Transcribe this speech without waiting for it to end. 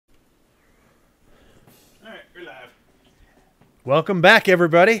Welcome back,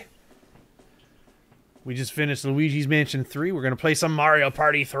 everybody. We just finished Luigi's Mansion 3. We're going to play some Mario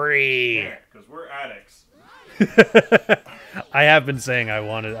Party 3. Yeah, because we're addicts. I have been saying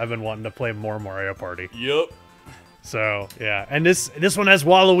I've been wanting to play more Mario Party. Yup. So, yeah. And this one has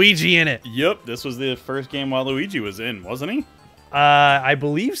Waluigi in it. Yup, this was the first game Waluigi was in, wasn't he? I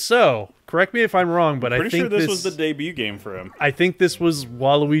believe so. Correct me if I'm wrong, but I think Pretty sure this was the debut game for him. I think this was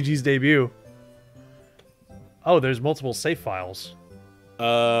Waluigi's debut. Oh, there's multiple save files.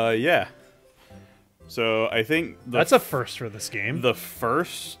 Yeah. So I think that's a first for this game. The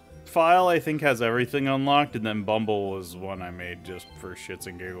first file I think has everything unlocked, and then Bumble was one I made just for shits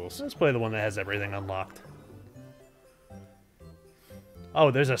and giggles. Let's play the one that has everything unlocked. Oh,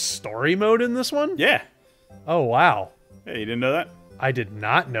 there's a story mode in this one? Yeah. Oh, wow. Hey, you didn't know that? I did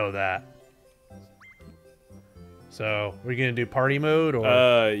not know that. So, we're gonna do party mode,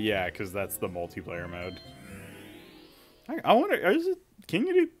 or? Yeah, because that's the multiplayer mode. I wonder, can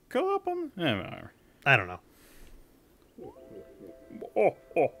you do co-op on? Whatever. I don't know.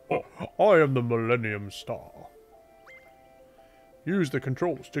 I am the Millennium Star. Use the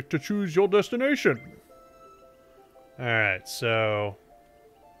control stick to choose your destination. Alright, so...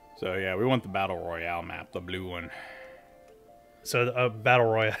 So, yeah, we want the Battle Royale map, the blue one. So, Battle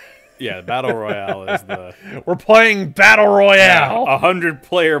Royale... Yeah, the Battle Royale is the... We're playing Battle Royale! Yeah,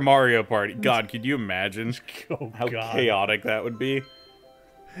 100-player Mario Party. God, could you imagine how God. chaotic that would be?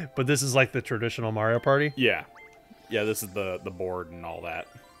 But this is like the traditional Mario Party? Yeah. Yeah, this is the board and all that.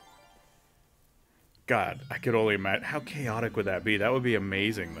 God, I could only imagine. How chaotic would that be? That would be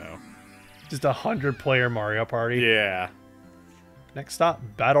amazing, though. Just 100-player Mario Party? Yeah. Next stop,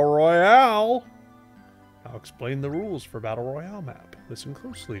 Battle Royale! I'll explain the rules for Battle Royale map. Listen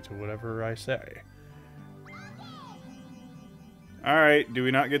closely to whatever I say. Alright, do we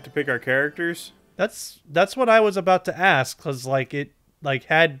not get to pick our characters? That's what I was about to ask, because it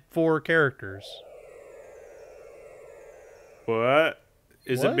had 4 characters. What?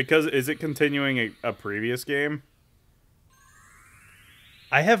 Is What? it continuing a previous game?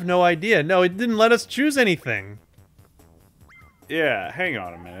 I have no idea. No, it didn't let us choose anything. Yeah, hang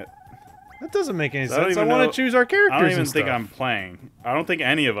on a minute. That doesn't make any So I don't sense. I even want know- to choose our characters. I don't even and think stuff. I'm playing. I don't think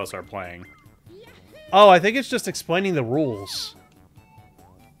any of us are playing. Oh, I think it's just explaining the rules.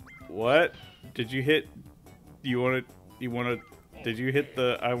 What? Did you hit... Did you hit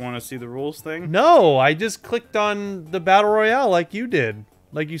the I want to see the rules thing? No, I just clicked on the Battle Royale like you did.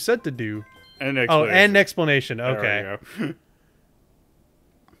 Like you said to do. And Oh, and explanation. There Okay. we go.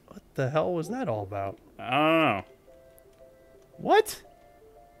 What the hell was that all about? I don't know. What?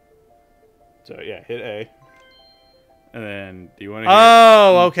 So yeah, hit A. And then, do you want to hear...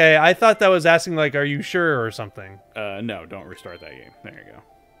 Oh, okay. I thought that was asking, like, are you sure or something? No, don't restart that game. There you go.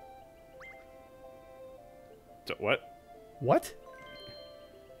 So, what? What?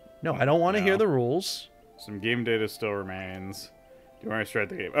 No, I don't want to No. hear the rules. Some game data still remains. Do you want to restart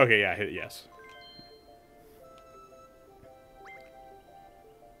the game? Okay, yeah, hit yes.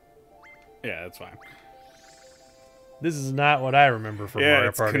 Yeah, that's fine. This is not what I remember from Yeah, Mario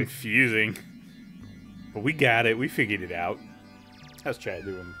it's Party. confusing. But we got it. We figured it out. How's Chad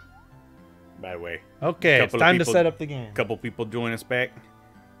doing? By the way. Okay, it's Couple of time to people- set up the game. Couple people join us back.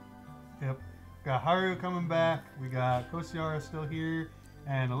 Yep. Got Haru coming back. We got Kosiara still here.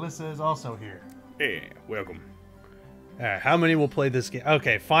 And Alyssa is also here. Hey, welcome. All right, how many will play this game?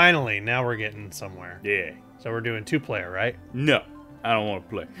 Okay, finally, now we're getting somewhere. Yeah. So we're doing 2-player, right? No, I don't want to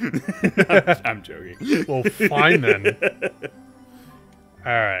play. I'm joking. Well, fine then.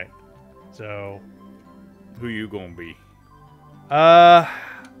 All right. So, Who you gonna be?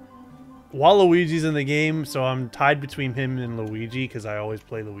 Waluigi's in the game, so I'm tied between him and Luigi because I always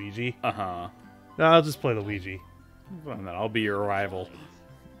play Luigi. Uh-huh. No, I'll just play Luigi. Well, then I'll be your rival.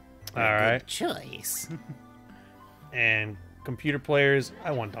 All right. Choice. And computer players,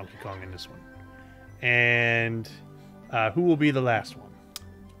 I want Donkey Kong in this one. And who will be the last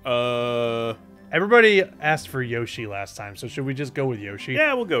one? Everybody asked for Yoshi last time, so should we just go with Yoshi?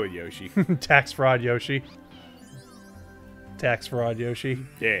 Yeah, we'll go with Yoshi. Tax fraud Yoshi. Tax fraud Yoshi.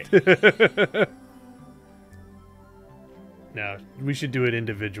 Yeah. No, we should do it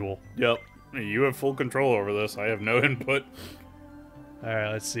individual. Yep. You have full control over this. I have no input. All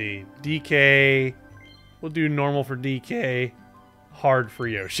right, let's see. DK. We'll do normal for DK. Hard for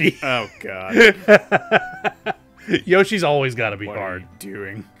Yoshi. Oh, God. Yoshi's always got to be What hard. are you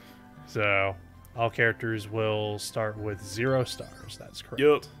doing? So, all characters will start with 0 stars. That's correct.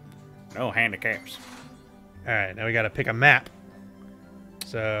 Yup. No handicaps. All right, now we got to pick a map.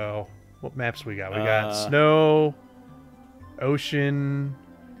 So, what maps we got? We got snow, ocean,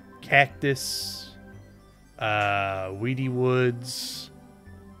 cactus, Weedy Woods.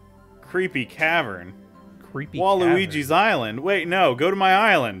 Creepy Cavern. Creepy Waluigi's Island. Wait, no. Go to my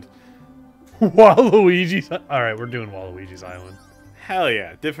island. Waluigi's. All right, we're doing Waluigi's Island. Hell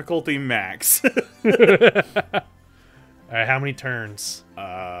yeah. Difficulty max. All right, how many turns?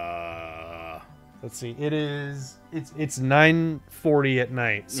 Let's see. It's 9:40 at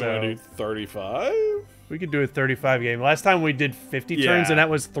night. So do 35? we could do a 35 game. Last time we did 50 turns, and that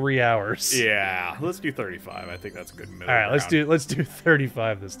was 3 hours. Yeah, let's do 35. I think that's a good middle All right, ground. let's do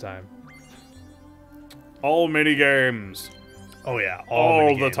 35 this time. All mini games. Oh yeah, All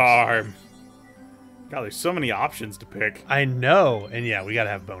the minigames. time. God, there's so many options to pick. I know, and yeah, we gotta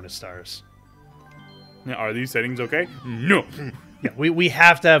have bonus stars. Now, are these settings okay? No. Yeah, we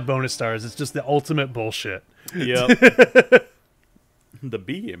have to have bonus stars. It's just the ultimate bullshit. Yep. The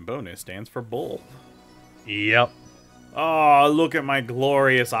B in bonus stands for bull. Yep. Oh, look at my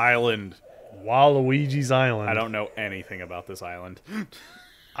glorious island. Waluigi's Island. I don't know anything about this island.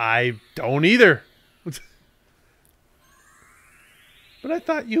 I don't either. But I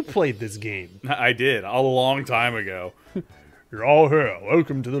thought you played this game. I did, a long time ago. You're all here.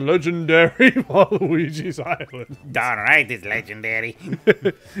 Welcome to the legendary Waluigi's Island. Darn right, it's legendary.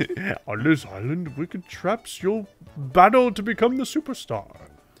 On this island, wicked traps you'll battle to become the superstar.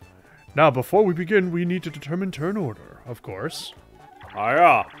 Now, before we begin, we need to determine turn order, of course. Oh,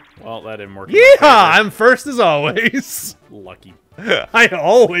 yeah. Well, that didn't work. Yeah, I'm first as always. Lucky. I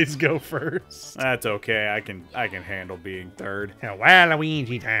always go first. That's okay. I can handle being third.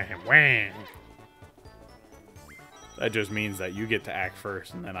 Waluigi time. Wow. That just means that you get to act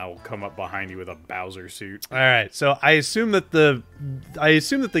first, and then I will come up behind you with a Bowser suit. All right, so I assume that the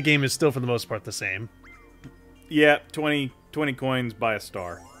game is still for the most part the same. Yeah, 20 coins, buy a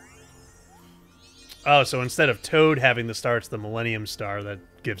star. Oh, so instead of Toad having the star, it's the Millennium Star that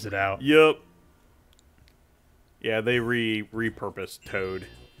gives it out. Yup. Yeah, they repurposed Toad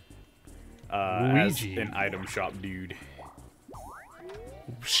as Luigi. an item shop dude.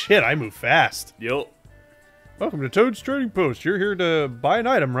 Shit, I move fast. Yup. Welcome to Toad's Trading Post. You're here to buy an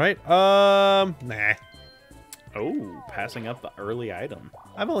item, right? Nah. Oh, passing up the early item.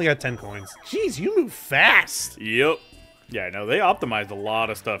 I've only got 10 coins. Jeez, you move fast. Yep. Yeah, no, they optimized a lot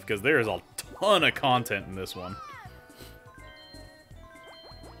of stuff because there is a ton of content in this one.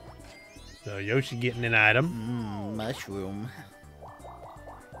 So Yoshi getting an item. Mushroom.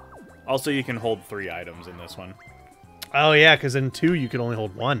 Also, you can hold 3 items in this one. Oh yeah, because in 2 you can only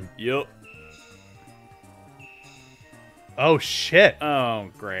hold 1. Yep. Oh shit. Oh,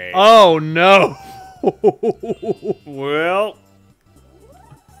 great. Oh no. Well,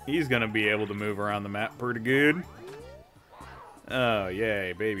 he's going to be able to move around the map pretty good. Oh,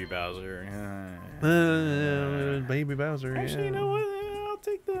 yay, Baby Bowser. Baby Bowser. Actually, yeah. you know what? I'll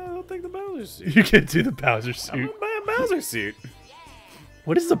take the Bowser suit. You can do the Bowser I'm suit. gonna buy a Bowser suit.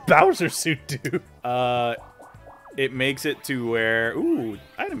 What does the Bowser suit do? It makes it to where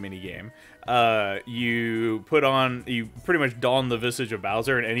item mini game. You pretty much don the visage of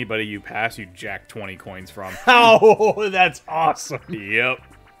Bowser, and anybody you pass, you jack 20 coins from. Oh, that's awesome. Yep.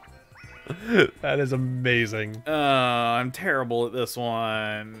 That is amazing. I'm terrible at this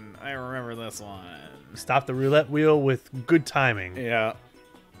one. I remember this one. Stop the roulette wheel with good timing. Yeah.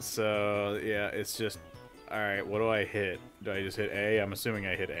 So, yeah, it's just... Alright, what do I hit? Do I just hit A? I'm assuming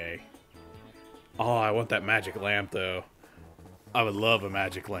I hit A. Oh, I want that magic lamp, though. I would love a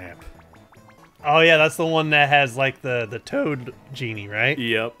magic lamp. Oh yeah, that's the one that has like the Toad genie, right?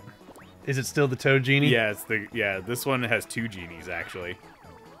 Yep. Is it still the Toad genie? Yeah, this one has 2 genies, actually.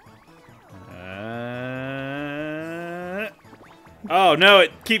 Oh, no,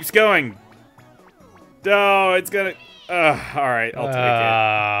 it keeps going. Oh, it's gonna... alright, I'll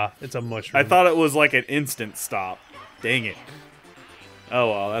take it. It's a mushroom. I thought it was like an instant stop. Dang it.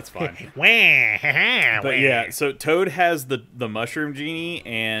 Oh, well, that's fine. But yeah, so Toad has the mushroom genie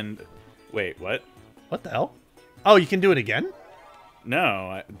and... Wait, what? What the hell? Oh, you can do it again?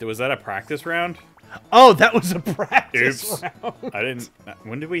 No, was that a practice round? Oh, that was a practice Oops. round. I didn't...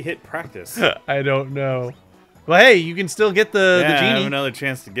 When did we hit practice? I don't know. Well, hey, you can still get the I have genie. another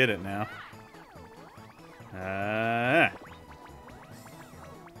chance to get it now.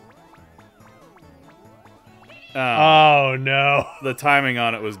 Oh, no. The timing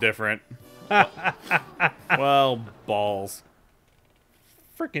on it was different. Well, balls.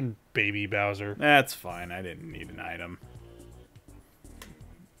 Freaking baby Bowser. That's fine. I didn't need an item.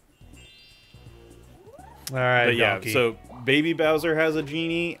 All right, But yeah, donkey. so Baby Bowser has a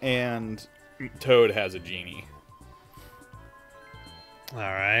genie and Toad has a genie. All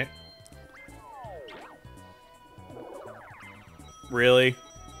right. Really?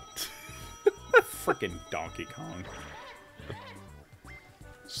 Frickin' Donkey Kong.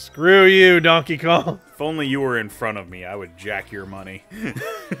 Screw you, Donkey Kong. If only you were in front of me, I would jack your money.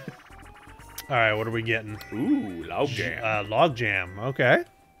 All right, what are we getting? Ooh, log jam. Log jam. Okay.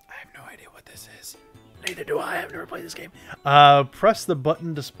 I have no idea what this is. Neither do I. I've never played this game. Press the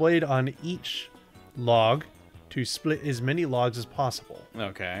button displayed on each log to split as many logs as possible.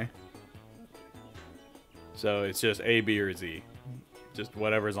 Okay. So it's just A, B, or Z. Just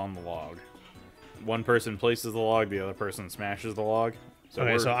whatever's on the log. One person places the log, the other person smashes the log. So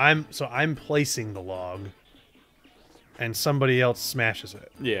Okay, so I'm placing the log, and somebody else smashes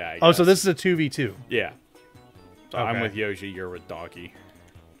it. Yeah. I guess. Oh, so this is a 2v2. Yeah. So Okay. I'm with Yoshi. You're with Donkey.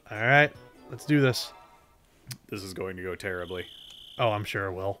 All right, let's do this. This is going to go terribly. Oh, I'm sure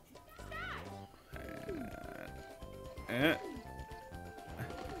it will.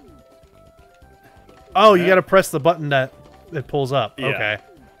 Oh, you got to press the button that it pulls up. Yeah.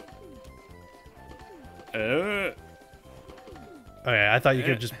 Okay. Okay, I thought you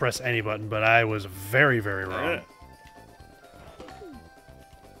could just press any button, but I was very, very wrong.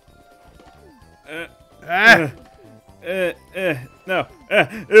 No.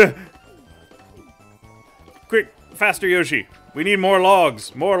 Quick, faster, Yoshi. We need more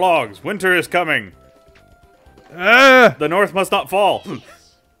logs. More logs. Winter is coming. The north must not fall.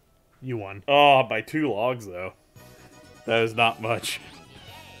 You won. Oh, by 2 logs, though. That is not much.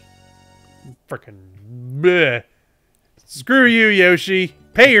 Frickin' screw you, Yoshi.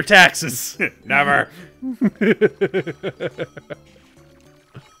 Pay your taxes. Never.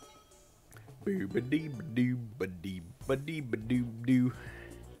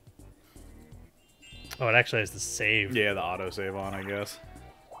 Oh, it actually has the save. Yeah, the autosave on, I guess.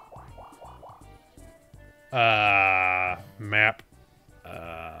 Map.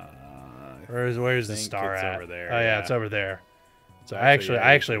 Where's the star it's at? over there, Oh yeah, yeah. it's over there. So Actually,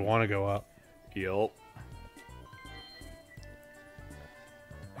 I yeah, actually want to go up. Yup.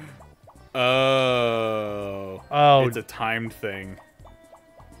 Oh. Oh. It's a timed thing.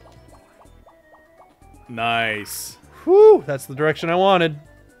 Nice. Whew, that's the direction I wanted.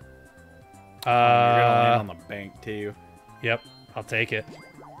 You're gonna land on the bank too. Yep, I'll take it.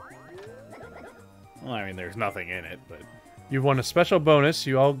 Well, I mean, there's nothing in it, but You've won a special bonus.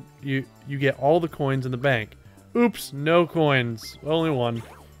 You get all the coins in the bank. Oops, no coins. Only one.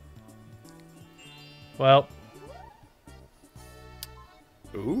 Well.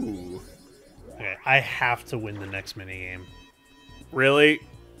 ooh, Okay, I have to win the next minigame. really?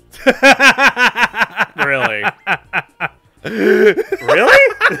 Really? Really?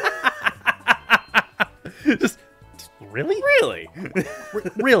 Just really? Really?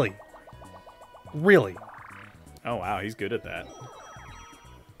 Really? Really? Oh wow, he's good at that.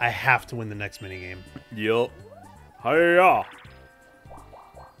 I have to win the next minigame. Yup. Hiya!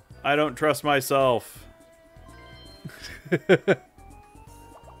 I don't trust myself.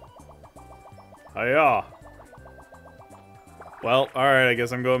 Hiya! Well, alright, I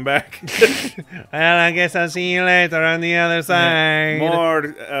guess I'm going back. Well, I guess I'll see you later on the other side.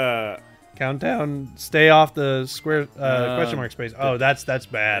 More, Countdown. Stay off the square question mark space. Oh, that's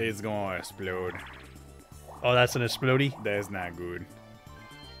bad. it's gonna explode. Oh, that's an explodey. That's not good.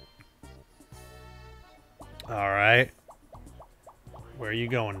 All right. Where are you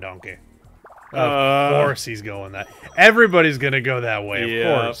going, donkey? Of course he's going that. Everybody's gonna go that way, of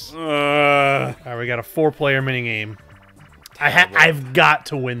course. All right, we got a 4-player minigame. I've got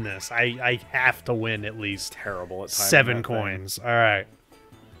to win this. I have to win at least Terrible at timing 7 that coins. All right.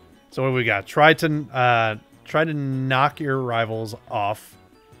 So what do we got? Try to knock your rivals off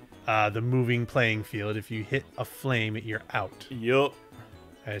the moving playing field. If you hit a flame, you're out. thing. Yup.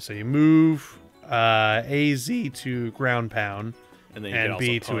 Okay, so you move AZ to ground pound And then you can and also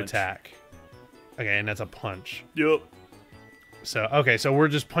B to punch. attack. Okay, and that's a punch. Yup. So okay, so we're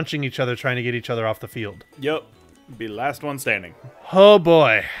just punching each other, trying to get each other off the field. Yup. Be last one standing. Oh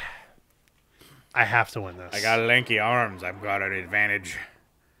boy, I have to win this. I got lanky arms. I've got an advantage.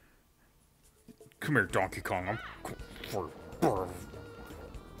 Come here, Donkey Kong. Wait.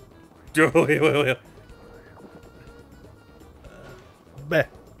 Bleh.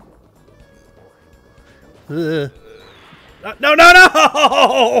 No!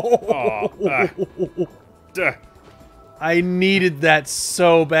 Oh, duh. I needed that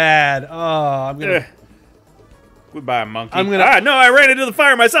so bad. Oh, I'm gonna. Goodbye, monkey. I'm gonna- Ah, no, I ran into the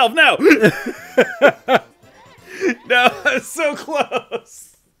fire myself. No. No, I was so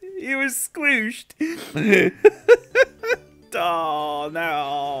close. He was squished. Oh,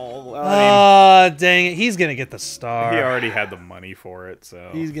 no. Well, I mean, Dang it. He's gonna get the star. he already had the money for it,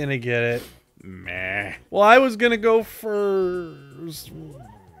 so. He's gonna get it. Meh. Well, I was gonna go first.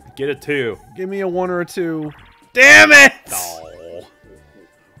 Get a 2. Give me a 1 or a 2. Damn it!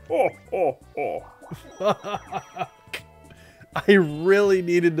 Oh. Oh. I really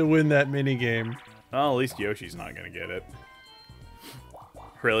needed to win that minigame. Well, at least Yoshi's not gonna get it.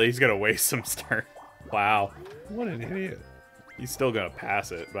 Really? He's gonna waste some turn. Wow. What an idiot. He's still gonna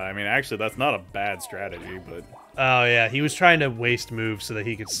pass it, but I mean, actually, that's not a bad strategy, but... Oh, yeah, he was trying to waste moves so that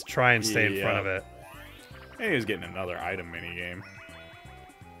he could try and stay in front of it. And he was getting another item minigame.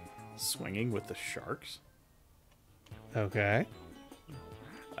 Swinging with the sharks? Okay.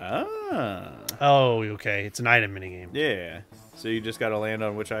 Ah. Oh, okay, it's an item minigame. Yeah. So you just gotta land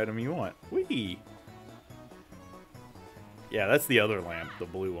on which item you want. Whee! Yeah, that's the other lamp, the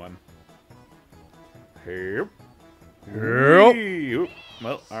blue one. Yep. Yep.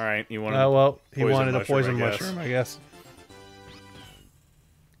 Well, alright, you wanted well, he wanted a mushroom, poison mushroom, I guess.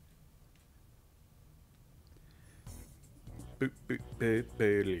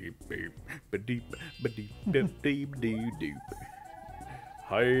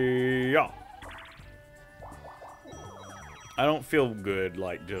 Hi-ya! I don't feel good,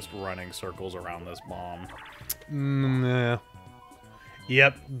 like, just running circles around this bomb. Nah.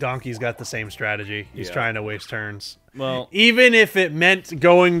 Yep, Donkey's got the same strategy. He's trying to waste turns. Well, even if it meant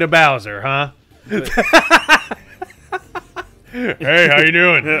going to Bowser, huh? Hey, how you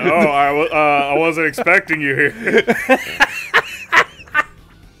doing? I wasn't expecting you here.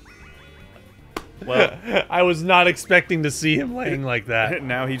 Well, I was not expecting to see him laying like that.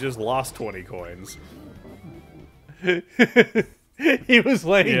 Now he just lost 20 coins. He was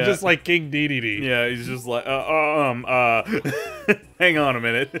laying just like King Dedede. Yeah, he's just like, hang on a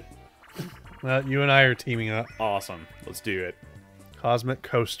minute. Well, you and I are teaming up. Awesome. Let's do it. Cosmic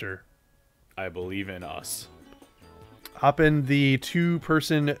Coaster. I believe in us. Hop in the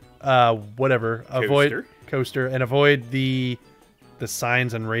 2-person, whatever. Coaster? Avoid coaster and avoid the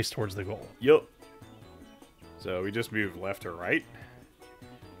signs and race towards the goal. Yup. So we just move left or right.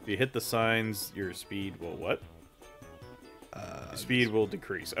 If you hit the signs, your speed will what? Speed will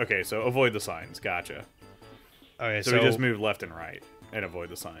decrease. Okay, so avoid the signs. Gotcha. Okay, so we just move left and right and avoid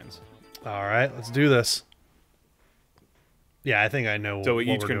the signs. All right, let's do this. Yeah, I think I know. So we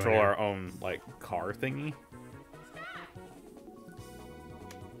what each we're control doing our own like car thingy.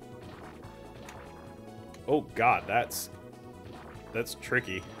 Oh God, that's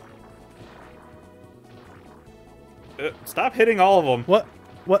tricky. Stop hitting all of them. What?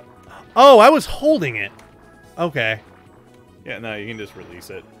 What? Oh, I was holding it. Okay. Yeah, no, you can just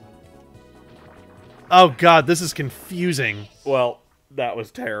release it. Oh God, this is confusing. Well, that was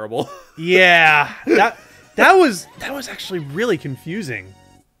terrible. Yeah, that was actually really confusing.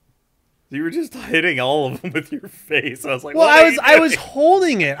 You were just hitting all of them with your face. I was like, well, what I was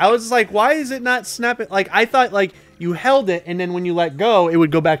holding it. I was like, why is it not snapping? Like I thought, like you held it, and then when you let go, it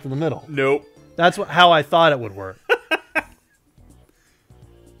would go back to the middle. Nope. That's how I thought it would work.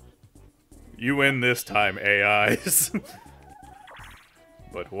 You win this time, AIs.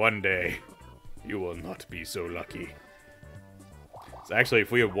 But one day, you will not be so lucky. So actually,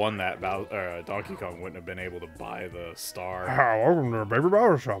 if we had won that, Donkey Kong wouldn't have been able to buy the star. Welcome to the Baby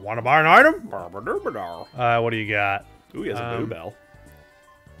Bowser Shop. Want to buy an item? What do you got? Ooh, he has a Boo Bell.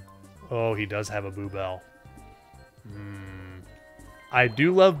 Oh, he does have a Boo Bell. I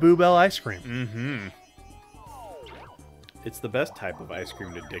do love Boo Bell ice cream. Mm-hmm. It's the best type of ice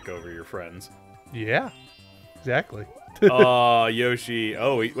cream to dick over your friends. Yeah, exactly. Yoshi.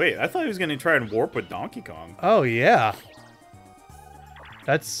 Oh, wait, I thought he was going to try and warp with Donkey Kong. Oh, yeah.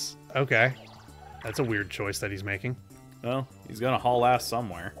 That's... okay. That's a weird choice that he's making. Well, he's going to haul ass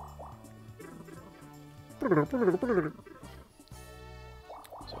somewhere. So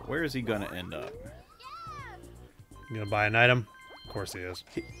where is he going to end up? You gonna buy an item? Of course he is.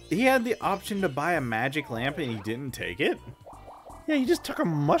 He had the option to buy a magic lamp and he didn't take it? Yeah, he just took a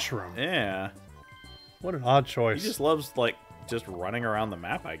mushroom. Yeah. What an odd choice. He just loves, like, just running around the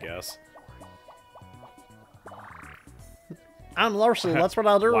map, I guess. I'm Larcy, that's what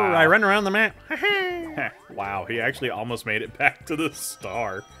I'll do. Wow. I run around the map. Wow, he actually almost made it back to the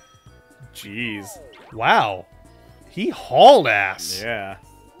star. Jeez. Wow. He hauled ass. Yeah.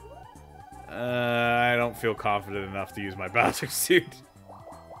 I don't feel confident enough to use my Bowser suit.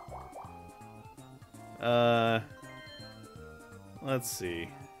 Let's see.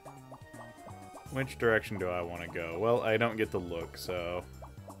 Which direction do I want to go? Well, I don't get to look, so...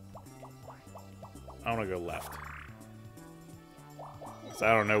 I want to go left. So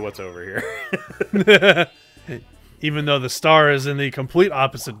I don't know what's over here. Even though the star is in the complete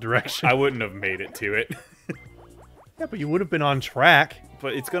opposite direction. I wouldn't have made it to it. Yeah, but you would have been on track.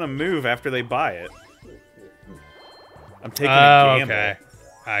 But it's going to move after they buy it. I'm taking a gamble. Okay.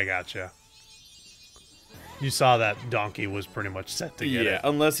 I gotcha. You saw that Donkey was pretty much set to get it.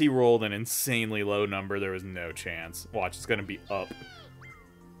 Unless he rolled an insanely low number, there was no chance. Watch, it's gonna be up.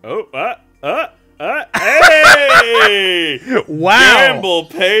 Oh, hey! Wow! Gamble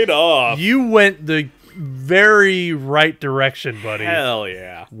paid off. You went the very right direction, buddy. Hell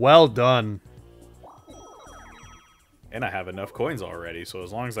yeah. Well done. And I have enough coins already, so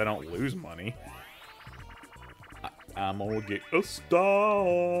as long as I don't lose money, I'm gonna get a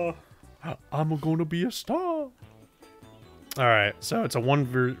star. I'm gonna be a star. Alright, so it's a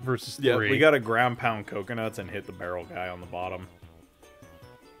 1 versus 3. Yeah, we gotta ground pound coconuts and hit the barrel guy on the bottom.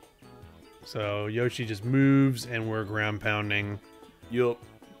 So Yoshi just moves and we're ground pounding. Yup.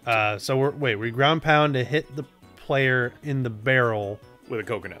 So we ground pound to hit the player in the barrel. With a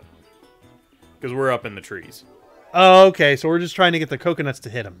coconut. Because we're up in the trees. Oh, okay, so we're just trying to get the coconuts to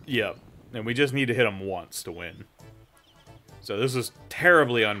hit him. Yep. And we just need to hit him once to win. So this is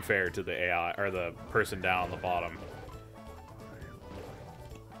terribly unfair to the AI, or the person down on the bottom.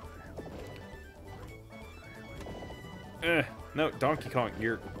 No, Donkey Kong,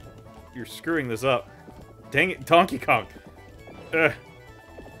 you're screwing this up. Dang it, Donkey Kong.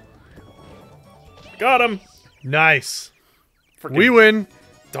 Got him. Nice. Frickin' We win.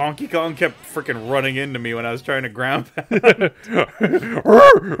 Donkey Kong kept freaking running into me when I was trying to ground pound.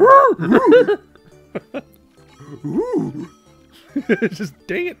 Just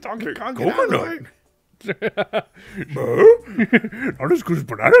dang it, Donkey Kong. Coconut. Not as good as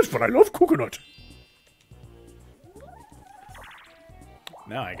bananas, but I love coconut.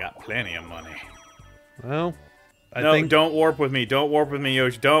 Now I got plenty of money. Well, I No, think. don't warp with me. Don't warp with me,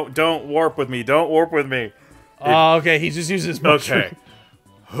 Yoshi. Don't warp with me. Don't warp with me. Oh, okay. He just uses his mushroom.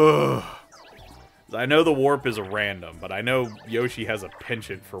 Okay. I know the warp is random, but I know Yoshi has a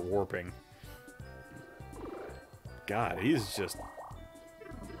penchant for warping. God, he's just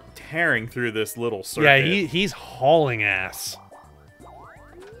tearing through this little circuit. Yeah, he's hauling ass.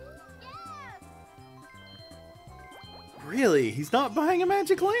 Really? He's not buying a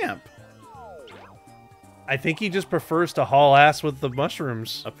magic lamp. I think he just prefers to haul ass with the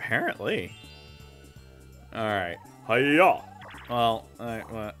mushrooms. Apparently. Alright. Hiya! Well,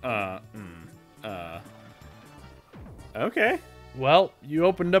 okay. Well, you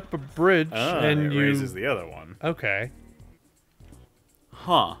opened up a bridge and it you raises the other one. Okay.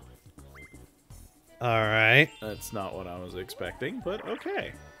 Huh. Alright. That's not what I was expecting, but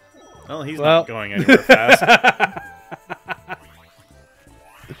okay. Well, he's Well. not going anywhere fast.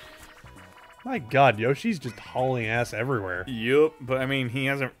 My god, Yoshi's just hauling ass everywhere. Yup, but I mean,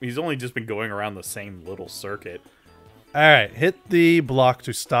 he's only just been going around the same little circuit. Alright, hit the block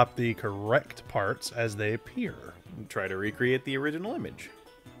to stop the correct parts as they appear. Try to recreate the original image.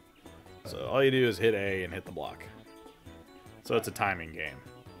 So all you do is hit A and hit the block. So it's a timing game.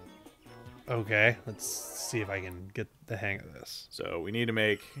 Okay, let's see if I can get the hang of this. So we need to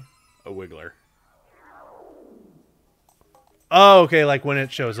make a wiggler. Oh, okay, like when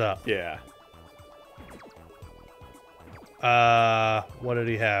it shows up. Yeah. What did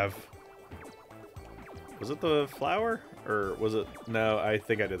he have? Was it the flower? Or was it... No, I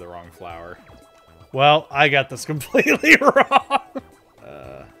think I did the wrong flower. Well, I got this completely wrong.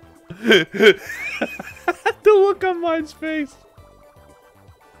 The look on mine's face.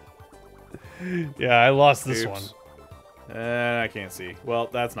 Yeah, I lost this one. I can't see. Well,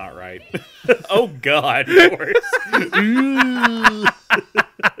 that's not right. Oh, God. Of course.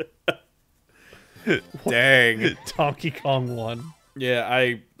 Dang. Donkey Kong won. Yeah,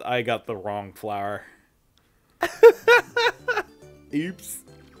 I got the wrong flower. Oops.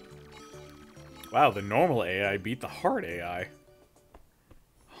 Wow, the normal AI beat the hard AI.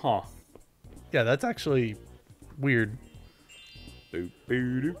 Huh. Yeah, that's actually weird. Boop,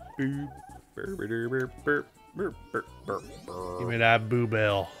 boop, boop, boop, boop, boop, boop, boop, boop. Give me that boo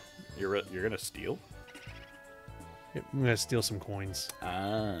bell. You're gonna steal? Yep, I'm gonna steal some coins.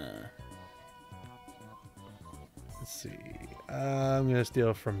 Ah. Let's see. I'm gonna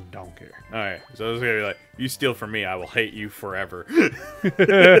steal from Donkey. Alright, so I was gonna be like, you steal from me, I will hate you forever.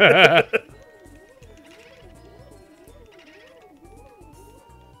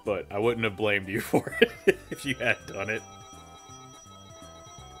 But I wouldn't have blamed you for it if you had done it.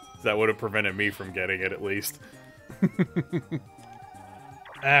 That would have prevented me from getting it, at least.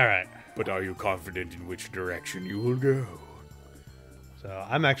 Alright. But are you confident in which direction you will go? So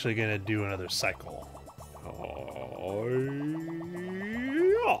I'm actually gonna do another cycle.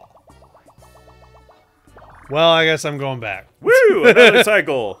 Well, I guess I'm going back. Woo! Another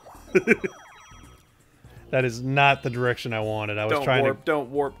cycle! That is not the direction I wanted. I was Don't trying warp, to... don't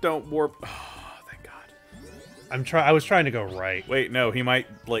warp, don't warp. Oh, thank God. I was trying to go right. Wait, no, he might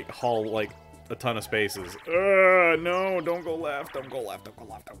like haul like a ton of spaces. No, don't go left. Don't go left. Don't go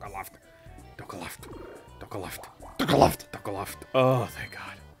left. Don't go left. Don't go left. Don't go left. Don't go left. Don't go left. Oh, thank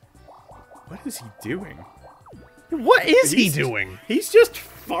God. What is he doing? What is he doing? He's just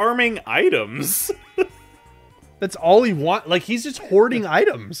farming items. That's all he wants. Like, he's just hoarding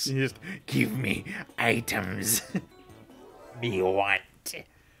items. He just, give me items. Me want.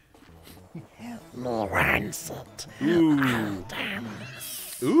 Me wants it. Ooh.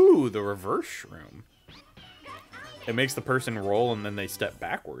 Ooh, the reverse shroom. It makes the person roll and then they step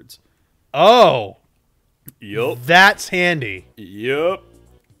backwards. Oh. Yup. That's handy. Yup.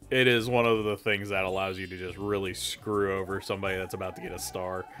 It is one of the things that allows you to just really screw over somebody that's about to get a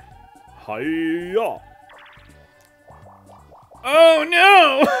star. Hiya! Oh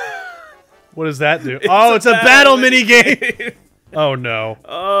no! What does that do? It's a battle minigame! Oh no.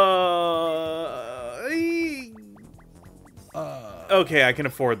 Okay, I can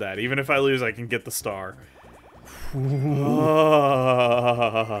afford that. Even if I lose, I can get the star. Alright,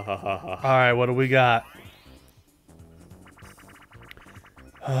 what do we got?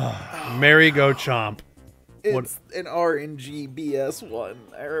 Merry Go Chomp. It's an RNG BS one.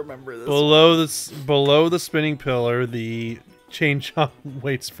 I remember this. Below the spinning pillar, the chain chomp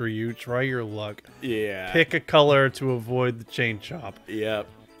waits for you. Try your luck. Yeah. Pick a color to avoid the chain chomp. Yep.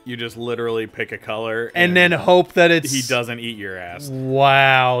 You just literally pick a color. And then hope that he doesn't eat your ass.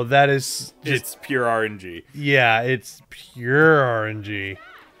 Wow, that is it's pure RNG. Yeah, it's pure RNG.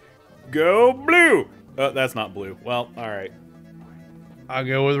 Go blue! Oh, that's not blue. Well, alright. I'll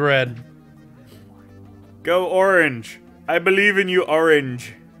go with red. Go orange. I believe in you,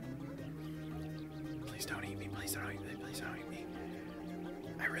 orange. Please don't eat me. Please don't eat me. Please don't eat me.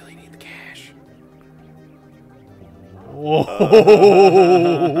 I really need the cash. Whoa.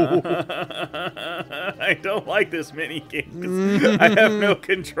 I don't like this mini game. I have no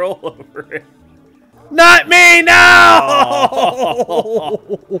control over it. Not me, no!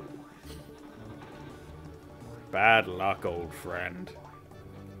 Oh. Bad luck, old friend.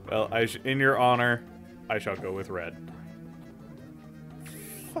 Well, in your honor, I shall go with red.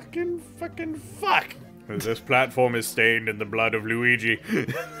 Fucking fuck! This platform is stained in the blood of Luigi.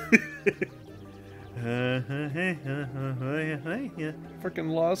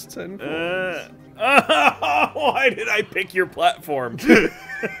 Freaking lost 10 coins. Why did I pick your platform?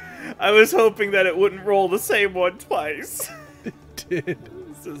 I was hoping that it wouldn't roll the same one twice. It did.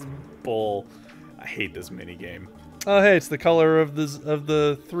 This is bull. I hate this minigame. Oh, hey, it's the color of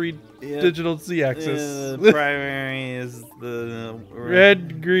the three digital Z-axis. The primary is the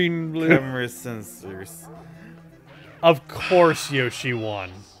red, green, blue. Camera sensors. Of course Yoshi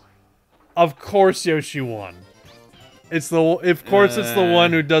won. Of course Yoshi won. It's the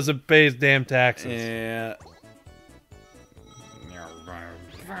one who doesn't pay his damn taxes. Yeah.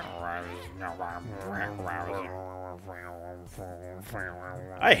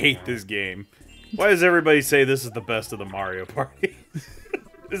 I hate this game. Why does everybody say this is the best of the Mario Party?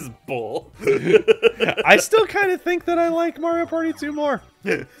 This is bull. I still kind of think that I like Mario Party 2 more.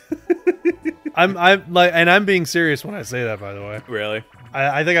 I'm being serious when I say that, by the way. Really?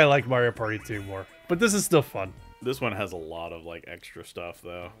 I think I like Mario Party 2 more, but this is still fun. This one has a lot of like extra stuff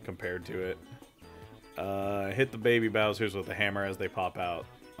though compared to it. Hit the baby Bowsers with the hammer as they pop out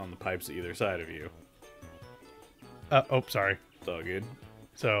on the pipes either side of you. Oh, sorry. It's all good.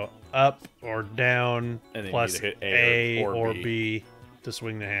 So up or down, and then plus you hit A or B to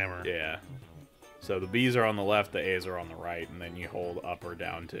swing the hammer. Yeah. So the B's are on the left, the A's are on the right, and then you hold up or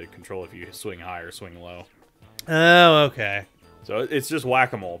down to control if you swing high or swing low. Oh, okay. So it's just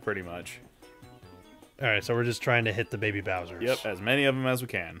whack-a-mole, pretty much. Alright, so we're just trying to hit the baby Bowsers. Yep, as many of them as we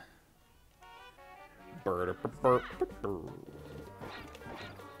can.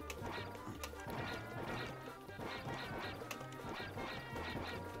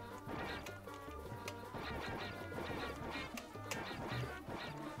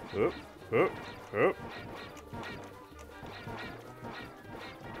 Oop, oop, oop.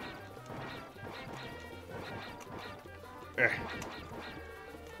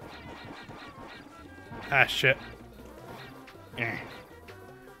 Ah, shit.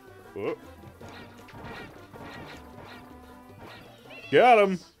 Whoop. Got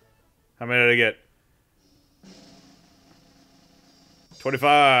him. How many did I get?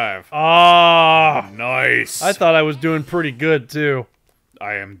 25. Ah, Nice. I thought I was doing pretty good too.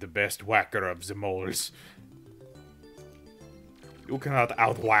 I am the best whacker of the moles. You cannot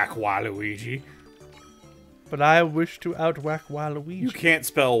outwhack Waluigi. But I wish to outwhack Waluigi. You can't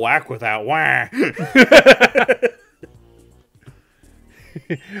spell whack without wah.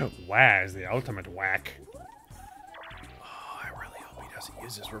 Wah is the ultimate whack.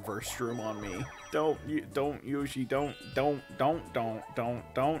 use his reverse shroom on me. Don't Yoshi, don't, no!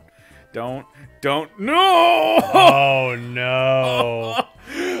 Oh no!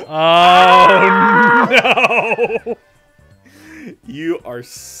 Oh no! You are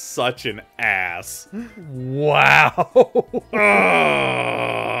such an ass. Wow!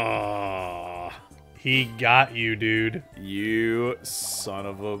 He got you, dude. You son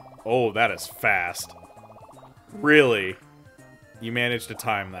of a... Oh, that is fast. Really? You managed to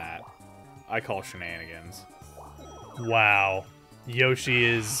time that. I call shenanigans. Wow. Yoshi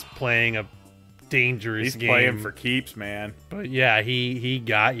is playing a dangerous game. He's playing for keeps, man. But yeah, he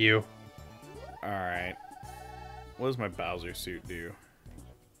got you. Alright. What does my Bowser suit do?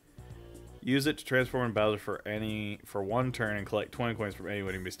 Use it to transform in Bowser for one turn and collect 20 coins from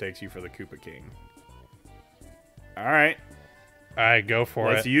anyone who mistakes you for the Koopa King. Alright. Alright, go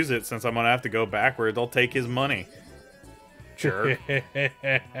for it. Let's use it since I'm gonna have to go backwards. I'll take his money. Jerk.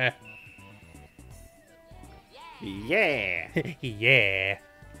 Yeah. Yeah.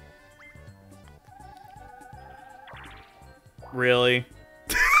 Really?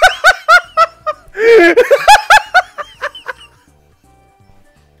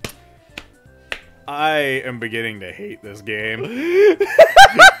 I am beginning to hate this game.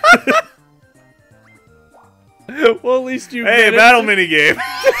 Well, at least you. Hey, battle minigame.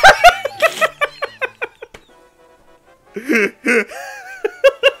 Well,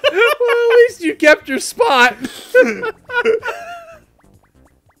 at least you kept your spot.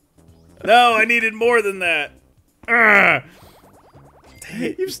 No, I needed more than that.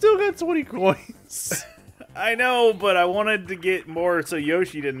 You've still got 20 coins. I know, but I wanted to get more so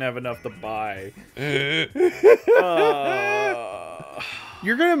Yoshi didn't have enough to buy.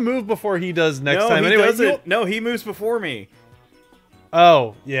 You're gonna move before he does next No, time. he Anyway, doesn't. No, he moves before me.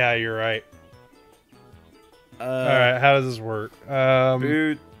 Oh, yeah, you're right. Alright, how does this work?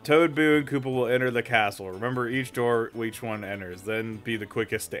 Toad, Boo, and Koopa will enter the castle. Remember, each door each one enters. Then be the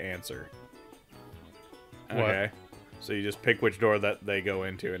quickest to answer. Okay. What? So you just pick which door that they go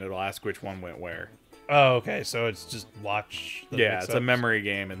into, and it'll ask which one went where. Oh, okay, so it's just watch the Yeah, it's a mix-ups. memory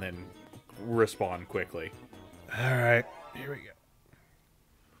game, and then respond quickly. Alright, here we go.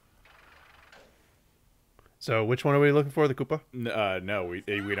 So, which one are we looking for, the Koopa? No, we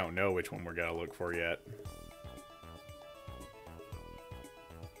don't know which one we're gonna look for yet.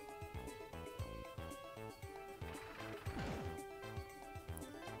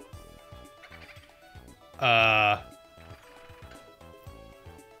 Oh.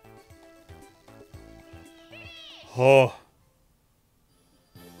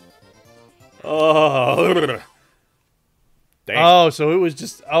 Oh. Dang. Oh, so it was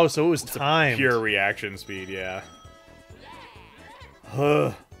just... Oh, so it was timed. Pure reaction speed, yeah.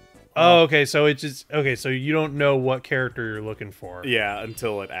 Oh, okay, so it's just... Okay, so you don't know what character you're looking for. Yeah,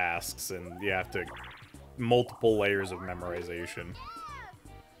 until it asks, and you have to... Multiple layers of memorization.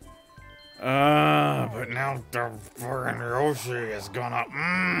 But now the fucking Yoshi is gonna...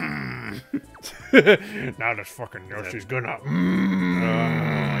 Now this fucking Yoshi's gonna...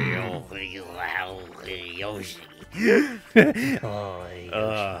 Yoshi.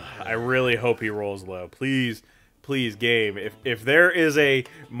 I really hope he rolls low. Please, please, game. If there is a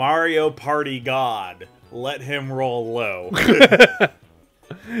Mario Party god, let him roll low.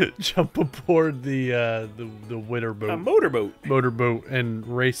 Jump aboard the winter boat. A motorboat. Motorboat and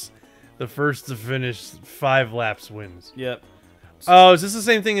race. The first to finish 5 laps wins. Yep. Oh, is this the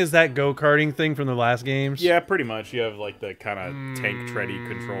same thing as that go-karting thing from the last games? Yeah, pretty much. You have like the kind of tank tready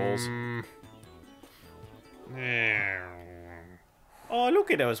controls. Oh, look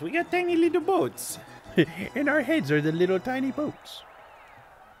at us. We got tiny little boats. In our heads are the little tiny boats.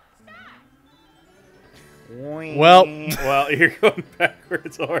 Well, you're going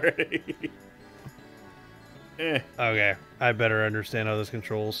backwards already. Okay, I better understand how this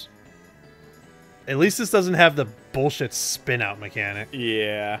controls. At least this doesn't have the bullshit spin-out mechanic.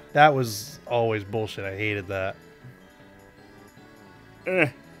 Yeah. That was always bullshit. I hated that.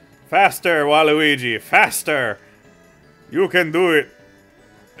 Faster, Waluigi, faster! You can do it.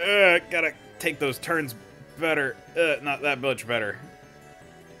 Gotta take those turns better. Not that much better.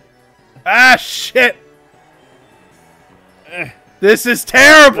 Ah, shit! This is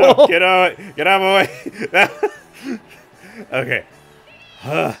terrible! No, get out of my way. Okay.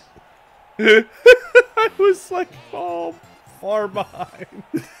 I was like, oh, far behind.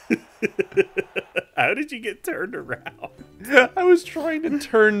 How did you get turned around? I was trying to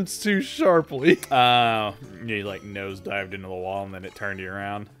turn too sharply. You like nosedived into the wall and then it turned you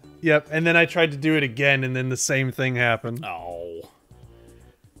around? Yep, and then I tried to do it again and then the same thing happened. Oh.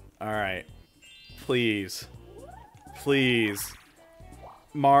 Alright. Please. Please.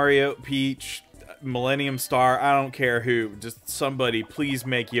 Mario, Peach, Millennium Star, I don't care who. Just somebody, please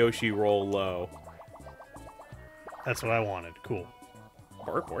make Yoshi roll low. That's what I wanted. Cool.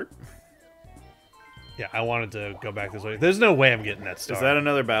 Bark, bark. Yeah, I wanted to go back this way. There's no way I'm getting that star. Is that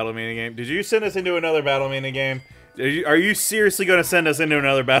another battle minigame? Did you send us into another battle minigame? Are you seriously going to send us into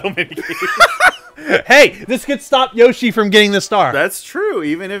another battle minigame? Hey, this could stop Yoshi from getting the star. That's true,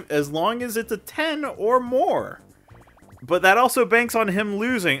 even if as long as it's a 10 or more. But that also banks on him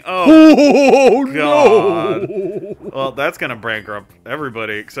losing. Oh, God. No. Well, that's going to bankrupt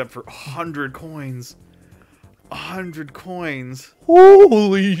everybody except for 100 coins. 100 coins.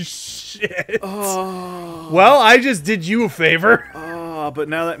 Holy shit. Oh. Well, I just did you a favor. Oh, but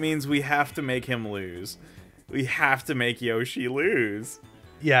now that means we have to make him lose. We have to make Yoshi lose.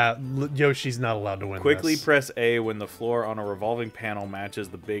 Yeah, Yoshi's not allowed to win. Quickly this. press A when the floor on a revolving panel matches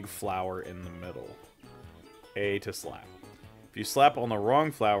the big flower in the middle. A to slap. If you slap on the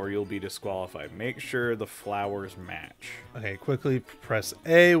wrong flower, you'll be disqualified. Make sure the flowers match. Okay, quickly press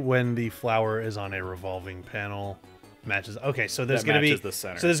A when the flower is on a revolving panel. Matches. Okay, so there's going to be the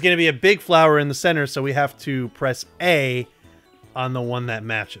center. So there's going to be a big flower in the center, so we have to press A on the one that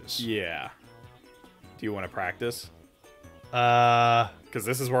matches. Yeah. Do you want to practice? Because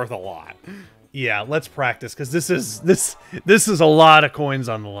this is worth a lot. Yeah, let's practice because this is a lot of coins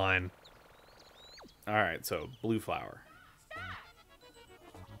on the line. All right, so blue flower.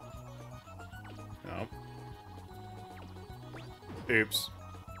 Nope. Oops.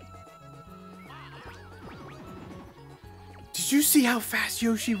 Did you see how fast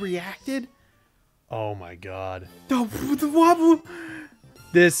Yoshi reacted? Oh my god. The wobble.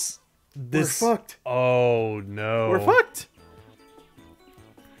 This. We're fucked. Oh no. We're fucked.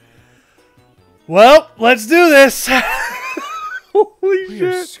 Well, let's do this. Holy shit.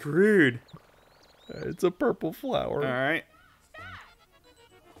 We're screwed. It's a purple flower. All right.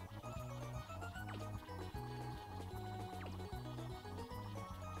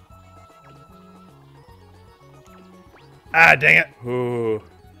 Ah, dang it. Ooh.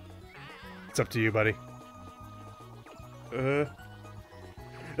 It's up to you, buddy. I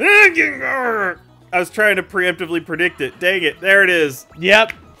was trying to preemptively predict it. Dang it. There it is.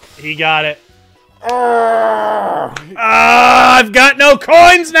 Yep. He got it. I've got no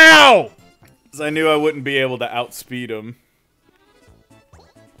coins now! I knew I wouldn't be able to outspeed him.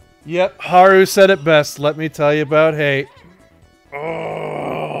 Yep. Haru said it best. Let me tell you about hate.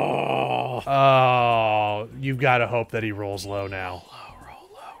 Oh, you've got to hope that he rolls low now. Roll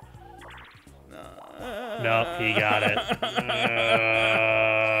low. Nope, he got it.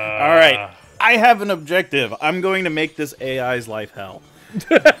 All right. I have an objective. I'm going to make this AI's life hell.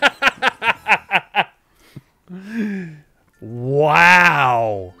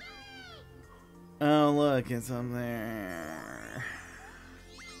 Wow. Oh, look, it's up there.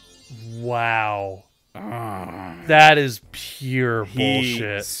 Wow. That is pure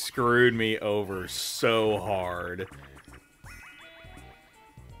bullshit. He screwed me over so hard.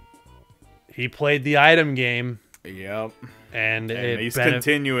 He played the item game. Yep. And he's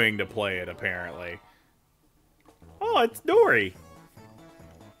continuing to play it, apparently. Oh, it's Dory.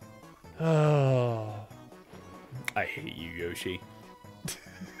 Oh. I hate you, Yoshi.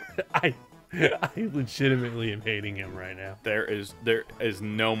 I legitimately am hating him right now. There is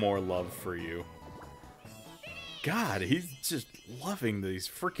no more love for you. God, he's just loving these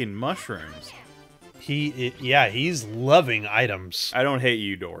freaking mushrooms. He's loving items. I don't hate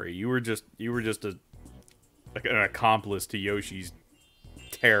you, Dory. You were just an accomplice to Yoshi's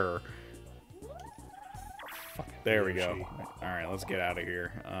terror. There we go. All right, let's get out of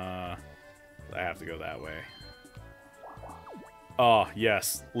here. I have to go that way. Oh,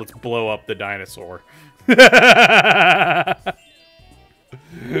 yes. Let's blow up the dinosaur.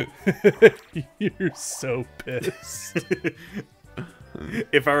 You're so pissed.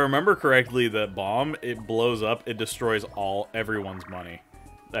 If I remember correctly, the bomb, it blows up, it destroys everyone's money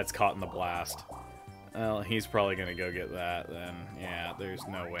that's caught in the blast. Well, he's probably going to go get that then. Yeah, there's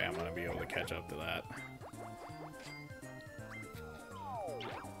no way I'm going to be able to catch up to that.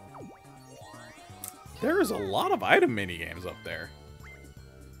 There is a lot of item minigames up there.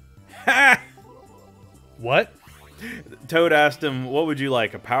 Ha! What? Toad asked him, what would you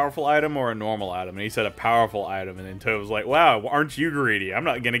like, a powerful item or a normal item? And he said a powerful item. And then Toad was like, wow, aren't you greedy? I'm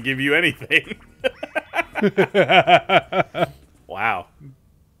not going to give you anything. Wow.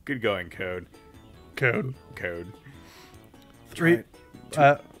 Good going, Code. Code. Okay.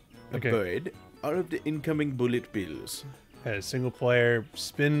 Avoid all of the incoming bullet bills. As single player,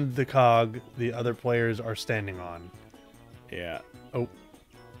 spin the cog the other players are standing on. Yeah. Oh.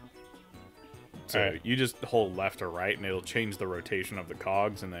 So Alright. you just hold left or right, and it'll change the rotation of the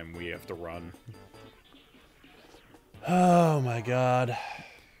cogs, and then we have to run. Oh my god.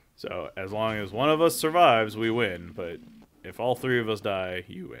 So as long as one of us survives, we win. But if all three of us die,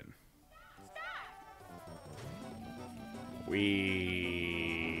 you win.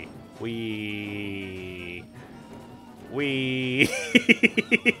 We.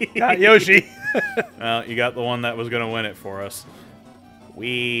 Got Yoshi. Well, you got the one that was gonna win it for us.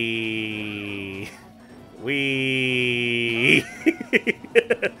 We.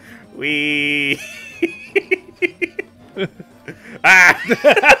 Ah!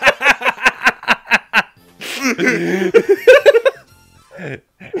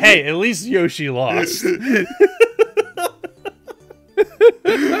 Hey, at least Yoshi lost.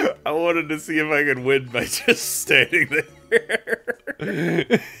 I wanted to see if I could win by just standing there.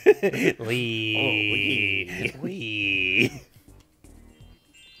 Wee.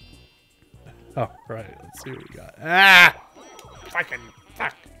 Oh, right. Let's see what we got. Ah! Fucking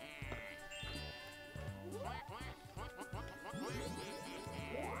fuck.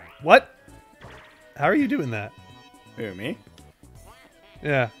 What? How are you doing that? Who, me?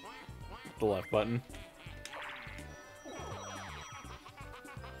 Yeah. The left button.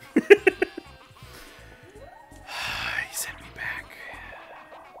 He sent me back.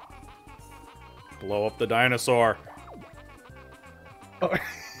 Blow up the dinosaur. Oh.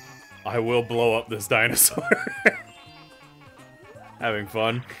 I will blow up this dinosaur. Having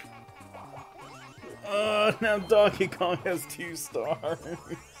fun. Now Donkey Kong has 2 stars.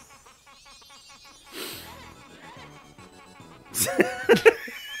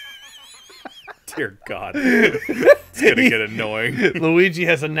 Dear God. It's gonna get annoying. Luigi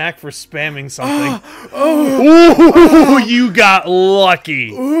has a knack for spamming something. Ooh, you got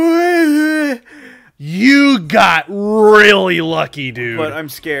lucky. You got really lucky, dude. But I'm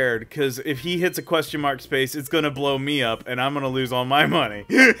scared, because if he hits a question mark space, it's gonna blow me up, and I'm gonna lose all my money.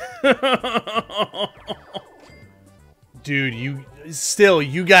 Dude, you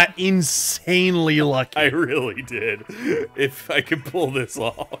got insanely lucky. I really did. If I could pull this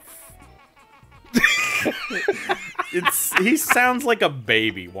off. He sounds like a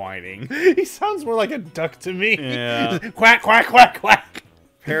baby whining. He sounds more like a duck to me. Yeah. Quack, quack, quack, quack.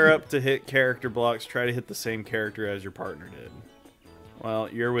 Pair up to hit character blocks. Try to hit the same character as your partner did. Well,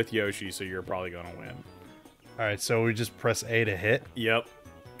 you're with Yoshi, so you're probably gonna win. Alright, so we just press A to hit? Yep.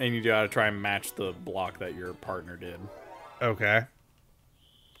 And you gotta try and match the block that your partner did. Okay.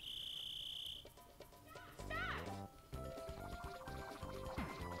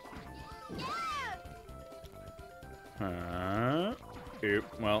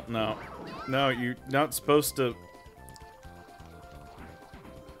 Oop. Well, no. No, you're not supposed to...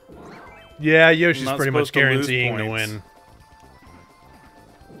 Yeah, Yoshi's Not pretty much supposed to lose guaranteeing to points. win.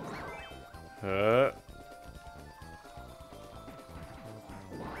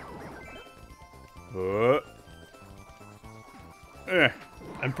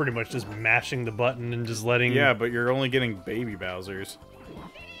 I'm pretty much just mashing the button and just letting... Yeah, but you're only getting baby Bowsers.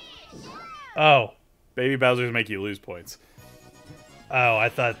 Oh. Baby Bowsers make you lose points. Oh, I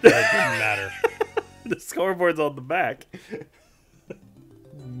thought that didn't matter. The scoreboard's on the back.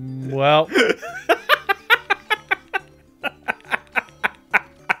 Well...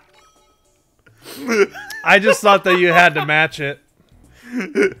 I just thought that you had to match it.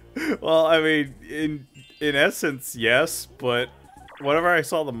 Well, I mean, in essence, yes, but whenever I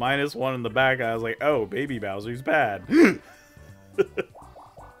saw the -1 in the back, I was like, oh, Baby Bowser's bad.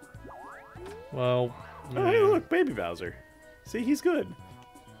 Well... Oh, hey, look, Baby Bowser. See, he's good.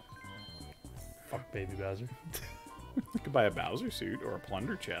 Fuck Baby Bowser. You could buy a Bowser suit or a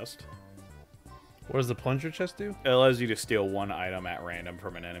plunder chest. What does the plunger chest do? It allows you to steal 1 item at random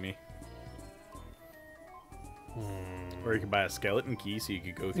from an enemy. Or you can buy a skeleton key so you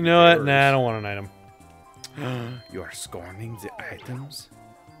could go through. You know what? doors. Nah, I don't want an item. You are scorning the items?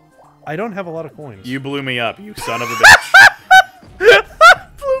 I don't have a lot of coins. You blew me up, you son of a bitch.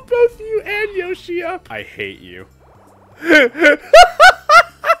 blew both you and Yoshi up. I hate you.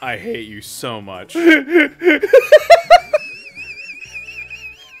 I hate you so much.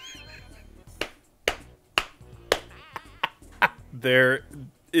 There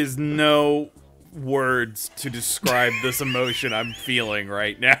is no words to describe this emotion I'm feeling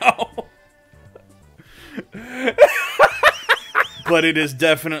right now. But it is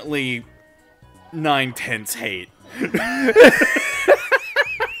definitely 9/10 hate.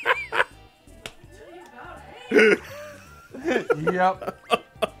 Yep.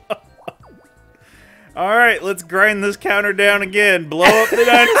 Alright, let's grind this counter down again. Blow up the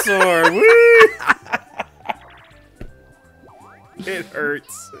dinosaur. Woo! It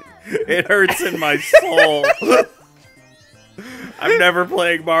hurts. It hurts in my soul. I'm never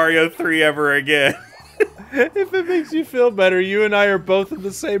playing Mario 3 ever again. If it makes you feel better, you and I are both in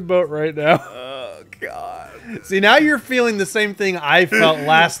the same boat right now. Oh, God. See, now you're feeling the same thing I felt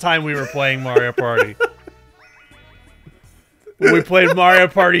last time we were playing Mario Party. When we played Mario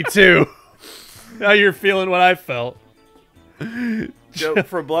Party 2. Now you're feeling what I felt. Jump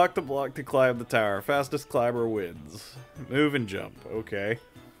from block to block to climb the tower. Fastest climber wins. Move and jump. Okay.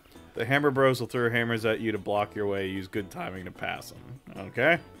 The Hammer Bros will throw hammers at you to block your way. Use good timing to pass them.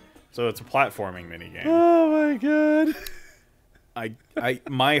 Okay. So it's a platforming minigame. Oh my god.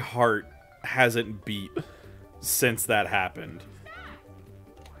 My heart hasn't beat since that happened.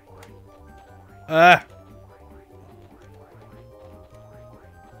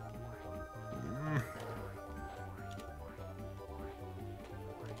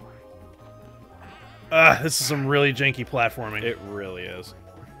 This is some really janky platforming. It really is.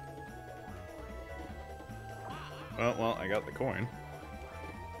 Well, I got the coin.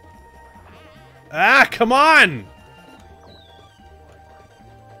 Come on!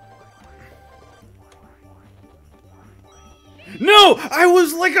 No! I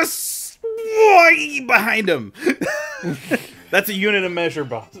was like a swaggy behind him! That's a unit of measure,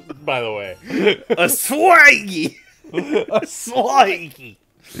 by the way. A swaggy! A slike!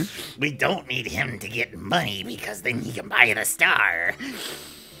 We don't need him to get money because then he can buy the star.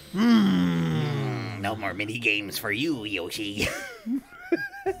 No more mini games for you, Yoshi.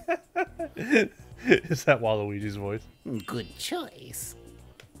 Is that Waluigi's voice? Good choice.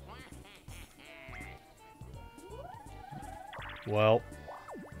 Well.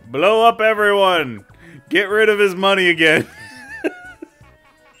 Blow up everyone! Get rid of his money again.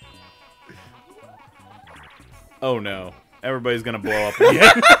 Oh no. Everybody's gonna blow up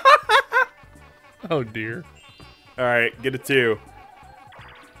again. Oh dear. Alright, get a 2.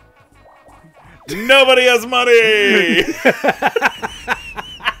 Nobody has money!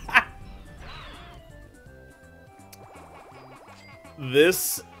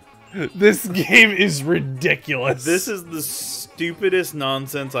 This game is ridiculous. This is the stupidest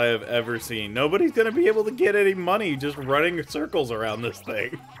nonsense I have ever seen. Nobody's gonna be able to get any money just running circles around this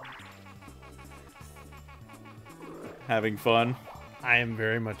thing. Having fun? I am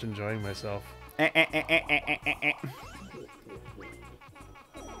very much enjoying myself.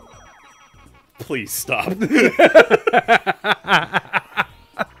 Please stop.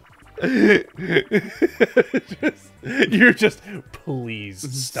 You're just, please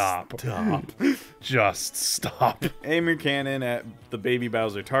stop. Stop. Just stop. Aim your cannon at the Baby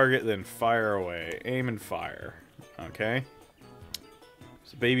Bowser target, then fire away. Aim and fire. Okay.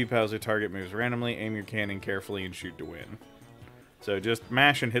 So Baby Bowser target moves randomly. Aim your cannon carefully and shoot to win. So just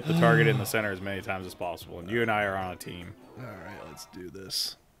mash and hit the target in the center as many times as possible. And you and I are on a team. Alright, let's do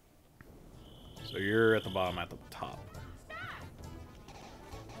this. So you're at the bottom, at the top.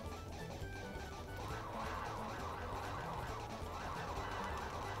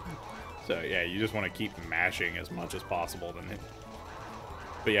 So yeah, you just want to keep mashing as much as possible,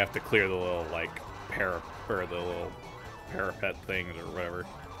 but you have to clear the little like the little parapet things or whatever.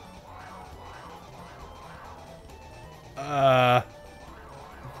 God,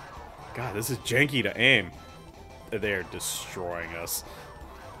 this is janky to aim. They're destroying us.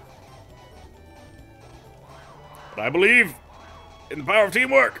 But I believe in the power of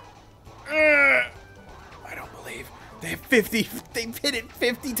teamwork. I don't believe. They have 50. They've hit it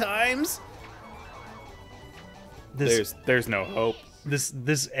 50 times. There's no hope.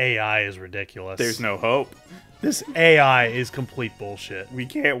 This AI is ridiculous. There's no hope. This AI is complete bullshit. We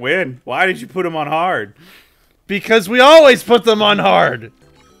can't win. Why did you put them on hard? Because we always put them on hard.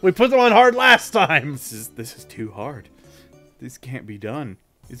 We put them on hard last time. This is too hard. This can't be done.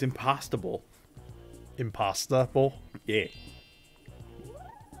 It's impossible. Impossible? Yeah.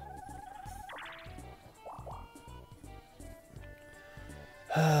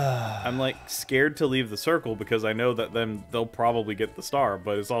 I'm like scared to leave the circle because I know that then they'll probably get the star,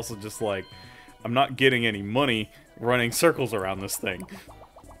 but it's also just like I'm not getting any money running circles around this thing.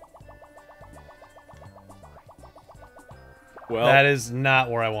 Well, that is not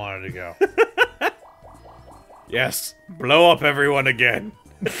where I wanted to go. Yes, blow up everyone again.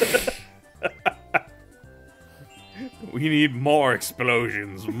 We need more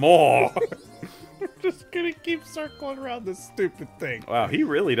explosions, more. Just gonna keep circling around this stupid thing. Wow, he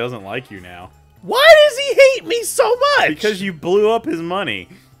really doesn't like you now. Why does he hate me so much? Because you blew up his money.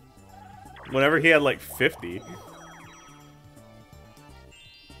 Whenever he had like 50.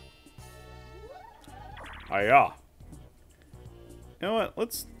 Hiya. You know what?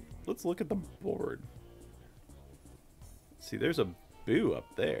 Let's look at the board. See, there's a Boo up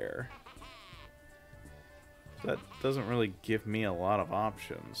there. That doesn't really give me a lot of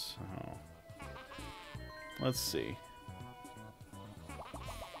options. Oh. Let's see.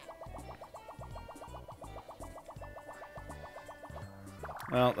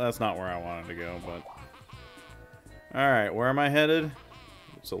 Well, that's not where I wanted to go, but... Alright, where am I headed?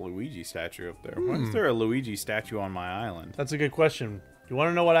 There's a Luigi statue up there. Why is there a Luigi statue on my island? That's a good question. You want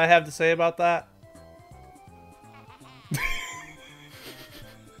to know what I have to say about that?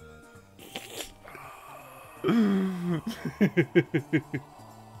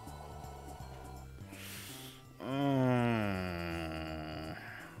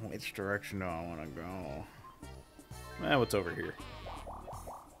 Which direction do I want to go? What's over here?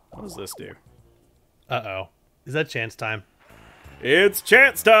 What does this do? Uh-oh. Is that chance time? It's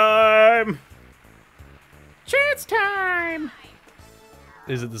chance time! Chance time!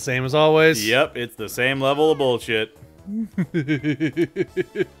 Is it the same as always? Yep, it's the same level of bullshit.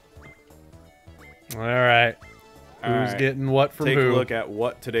 Alright. Who's getting what from who? Take a look at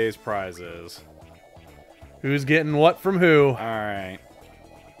what today's prize is. Who's getting what from who? Alright.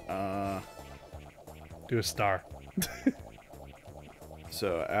 Do a star.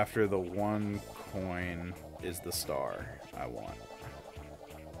 So after the 1 coin is the star I want.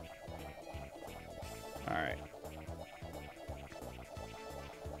 Alright.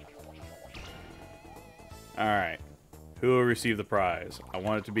 Alright. Who will receive the prize? I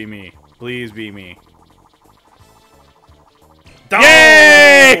want it to be me. Please be me.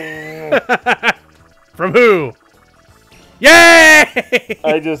 Yay! From who? Yay!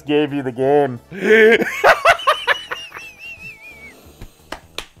 I just gave you the game.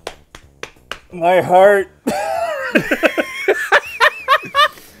 My heart.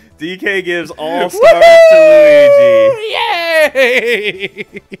 DK gives all stars to Luigi. Yay!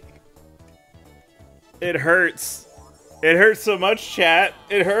 It hurts. It hurts so much, chat.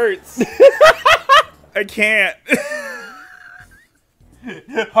 It hurts. I can't.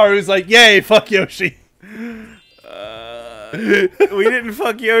 Haru's like, yay, fuck Yoshi. We didn't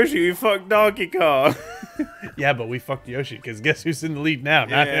fuck Yoshi, we fucked Donkey Kong. Yeah, but we fucked Yoshi, because guess who's in the lead now?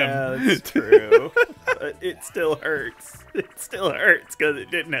 Not him. Yeah, that's true. But it still hurts. It still hurts, because it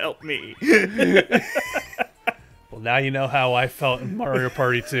didn't help me. Well, now you know how I felt in Mario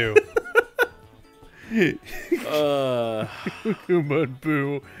Party 2. Kuma and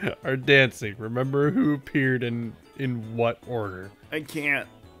Boo are dancing. Remember who appeared in what order? I can't.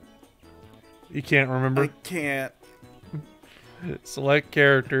 You can't remember? I can't. Select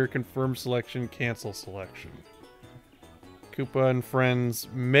character, confirm selection, cancel selection. Koopa and friends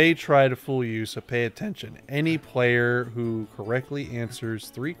may try to fool you, so pay attention. Any player who correctly answers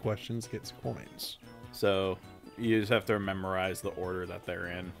 3 questions gets coins. So you just have to memorize the order that they're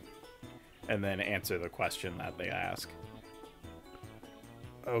in, and then answer the question that they ask.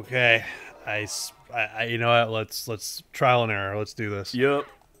 Okay, I you know what? Let's trial and error. Let's do this. Yup.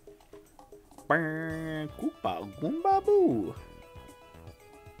 Koopa Goomba Boo.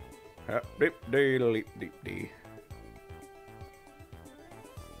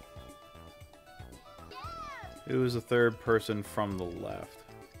 It was the 3rd person from the left.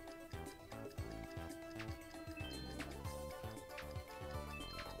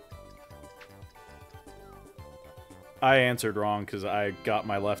 I answered wrong because I got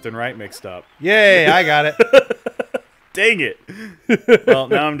my left and right mixed up. Yay, I got it. Dang it. Well,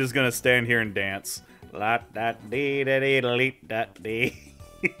 now I'm just going to stand here and dance.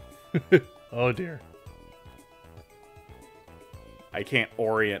 Oh, dear. I can't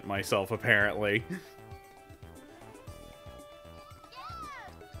orient myself, apparently.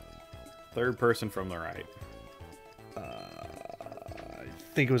 3rd person from the right. I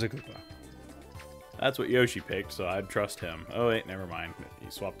think it was a Koopa. That's what Yoshi picked, so I'd trust him. Oh, wait, never mind. He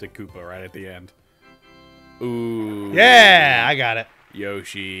swapped to Koopa right at the end. Ooh. Yeah, I got it.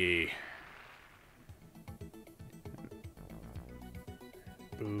 Yoshi.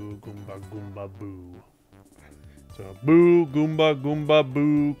 Boo, Goomba, Goomba, Boo. So, Boo, Goomba, Goomba,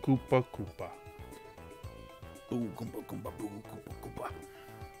 Boo, Koopa, Koopa. Boo, Goomba, Goomba, Boo, Koopa, Koopa.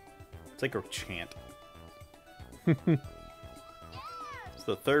 It's like a chant. It's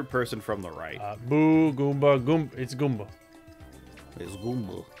the 3rd person from the right. Boo, Goomba, Goomba. It's Goomba. It's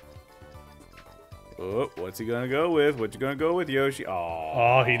Goomba. Oh, what's he gonna go with? What you gonna go with, Yoshi?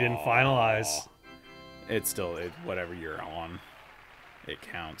 Oh, he didn't finalize. It's still whatever you're on. It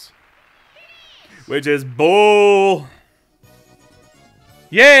counts. Which is bull.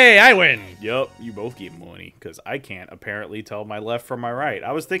 Yay, I win. Yup, you both get money because I can't apparently tell my left from my right.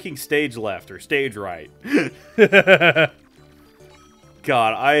 I was thinking stage left or stage right.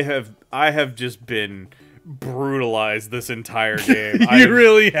 God, I have just been brutalized this entire game. You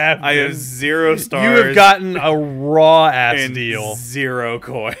really have. I have 0 stars. You have gotten a raw ass and deal. 0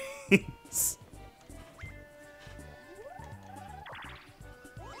 coins.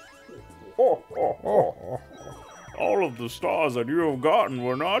 All of the stars that you have gotten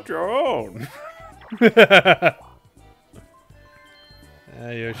were not your own.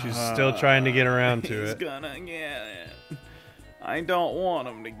 Yoshi's still trying to get around to He's it. gonna get it. I don't want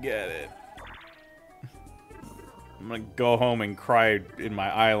him to get it. I'm gonna go home and cry in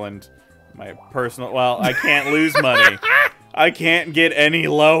my island. My personal... Well, I can't lose money. I can't get any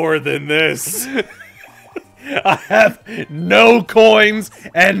lower than this. I have no coins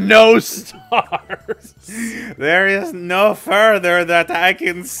and no stars. There is no further that I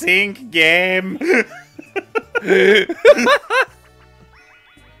can sink, game.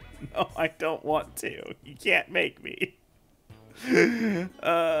 No, I don't want to. You can't make me.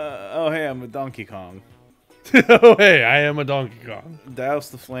 Oh, hey, I'm a Donkey Kong. Oh, hey, I am a Donkey Kong. Douse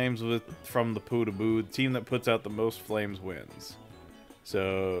the flames from the poo to boo. The team that puts out the most flames wins.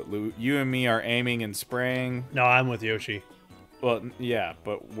 So, you and me are aiming and spraying. No, I'm with Yoshi. Well, yeah,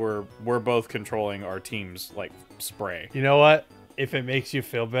 but we're both controlling our team's, like, spray. You know what? If it makes you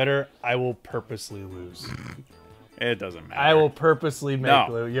feel better, I will purposely lose. It doesn't matter. I will purposely make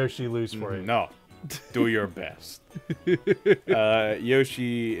No. Yoshi lose for you. No. Do your best.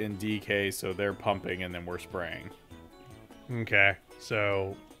 Yoshi and DK, so they're pumping and then we're spraying. Okay,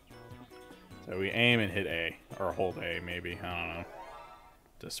 so we aim and hit A. Or hold A, maybe. I don't know.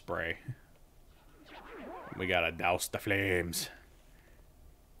 To spray. We gotta douse the flames.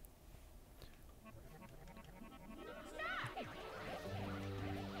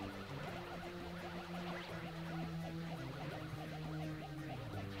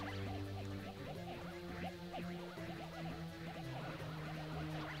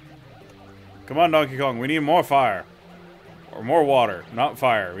 Come on, Donkey Kong. We need more fire. Or more water. Not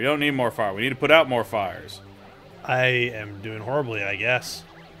fire. We don't need more fire. We need to put out more fires. I am doing horribly, I guess.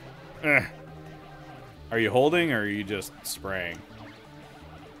 Are you holding or are you just spraying?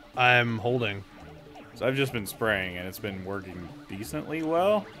 I'm holding. So I've just been spraying and it's been working decently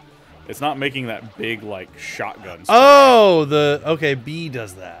well. It's not making that big, like, shotgun spray. Oh, okay, B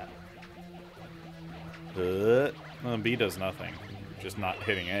does that. Well, B does nothing. Just not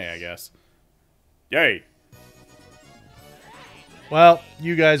hitting A, I guess. Yay! Well,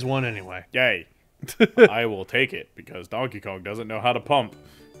 you guys won anyway. Yay! I will take it because Donkey Kong doesn't know how to pump.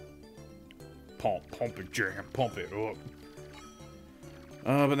 Pump it, jam, pump it up.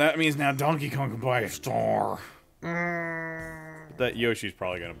 But that means now Donkey Kong can buy a star. That Yoshi's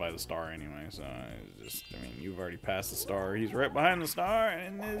probably gonna buy the star anyway, so I mean, you've already passed the star. He's right behind the star,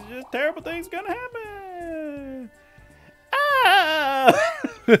 and there's just terrible things gonna happen. Ah!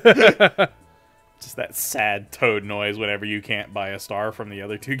 Just that sad Toad noise whenever you can't buy a star from the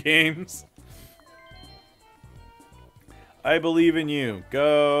other 2 games. I believe in you.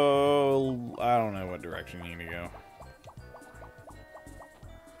 Go... I don't know what direction you need to go.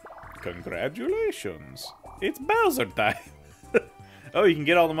 Congratulations. It's Bowser time. Oh, you can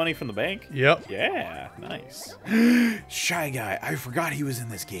get all the money from the bank? Yep. Yeah, nice. Shy Guy. I forgot he was in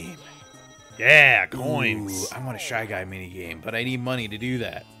this game. Yeah, coins. Ooh, I want a Shy Guy minigame, but I need money to do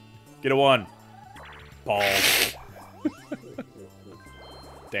that. Get a 1. Balls.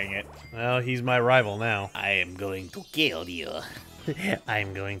 Dang it. Well, he's my rival now. I am going to kill you.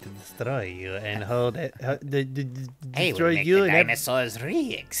 I'm going to destroy you and hold it. I Destroy will make you the and dinosaurs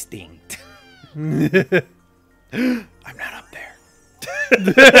re-extinct. I'm not up there.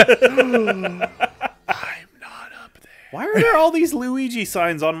 I'm not up there. Why are there all these Luigi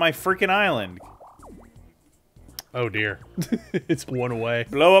signs on my freaking island? Oh dear. It's one away.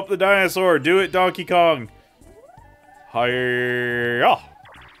 Blow up the dinosaur. Do it, Donkey Kong. Hi-ya.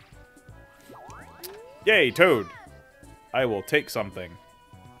 Yay, Toad. I will take something.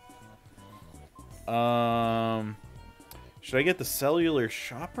 Should I get the cellular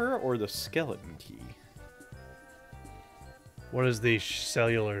shopper or the skeleton key? What does the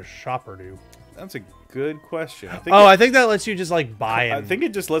cellular shopper do? That's a good question. I think that lets you just like buy. I think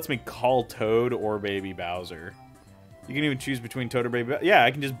it just lets me call Toad or Baby Bowser. You can even choose between Toad or Baby Bowser. Yeah, I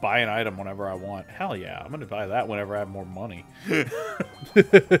can just buy an item whenever I want. Hell yeah, I'm going to buy that whenever I have more money.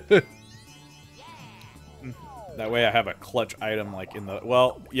 That way I have a clutch item like in the...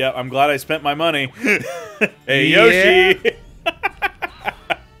 Well, yeah, I'm glad I spent my money. Hey, Yoshi!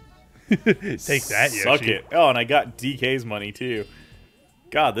 Take that, Yoshi. Suck it. Oh, and I got DK's money, too.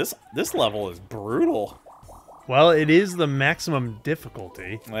 God, this level is brutal. Well, it is the maximum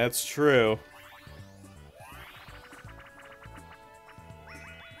difficulty. That's true.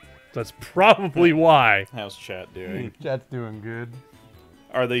 That's probably why. How's chat doing? Chat's doing good.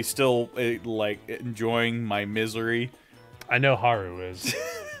 Are they still like enjoying my misery? I know Haru is.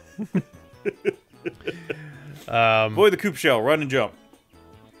 Avoid the Koopa shell. Run and jump.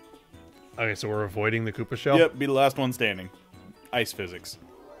 Okay, so we're avoiding the Koopa shell? Yep, be the last one standing. Ice physics.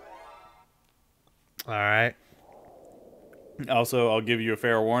 Alright. Also, I'll give you a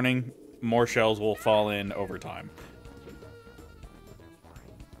fair warning. More shells will fall in over time.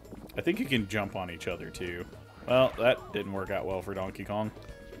 I think you can jump on each other, too. Well, that didn't work out well for Donkey Kong.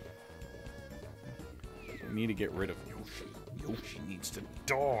 We need to get rid of Yoshi. Yoshi needs to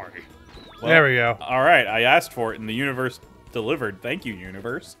die. Well, there we go. Alright, I asked for it, and the universe delivered. Thank you,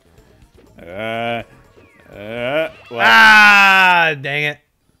 universe. Well, Ah, dang it.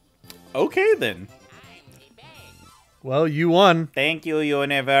 okay, then. Well, you won. Thank you,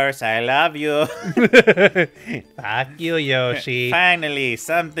 universe. I love you. Fuck you, Yoshi. Finally,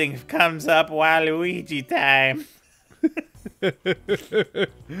 something comes up Waluigi time.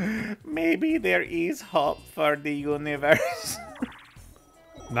 Maybe there is hope for the universe.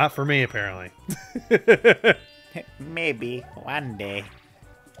 Not for me, apparently. Maybe one day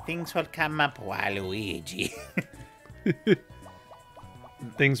things will come up, Waluigi.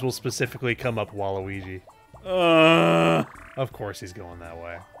 Things will specifically come up Waluigi. Of course he's going that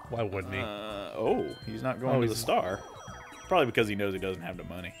way. Why wouldn't he? Oh, he's not going to the star. Probably because he knows he doesn't have the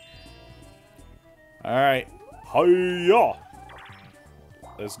money. Alright. Hiya!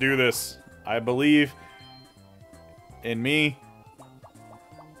 Let's do this. I believe in me.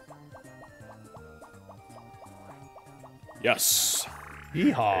 Yes.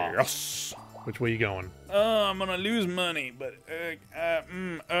 Yeehaw. Yes. Which way you going? I'm gonna lose money, but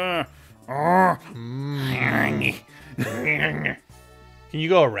Can you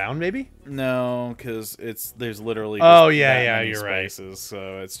go around, maybe? no, because there's literally Oh, just yeah, that yeah, many you're right. spaces,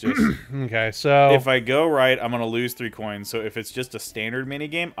 so it's just Okay, so... if I go right, I'm gonna lose 3 coins. So if it's just a standard mini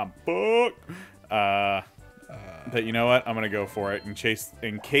game, I'm fucked. But you know what? I'm gonna go for it in case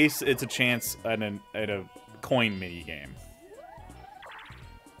it's a chance at a coin mini game.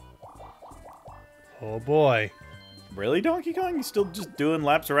 Oh, boy. Really, Donkey Kong? You still just doing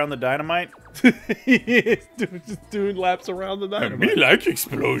laps around the dynamite? He's just doing laps around the dynamite. like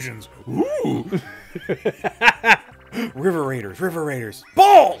explosions. Ooh. River Raiders.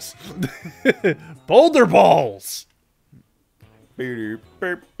 Balls! Boulder balls! Use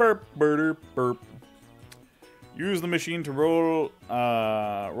the machine to roll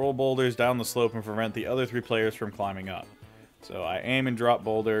boulders down the slope and prevent the other 3 players from climbing up. So I aim and drop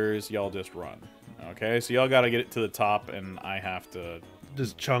boulders, y'all just run. Okay, so y'all gotta get it to the top, and I have to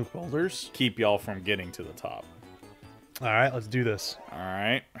Just chunk boulders? keep y'all from getting to the top. Alright, let's do this.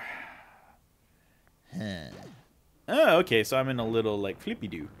 Alright. Oh, okay, so I'm in a little, like,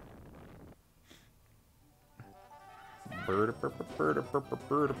 flippy-doo.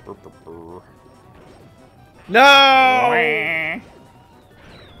 No!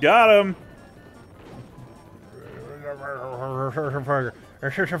 Got him!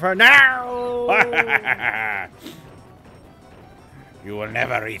 No! You will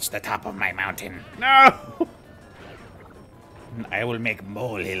never reach the top of my mountain. No! I will make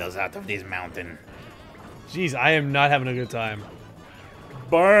molehills out of this mountain. Jeez, I am not having a good time.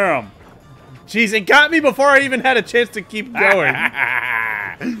 Bam! Jeez, it got me before I even had a chance to keep going.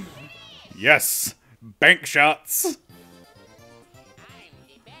 Yes! Bank shots!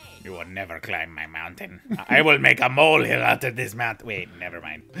 You will never climb my mountain. I will make a molehill out of this mountain. Wait, never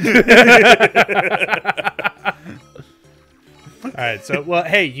mind. Alright, so, well,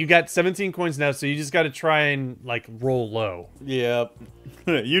 hey, you got 17 coins now, so you just got to try and, like, roll low. Yep.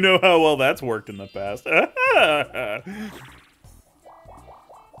 You know how well that's worked in the past.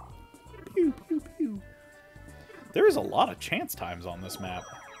 Pew, pew, pew. There is a lot of chance times on this map.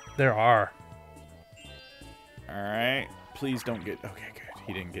 There are. Alright. Please don't get... Okay, good.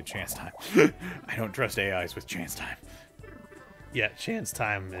 He didn't get chance time. I don't trust AIs with chance time. Yeah, chance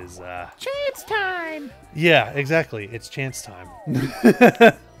time is, Chance time! Yeah, exactly. It's chance time.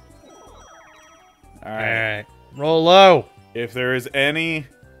 Alright. Alright. Roll low. If there is any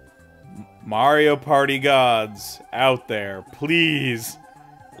Mario Party gods out there, please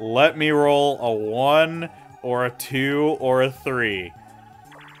let me roll a 1 or a 2 or a 3.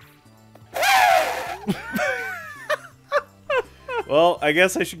 Well, I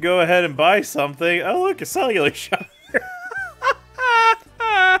guess I should go ahead and buy something. Oh, look, a cellular shop.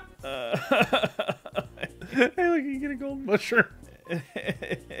 Hey, look, you get a gold mushroom.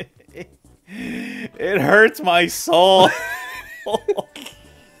 It hurts my soul.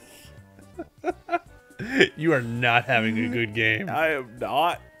 You are not having a good game. I am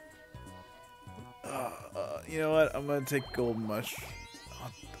not. You know what? I'm gonna take gold mush.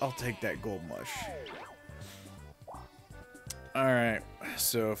 I'll take that gold mush. Alright,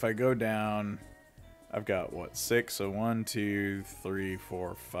 so if I go down, I've got what, 6? So 1, 2, 3,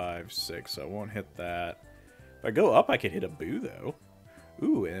 4, 5, 6. So I won't hit that. If I go up, I could hit a boo though.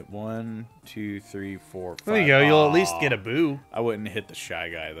 Ooh, and 1, 2, 3, 4, 5. There you go. You'll at least get a boo. I wouldn't hit the shy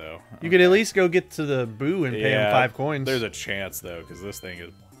guy though. You could at least go get to the boo and pay him 5 coins. There's a chance though, because this thing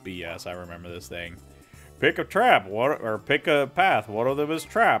is BS. I remember this thing. Pick a trap, or pick a path. One of them is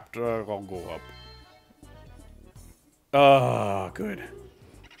trapped. I'll go up. Oh, good.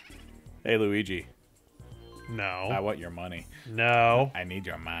 Hey, Luigi. No. I want your money. No. I need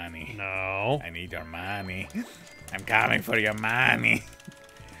your money. No. I need your money. I'm coming for your money.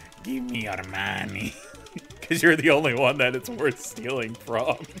 Give me your money. Because you're the only one that it's worth stealing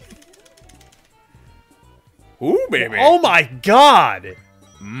from. Ooh, baby. Oh my god.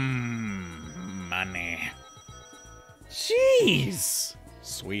 Money. Jeez.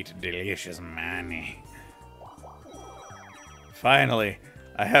 Sweet, delicious money. Finally,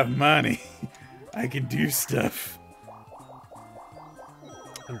 I have money. I can do stuff.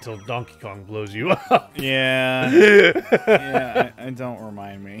 Until Donkey Kong blows you up. Yeah. Yeah, I don't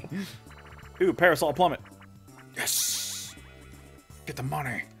remind me. Ooh, Parasol Plummet. Yes! Get the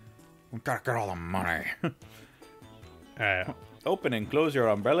money. We gotta get all the money. Alright. Open and close your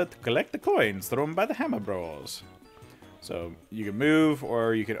umbrella to collect the coins thrown by the Hammer Bros. So you can move,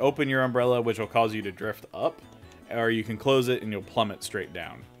 or you can open your umbrella, which will cause you to drift up, or you can close it and you'll plummet straight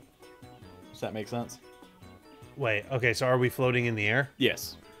down. Does that make sense? Wait, okay, so are we floating in the air?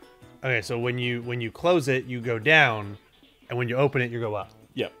 Yes. Okay, so when you close it, you go down, and when you open it, you go up.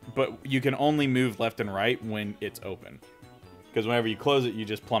 Yep, but you can only move left and right when it's open. Because whenever you close it, you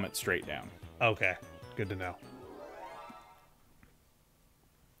just plummet straight down. Okay, good to know.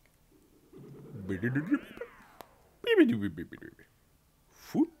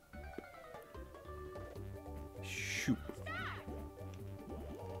 Shoot.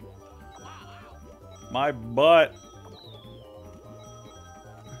 My butt.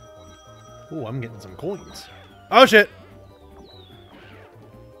 Ooh, I'm getting some coins. Oh, shit!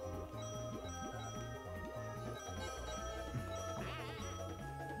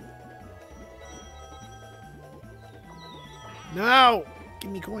 No!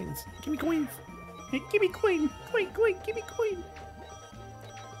 Give me coins. Give me coins. Give me coin. Coin. Give me coin.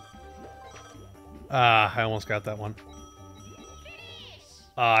 Ah, I almost got that one.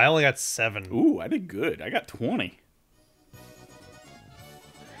 I only got 7. Ooh, I did good. I got 20.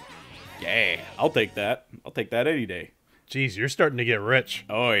 Yeah, I'll take that. I'll take that any day. Jeez, you're starting to get rich.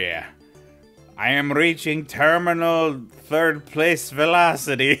 Oh, yeah. I am reaching terminal 3rd place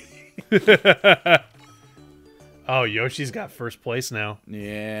velocity. Oh, Yoshi's got 1st place now.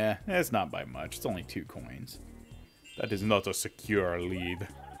 Yeah, it's not by much. It's only 2 coins. That is not a secure lead.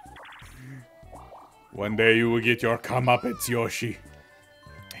 One day you will get your comeuppance, Yoshi.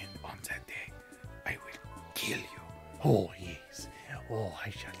 And on that day, I will kill you. Oh, yes. Oh, I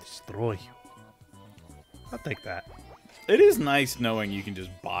shall destroy you. I'll take that. It is nice knowing you can just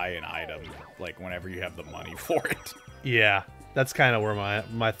buy an item, like, whenever you have the money for it. Yeah, that's kind of where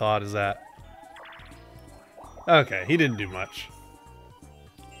my thought is at. Okay, he didn't do much.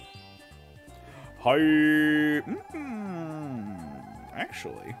 Hi.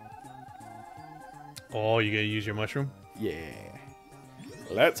 Actually. Oh, you gonna use your mushroom? Yeah.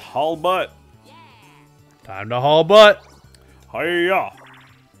 Let's haul butt. Time to haul butt. Hiya.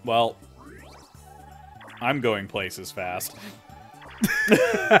 Well, I'm going places fast.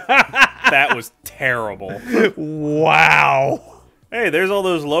 That was terrible. Wow. Hey, there's all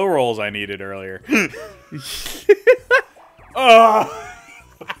those low rolls I needed earlier. Oh.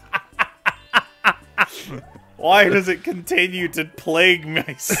 Why does it continue to plague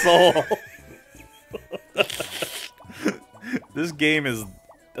my soul? This game is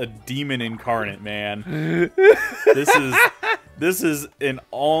a demon incarnate, man. This is an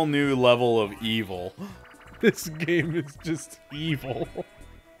all new level of evil. This game is just evil.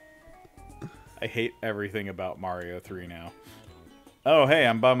 I hate everything about Mario 3 now. Oh, hey,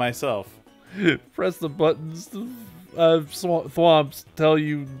 I'm by myself. Press the buttons. Thwomps tell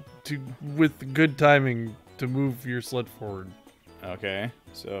you to, with good timing, to move your sled forward. Okay,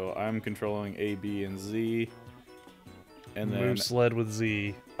 so I'm controlling A, B, and Z. And then move sled with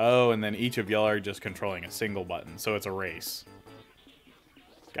Z. Oh, and then each of y'all are just controlling a single button, so it's a race.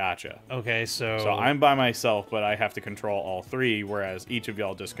 Gotcha. Okay, so... So I'm by myself, but I have to control all 3, whereas each of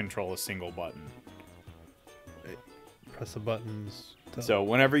y'all just control a single button. Press the buttons. So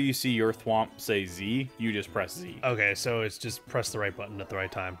whenever you see your thwomp say Z, you just press Z. Okay, so it's just press the right button at the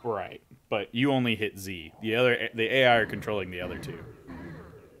right time. Right. but you only hit Z. The AI are controlling the other two.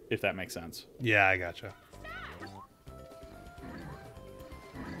 If that makes sense. Yeah, I gotcha.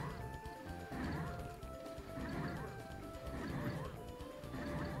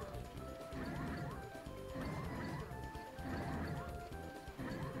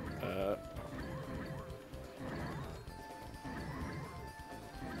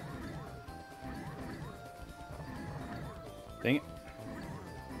 Dang it.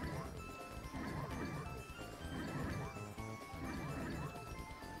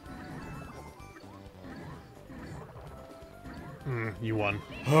 You won.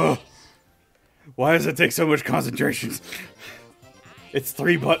 Why does it take so much concentration? It's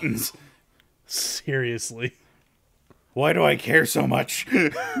 3 buttons. Seriously. Why do I care so much?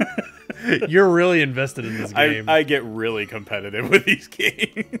 You're really invested in this game. I get really competitive with these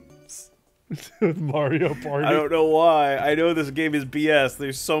games. With Mario Party. I don't know why. I know this game is BS.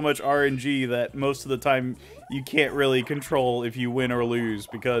 There's so much RNG that most of the time you can't really control if you win or lose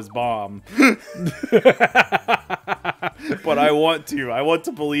because bomb. But I want to. I want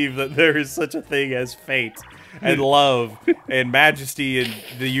to believe that there is such a thing as fate and love and majesty in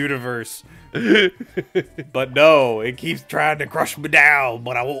the universe. But no, it keeps trying to crush me down,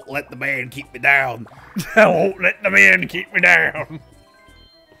 but I won't let the man keep me down. I won't let the man keep me down.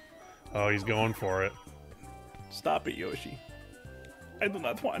 Oh, he's going for it. Stop it, Yoshi. I do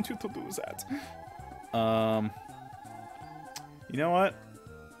not want you to do that. You know what?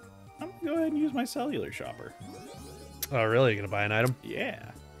 I'm gonna go ahead and use my cellular shopper. Oh, really? You gonna buy an item?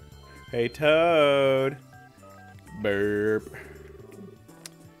 Yeah. Hey, Toad. Burp.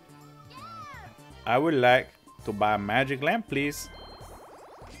 I would like to buy a magic lamp, please.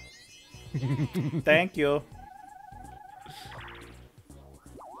 Thank you.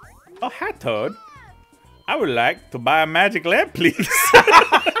 Oh, hi, Toad. I would like to buy a magic lamp, please.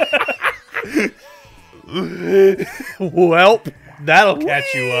 Welp, that'll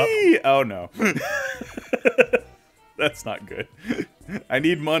catch you up. Oh, no. That's not good. I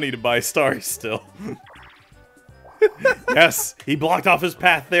need money to buy stars still. Yes, he blocked off his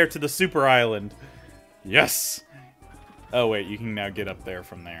path there to the super island. Yes. Oh, wait, you can now get up there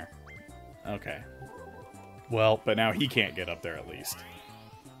from there. Okay. Well, but now he can't get up there at least.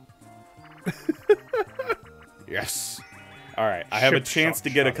 Yes. Alright, I have a chance to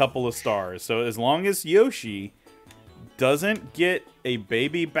get a couple of stars. So as long as Yoshi doesn't get a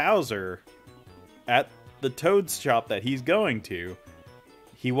baby Bowser at the Toad's shop that he's going to,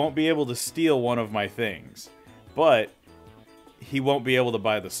 he won't be able to steal one of my things. But he won't be able to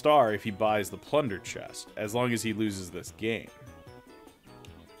buy the star if he buys the plunder chest, as long as he loses this game.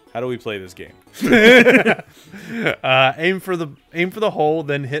 How do we play this game? Aim for the hole,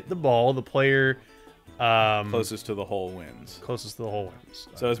 then hit the ball. The player closest to the hole wins. Closest to the hole wins.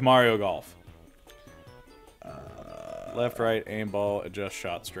 So it's Mario Golf. Left, right, aim ball, adjust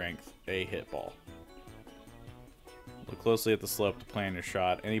shot strength, A hit ball. Look closely at the slope to plan your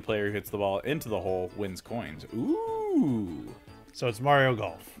shot. Any player who hits the ball into the hole wins coins. Ooh. So it's Mario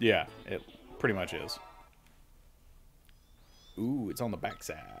Golf. Yeah, it pretty much is. Ooh, it's on the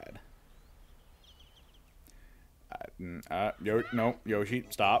backside. No, Yoshi,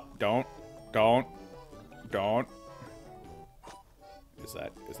 stop. Don't. Is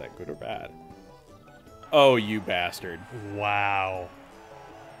that good or bad? Oh, you bastard. Wow.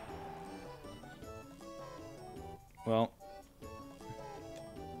 Well.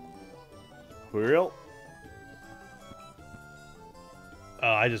 Real?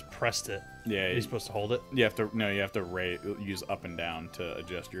 I just pressed it. Yeah. You're supposed to hold it? You have to use up and down to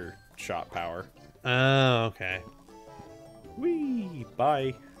adjust your shot power. Oh, okay. Whee!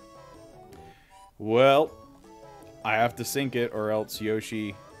 Bye. Well, I have to sink it or else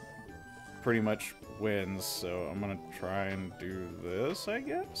Yoshi pretty much wins. So I'm going to try and do this, I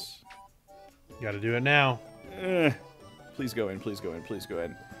guess. You got to do it now. Please go in, please go in, please go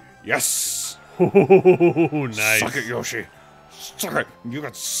in. Yes! Oh, nice. Suck it, Yoshi. Suck it. You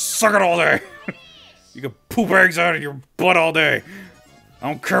can suck it all day. You can poop eggs out of your butt all day. I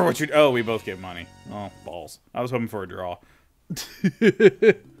don't care what you... Oh, we both get money. Oh, balls. I was hoping for a draw.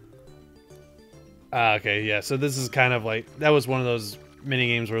 Okay, yeah. So this is kind of like... That was one of those mini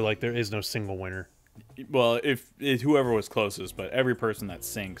games where like there is no single winner. Well, if whoever was closest, but every person that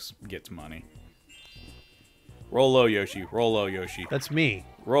sinks gets money. Roll low, Yoshi. Roll low, Yoshi. That's me.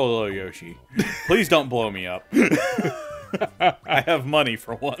 Roll low, Yoshi. Please don't blow me up. I have money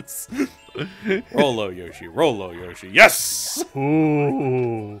for once. Roll low, Yoshi. Roll low, Yoshi. Yes!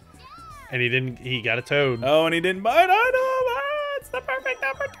 Ooh. And he got a toad. Oh, and he didn't buy an item! It's the perfect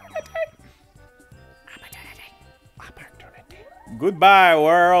opportunity! Goodbye,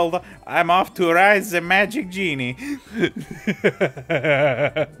 world. I'm off to rise the magic genie.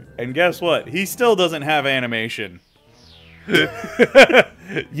 And guess what? He still doesn't have animation.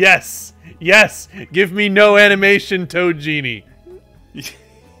 Yes. Yes. Give me no animation, Toad Genie. He's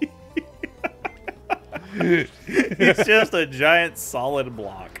just a giant solid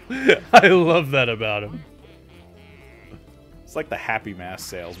block. I love that about him. It's like the Happy Mask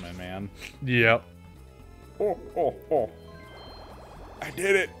salesman, man. Yep. Oh, oh, oh. I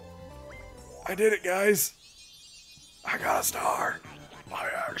did it. I did it, guys. I got a star.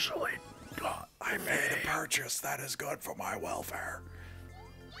 I made a purchase that is good for my welfare.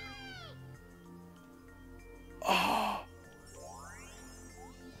 Oh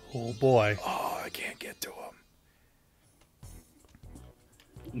boy. Oh, I can't get to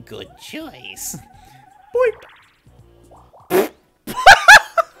him. Good choice.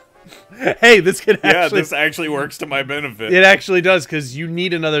 Hey, this could actually... Yeah, this actually works to my benefit. It actually does, because you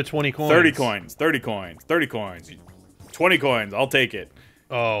need another 20 coins. 30 coins, 30 coins, 30 coins. 20 coins, I'll take it.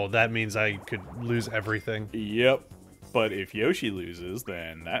 Oh, that means I could lose everything. Yep. But if Yoshi loses,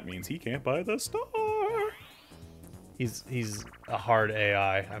 then that means he can't buy the star. He's a hard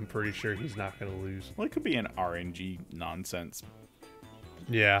AI. I'm pretty sure he's not going to lose. Well, it could be an RNG nonsense.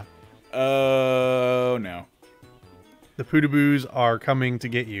 Yeah. Oh, no. The Poodaboos are coming to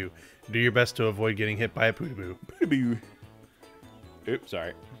get you. Do your best to avoid getting hit by a Poodaboo. Poodaboo. Oops,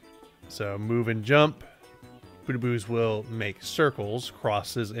 sorry. So move and jump. Poodaboos will make circles,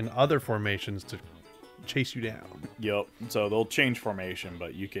 crosses, and other formations to chase you down. Yep. So they'll change formation,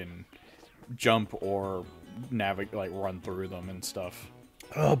 but you can jump or navigate, like run through them and stuff.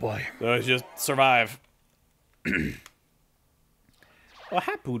 Oh boy. So it's just survive. Oh,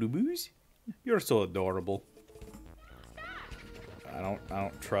 hi, Poodaboos. You're so adorable. I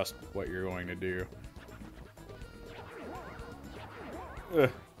don't trust what you're going to do. Ugh.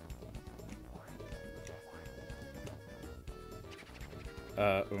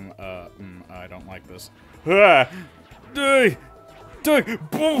 I don't like this. Ah! I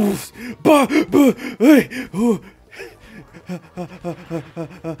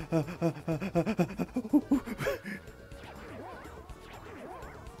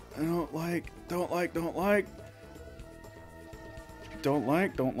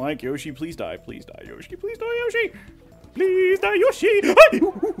don't like. Yoshi, please die. Please die, Yoshi. Please die, Yoshi. Please die, Yoshi. No!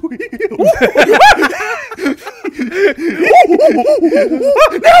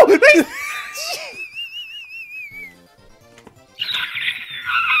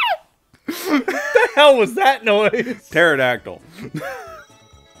 What the hell was that noise? Pterodactyl.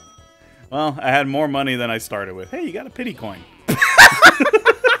 Well, I had more money than I started with. Hey, you got a pity coin.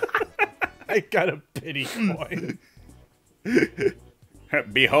 I got a pity coin.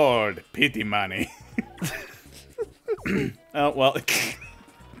 Behold, pity money. Oh, well.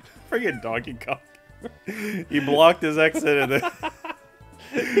 Friggin' Donkey Kong. He blocked his exit and then...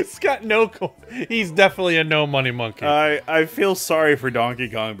 He's got no coin. He's definitely a no money monkey. I feel sorry for Donkey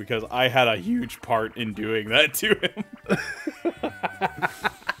Kong because I had a huge part in doing that to him.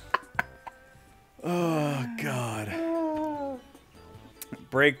 Oh, God.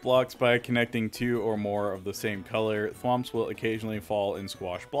 Break blocks by connecting two or more of the same color. Thwomps will occasionally fall and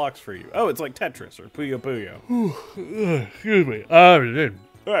squash blocks for you. Oh, it's like Tetris or Puyo Puyo. Excuse me.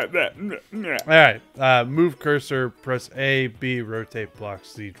 Alright. Move cursor, press A, B, rotate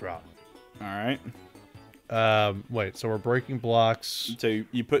blocks, Z, drop. Alright. Wait, so we're breaking blocks. So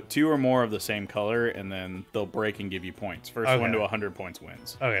you put two or more of the same color, and then they'll break and give you points. First one to 100 points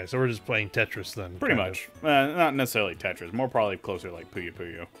wins. Okay, so we're just playing Tetris then. Pretty much. Not necessarily Tetris. More probably closer like Puyo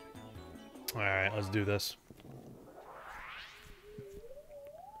Puyo. Alright, let's do this.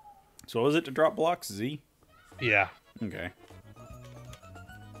 So was it to drop blocks? Z? Yeah. Okay.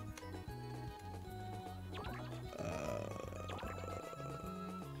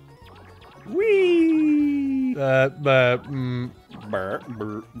 Whee! Burr,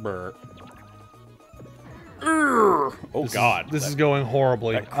 burr, burr. Oh, God. This is going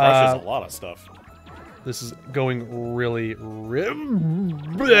horribly. That crushes a lot of stuff. This is going really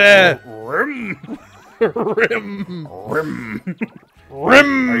rim. Are you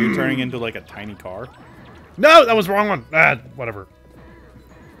turning into like a tiny car? No, that was the wrong one. Whatever.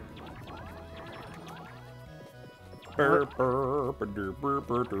 Burr, burr, burr, burr,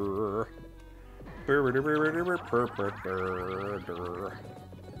 burr, burr.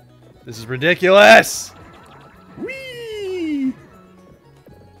 This is ridiculous. Whee!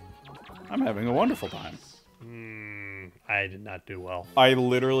 I'm having a wonderful time. I did not do well. I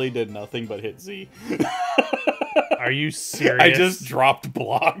literally did nothing but hit Z. Are you serious? I just dropped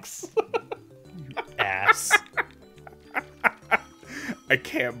blocks. Ass. I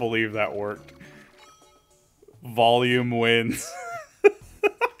can't believe that worked. Volume wins.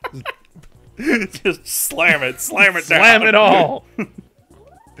 Just slam it down. Slam it all.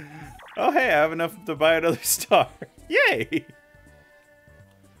 Oh, hey, I have enough to buy another star. Yay!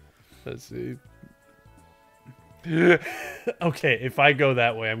 Let's see. Okay, if I go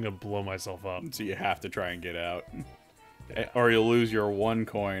that way, I'm gonna blow myself up. So you have to try and get out. Or you'll lose your 1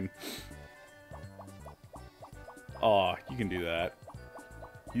 coin. Oh, you can do that.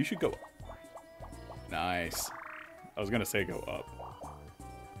 You should go. Nice. I was gonna say go up.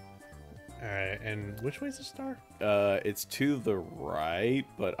 Alright, and which way's the star? It's to the right,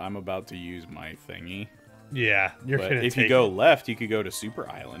 but I'm about to use my thingy. Yeah, you're But gonna if take you go it. left, you could go to Super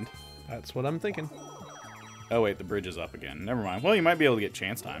Island. That's what I'm thinking. Oh wait, the bridge is up again. Never mind. Well, you might be able to get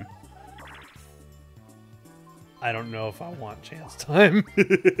chance time. I don't know if I want chance time.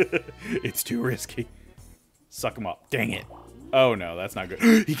 It's too risky. Suck him up. Dang it. Oh no, that's not good.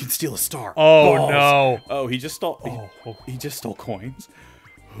 He can steal a star. Oh Balls. no. Oh, he just stole. He just stole coins.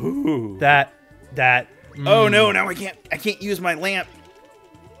 Ooh. That. Oh no! Now I can't use my lamp.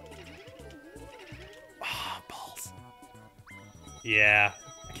 Ah, balls. Yeah.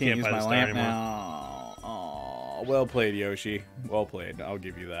 I can't use buy the my star lamp anymore. now. Oh, well played, Yoshi. Well played. I'll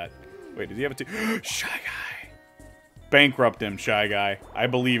give you that. Wait, does he have a 2? Shy Guy. Bankrupt him, Shy Guy. I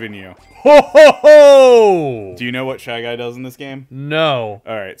believe in you. Ho ho ho! Do you know what Shy Guy does in this game? No.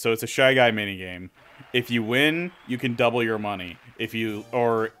 All right, so it's a Shy Guy minigame. If you win, you can double your money. If you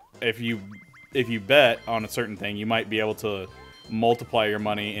bet on a certain thing, you might be able to multiply your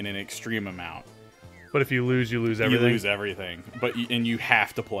money in an extreme amount. But if you lose everything. You lose everything, but and you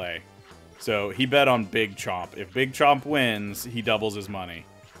have to play. So he bet on Big Chomp. If Big Chomp wins, he doubles his money.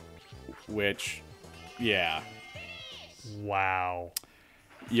 Which, yeah. Wow.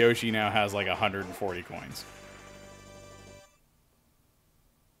 Yoshi now has like 140 coins.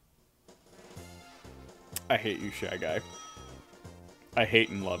 I hate you, Shy Guy. I hate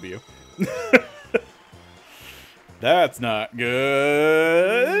and love you. That's not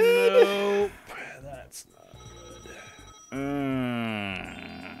good. Nope. That's not good.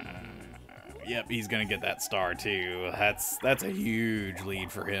 Yep, he's gonna get that star too. That's a huge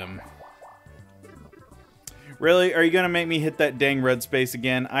lead for him. Really? Are you gonna make me hit that dang red space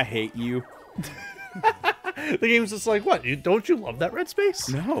again? I hate you. The game's just like, what? Don't you love that red space?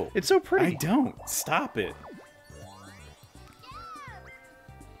 No. It's so pretty. I don't. Stop it.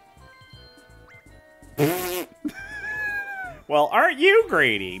 Well, aren't you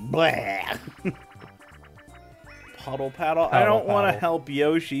greedy? Blah. Puddle paddle. I don't want to paddle. help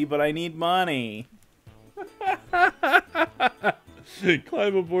Yoshi, but I need money.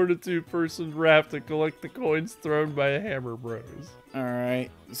 Climb aboard a 2-person raft and collect the coins thrown by Hammer Bros.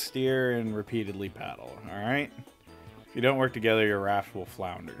 Alright. Steer and repeatedly paddle. Alright. If you don't work together, your raft will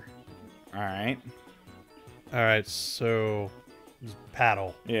flounder. Alright. Alright, so just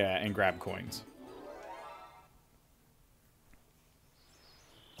paddle. Yeah, and grab coins.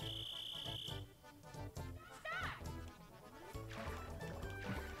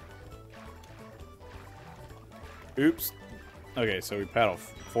 Oops. Okay, so we paddle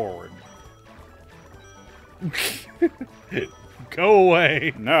forward. Go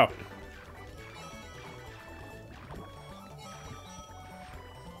away. No.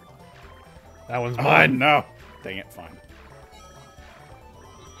 That one's Oh, mine. no. Dang it, fine.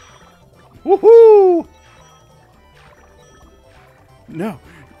 Woohoo! No.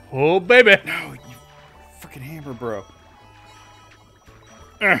 Oh, baby. No, you freaking hammer, bro.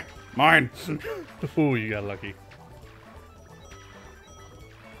 Mine. Ooh, you got lucky.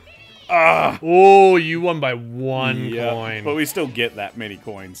 Ah. Oh, you won by 1 Yep, coin. but we still get that many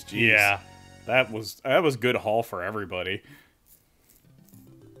coins. Jeez. Yeah. That was good haul for everybody.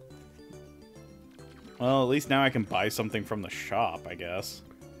 Well, at least now I can buy something from the shop, I guess.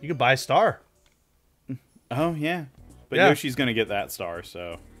 You could buy a star. Oh, yeah. But Yeah. Yoshi's going to get that star,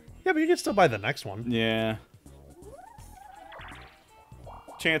 so... Yeah, but you can still buy the next one. Yeah.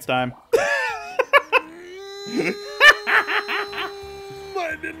 Chance time.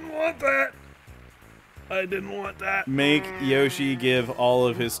 I didn't want that. I didn't want that. Make Yoshi give all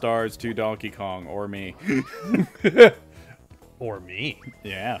of his stars to Donkey Kong or me. Or me.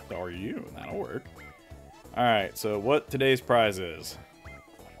 Yeah, or you. That'll work. Alright, so what today's prize is.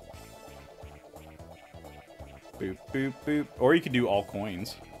 Boop, boop, boop. Or you could do all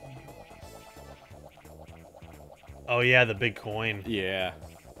coins. Oh, yeah, the big coin. Yeah.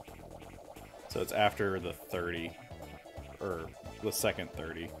 So it's after the 30. Or the second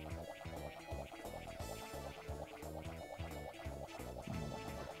 30.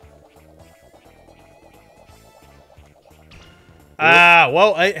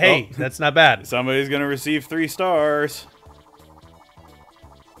 Well, hey, that's not bad. Somebody's gonna receive 3 stars.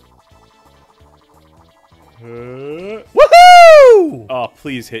 Woohoo! Oh,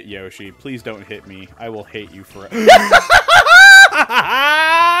 please hit Yoshi. Please don't hit me. I will hate you forever.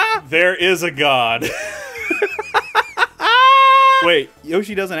 There is a god. Wait,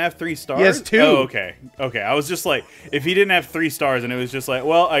 Yoshi doesn't have 3 stars? He has 2. Oh, okay. Okay, I was just like, if he didn't have 3 stars and it was just like,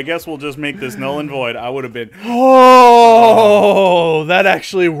 well, I guess we'll just make this null and void, I would have been... Oh, that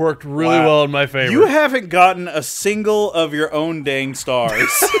actually worked really well in my favor. You haven't gotten a single of your own dang stars.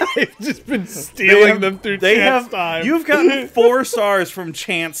 I've just been stealing them through chance time. You've gotten 4 stars from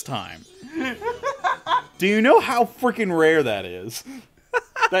chance time. Do you know how freaking rare that is?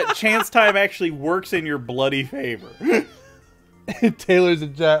 That chance time actually works in your bloody favor. Taylor's a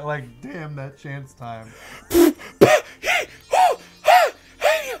jet, like, damn that chance time.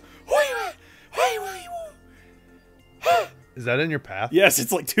 Is that in your path? Yes,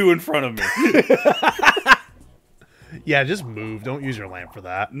 it's like 2 in front of me. Yeah, just move. Don't use your lamp for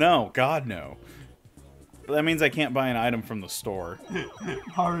that. No, God, no. But that means I can't buy an item from the store.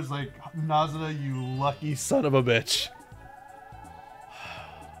 Haru's like, Nazuna, you lucky. You son of a bitch.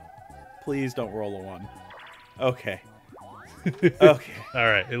 Please don't roll a 1. Okay. Okay. All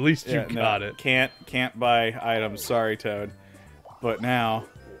right, at least you got it. Can't buy items. Sorry, Toad. But now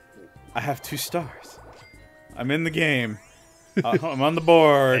I have 2 stars. I'm in the game. I'm on the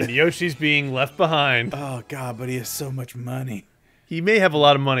board. And Yoshi's being left behind. Oh God, but he has so much money. He may have a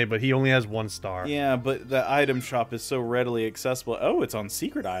lot of money, but he only has 1 star. Yeah, but the item shop is so readily accessible. Oh, it's on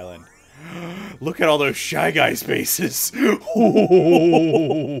Secret Island. Look at all those Shy Guy spaces.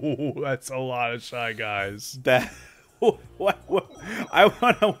 Oh, that's a lot of Shy Guys. That. What? I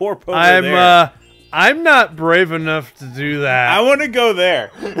want to warp over there. I'm not brave enough to do that. I want to go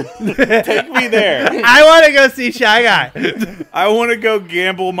there. Take me there. I want to go see Shy Guy. I want to go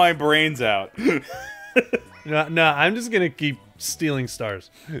gamble my brains out. No, I'm just gonna keep stealing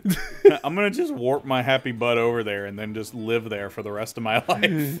stars. I'm gonna just warp my happy butt over there and then just live there for the rest of my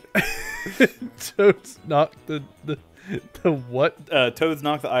life. Toad's not the what? Toads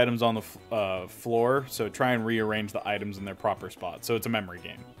knock the items on the floor, so try and rearrange the items in their proper spot. So it's a memory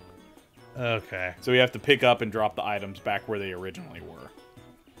game. Okay. So we have to pick up and drop the items back where they originally were.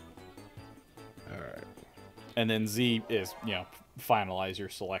 Alright. And then Z is, finalize your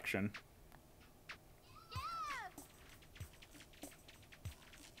selection.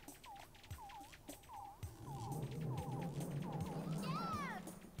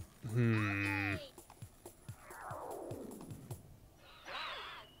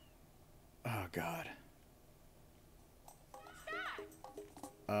 Oh, God.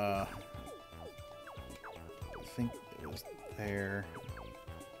 I think it was there.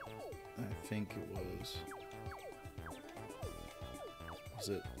 I think it was... Was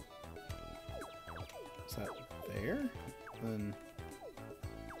it... Is that there? Then...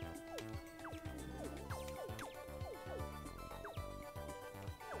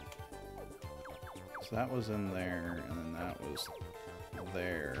 So that was in there, and then that was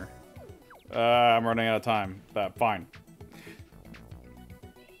there. I'm running out of time. Fine.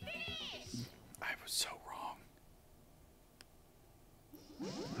 I was so wrong.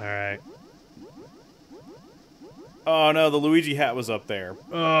 Alright. Oh no, the Luigi hat was up there.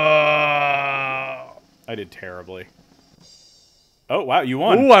 I I did terribly. Oh wow, you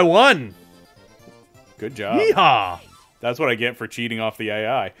won. Ooh, I won! Good job. Yeehaw! That's what I get for cheating off the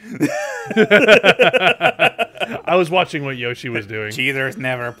AI. I was watching what Yoshi was doing. Cheaters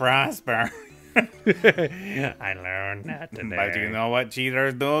never prosper. I learned that today. But you know what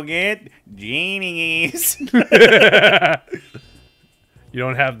cheaters do get? Genies. You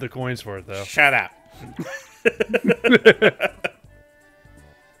don't have the coins for it, though. Shut up.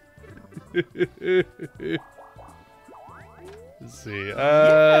 Let's see.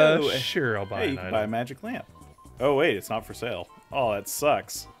 Sure, I'll buy Hey, an you can item. buy a magic lamp. Oh wait, it's not for sale. Oh, that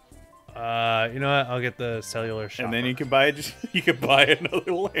sucks. You know what? I'll get the cellular shopper. And then you can buy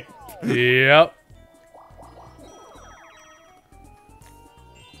another lamp. Yep.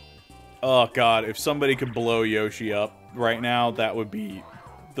 Oh god, if somebody could blow Yoshi up right now, that would be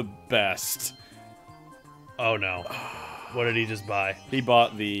the best. Oh no. What did he just buy? He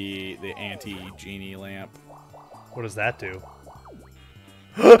bought the anti-genie lamp. What does that do?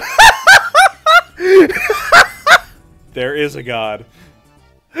 There is a god.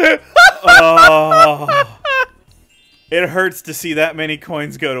 Oh. It hurts to see that many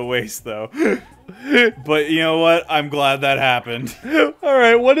coins go to waste, though. But you know what? I'm glad that happened.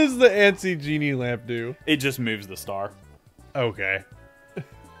 Alright, what does the anti-genie lamp do? It just moves the star. Okay.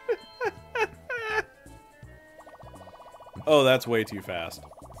 Oh, that's way too fast.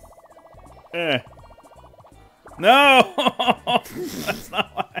 No! That's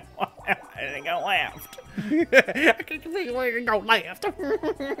not what I want. I didn't go left. I can't even go left.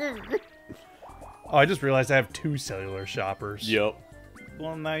 Oh, I just realized I have 2 cellular shoppers. Yep.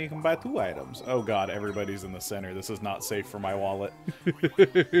 Well, now you can buy 2 items. Oh god, everybody's in the center. This is not safe for my wallet.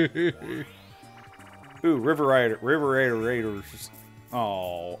 Ooh, River Raiders.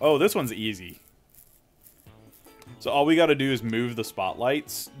 Oh, this one's easy. So all we got to do is move the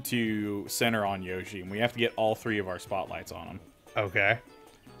spotlights to center on Yoshi, and we have to get all 3 of our spotlights on him. Okay.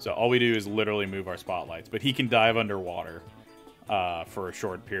 So all we do is literally move our spotlights, but he can dive underwater for a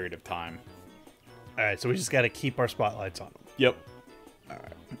short period of time. All right, so we just got to keep our spotlights on him. Yep. All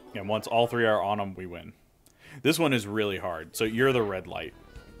right. And once all 3 are on him, we win. This one is really hard. So you're the red light.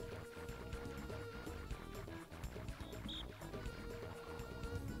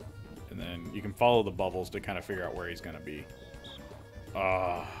 And then you can follow the bubbles to kind of figure out where he's going to be.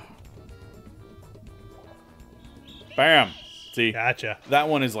 Bam! See? Gotcha. That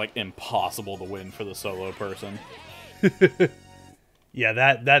one is, like, impossible to win for the solo person. Yeah,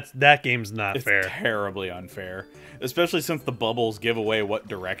 that game's not It's fair. terribly unfair. Especially since the bubbles give away what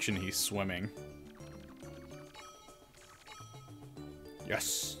direction he's swimming.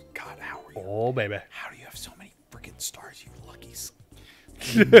 Yes. God, how are you? Oh, baby. How do you have so many freaking stars, you lucky son?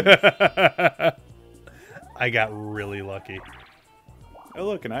 I got really lucky. Oh,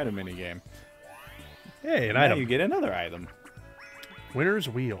 look, an item minigame. Hey, an Now item. you get another item. Winner's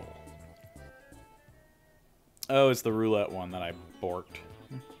Wheel. Oh, it's the roulette one that I borked.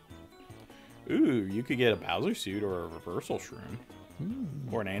 Ooh, you could get a Bowser suit or a reversal shroom.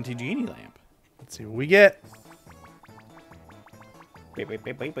 Or an anti-genie lamp. Let's see what we get. Beep, beep,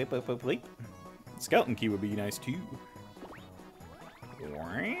 beep, beep, beep, beep, beep, beep. Skeleton key would be nice too.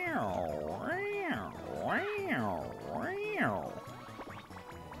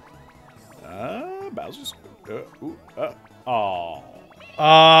 Bowser's. Oh.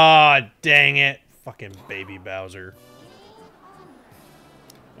 Ah, dang it. Fucking baby Bowser.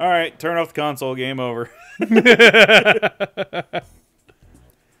 Alright, turn off the console, game over.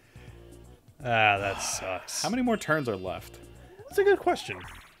 That sucks. How many more turns are left? That's a good question.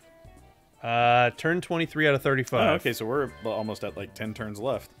 Turn 23 out of 35. Oh, okay, so we're almost at like 10 turns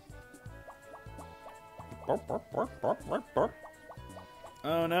left.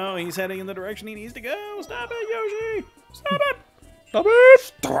 Oh no, he's heading in the direction he needs to go. Stop it, Yoshi! Stop it! Stop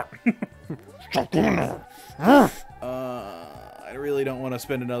it! Stop doing that. I really don't want to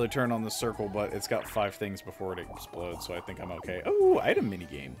spend another turn on the circle, but it's got 5 things before it explodes, so I think I'm okay. Oh, item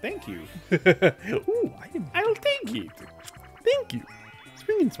minigame. Thank you. Ooh, I'll take it. thank you.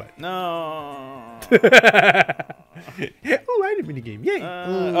 Swinging swipe. No. Ooh, item minigame. Yay.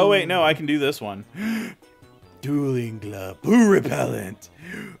 Oh, wait, no, I can do this one. Dueling glove. Boo repellent.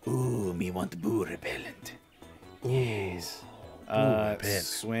 Ooh, me want the boo repellent. Yes.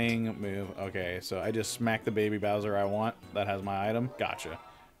 Swing, move. Okay, so I just smack the baby Bowser I want. That has my item. Gotcha.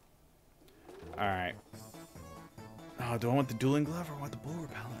 Alright. Oh, do I want the dueling glove or want the boo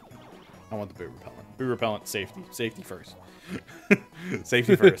repellent? I want the boo repellent. Boo repellent, safety. Safety first.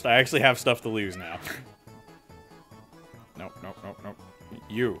 Safety first. I actually have stuff to lose now. Nope, nope, nope, nope.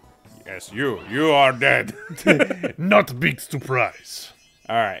 You. Yes, you. You are dead. Not a big surprise.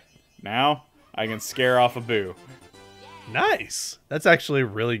 Alright. Now, I can scare off a boo. Nice. That's actually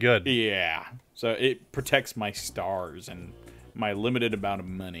really good. Yeah. So it protects my stars and my limited amount of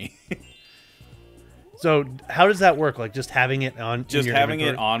money. So how does that work? Like just having it on? Just in your having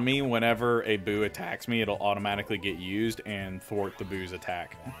inventory? it on me whenever a boo attacks me, it'll automatically get used and thwart the boo's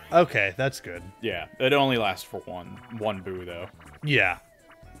attack. Okay, that's good. Yeah. It only lasts for one boo, though. Yeah.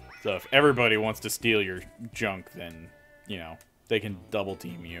 So if everybody wants to steal your junk, then, you know, they can double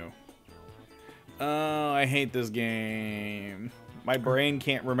team you. Oh, I hate this game. My brain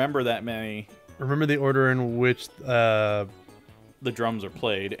can't remember that many. Remember the order in which The drums are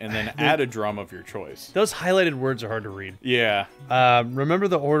played, and then add a drum of your choice. those highlighted words are hard to read. Yeah. Remember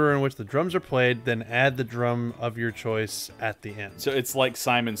the order in which the drums are played, then add the drum of your choice at the end. So it's like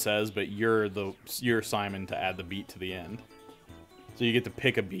Simon Says, but you're Simon to add the beat to the end. So you get to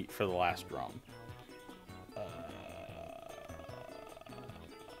pick a beat for the last drum.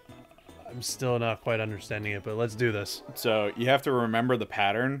 I'm still not quite understanding it, but let's do this. So you have to remember the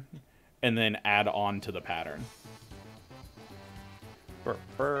pattern, and then add on to the pattern.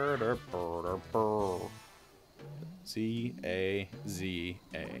 Z-A-Z-A.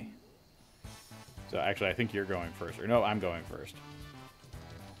 So actually, I think you're going first. Or no, I'm going first.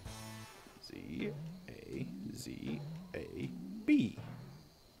 Z-A-Z-A-B.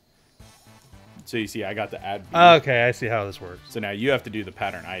 So you see, I got to add B. Okay, I see how this works. So now you have to do the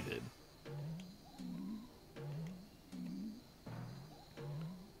pattern I did.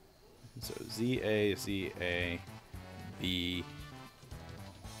 So Z A Z A B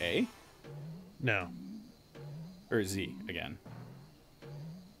A No. or Z again.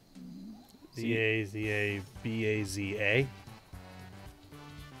 Z A Z A B A Z A.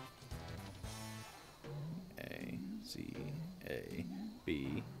 A Z A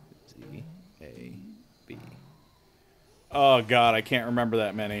B Z A B. Oh God, I can't remember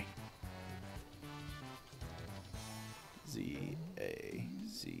that many. Z A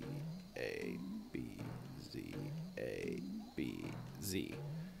Z A B Z A B Z.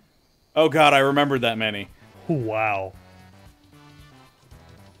 Oh God, I remembered that many. Wow.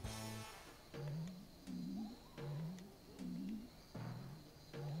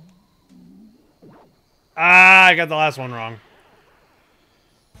 Ah, I got the last one wrong.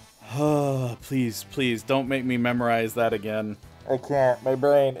 Oh, please, please, don't make me memorize that again. I can't. My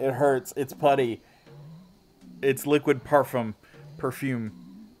brain, it hurts. It's putty. It's liquid perfume.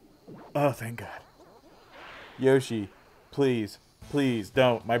 Oh, thank God. Yoshi, please, please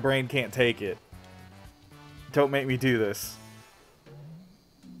don't. My brain can't take it. Don't make me do this.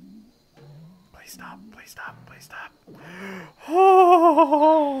 Please stop, please stop, please stop.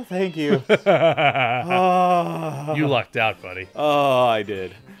 Oh, thank you. Oh. You lucked out, buddy. Oh, I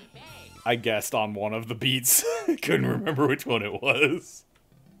did. I guessed on one of the beats. Couldn't remember which one it was.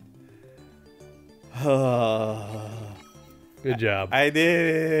 Good job. I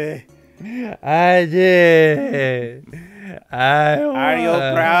did it. I did. Are you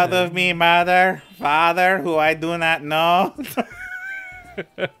proud of me, mother? Father, who I do not know?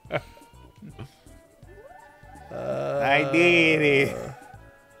 I did it.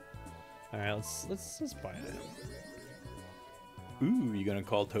 All right, let's buy it. Ooh, you gonna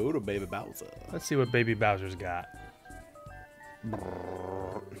call Toad or Baby Bowser? Let's see what Baby Bowser's got.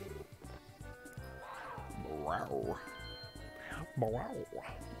 Wow. Ooh,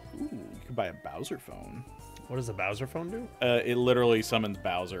 you can buy a Bowser phone. What does the Bowser phone do? It literally summons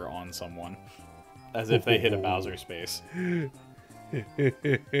Bowser on someone, as if they hit a Bowser space.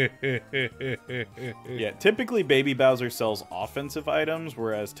 Yeah, typically Baby Bowser sells offensive items,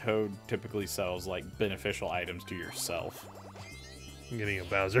 whereas Toad typically sells like beneficial items to yourself. I'm getting a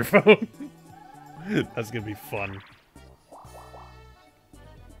Bowser phone. That's gonna be fun.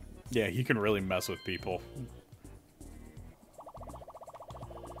 Yeah, he can really mess with people.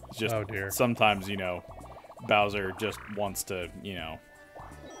 It's just, oh dear. Sometimes, you know, Bowser just wants to, you know,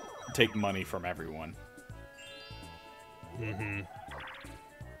 take money from everyone. Mm-hmm.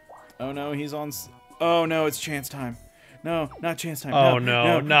 Oh no, he's on. Oh no, it's chance time. No, not chance time. Oh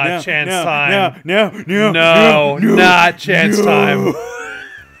no, not chance time. No, not chance time.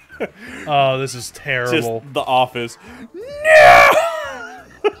 Oh, this is terrible. Just The Office. No!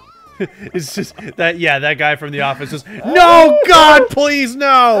 It's just that, yeah, that guy from The Office just, no, God, please,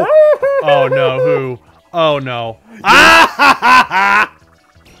 no. Oh no, who? Oh no. Ah!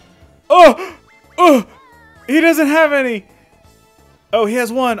 Oh, he doesn't have any. Oh, he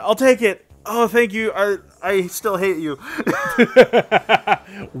has one. I'll take it. Oh, thank you. I still hate you.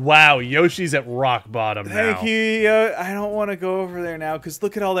 Wow, Yoshi's at rock bottom now. Thank you. I don't want to go over there now because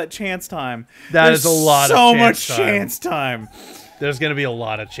look at all that chance time. There's a lot of so chance much time. chance time. There's going to be a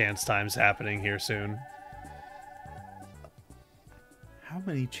lot of chance times happening here soon. How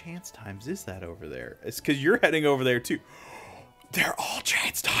many chance times is that over there? It's because you're heading over there too. They're all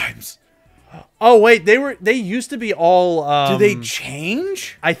chance times. Oh wait, they used to be all. Do they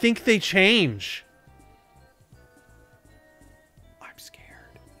change? I think they change. I'm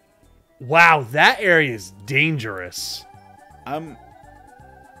scared. Wow, that area is dangerous. I'm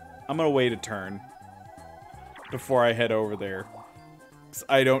gonna wait a turn before I head over there. 'Cause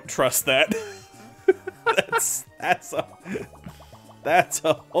I don't trust that. That's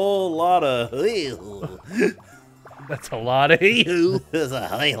a whole lot of. That's a lot of. It's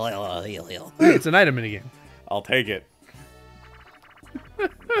an item minigame. I'll take it.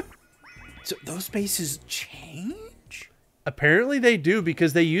 So those spaces change? Apparently they do,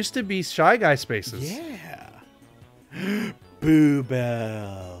 because they used to be Shy Guy spaces. Yeah. Boo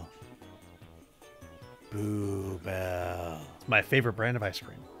Bell. Boo Bell. It's my favorite brand of ice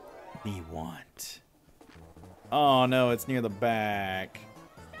cream. Me want. Oh no, it's near the back.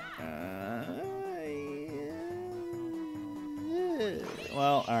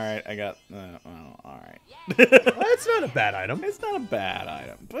 Well, alright, I got... well, alright. That's not a bad item. It's not a bad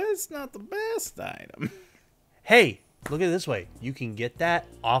item, but it's not the best item. Hey, look at it this way. You can get that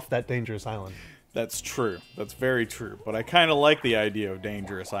off that dangerous island. That's true. That's very true. But I kind of like the idea of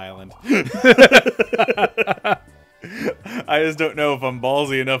Dangerous Island. I just don't know if I'm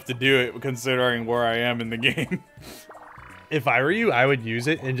ballsy enough to do it, considering where I am in the game. If I were you, I would use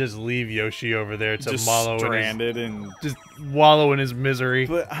it and just leave Yoshi over there to Just wallow stranded and just wallow in his misery.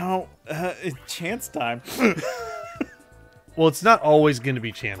 But I don't. It's chance time. Well, it's not always going to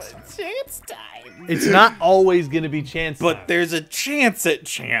be chance time. Chance time. It's not always going to be chance time. But there's a chance at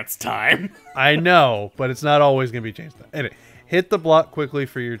chance time. I know, but it's not always going to be chance time. Anyway, hit the block quickly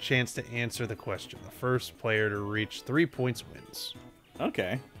for your chance to answer the question. The first player to reach 3 points wins.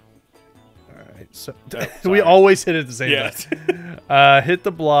 Okay. All right. So we always hit it at the same time. Hit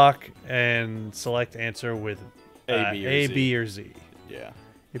the block and select answer with A, B, or Z. Yeah.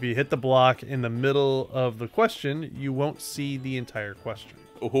 If you hit the block in the middle of the question, you won't see the entire question.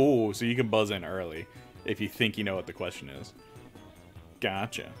 Oh, so you can buzz in early if you think you know what the question is.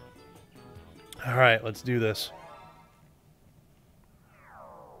 Gotcha. All right, let's do this.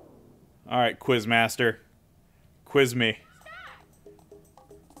 All right, Quizmaster. Quiz me.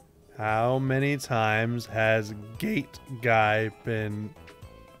 How many times has Gate Guy been...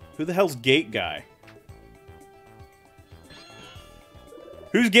 Who the hell's Gate Guy?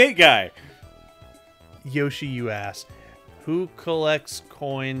 Who's Gate Guy? Yoshi, you ask. Who collects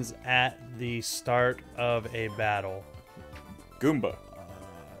coins at the start of a battle? Goomba.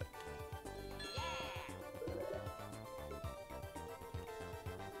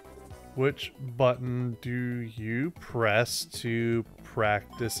 Which button do you press to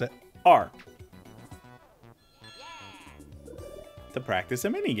practice it? R. To practice a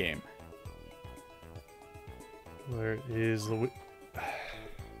minigame. Where is the...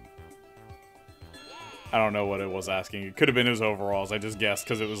 I don't know what it was asking. It could have been his overalls. I just guessed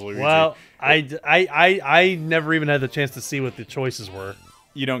because it was Luigi. Well, I never even had the chance to see what the choices were.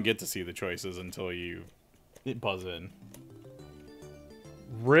 You don't get to see the choices until you buzz in.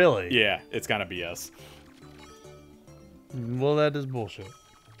 Really? Yeah, it's gotta be yes. Well, that is bullshit.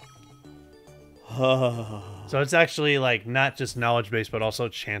 So it's actually like not just knowledge based, but also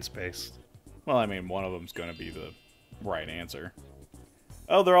chance based. Well, I mean, one of them's gonna be the right answer.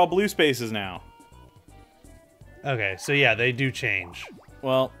 Oh, they're all blue spaces now. Okay, so yeah, they do change.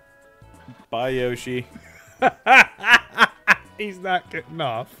 Well, bye, Yoshi. He's not getting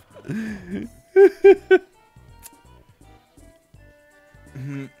off.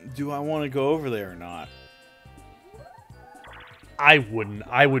 Do I want to go over there or not? I wouldn't.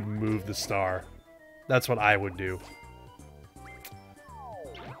 I would move the star. That's what I would do.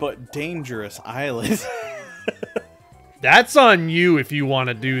 But Dangerous Island. That's on you if you want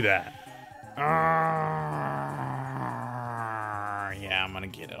to do that. Yeah, I'm gonna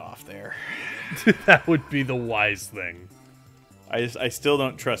get it off there. That would be the wise thing. I still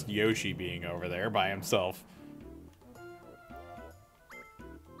don't trust Yoshi being over there by himself.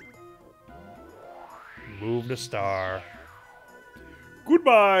 Move the star.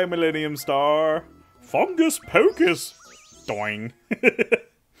 Goodbye, Millennium Star. Fungus Pocus. Doing.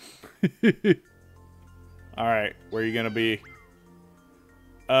 Alright, where are you gonna be?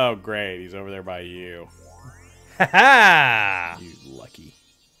 Oh, great. He's over there by you. Ha ha! You lucky.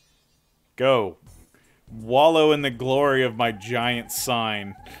 Go. Wallow in the glory of my giant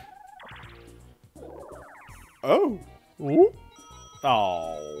sign. Oh. Ooh.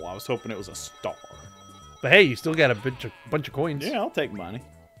 Oh, I was hoping it was a star. But hey, you still got a bunch of coins. Yeah, I'll take money.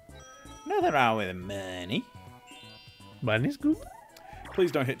 Nothing wrong with money. Money's good.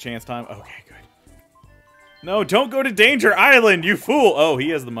 Please don't hit chance time. Okay, good. No, don't go to Danger Island, you fool! Oh, he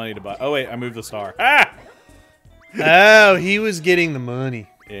has the money to buy. Oh, wait, I moved the star. Ah! Oh, he was getting the money.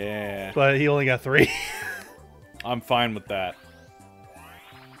 Yeah. But he only got 3. I'm fine with that.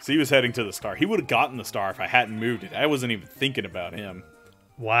 So he was heading to the star. He would have gotten the star if I hadn't moved it. I wasn't even thinking about him.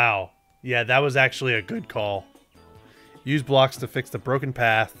 Wow. Yeah, that was actually a good call. Use blocks to fix the broken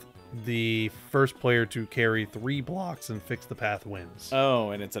path. The first player to carry 3 blocks and fix the path wins.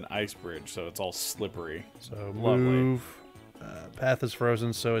 Oh, and it's an ice bridge, so it's all slippery. So Lovely. move. Path is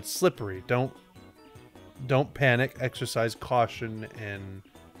frozen, so it's slippery. Don't panic. Exercise caution and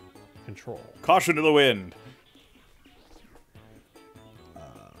control. Caution to the wind.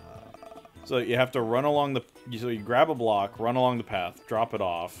 So you have to run along the... So you grab a block, run along the path, drop it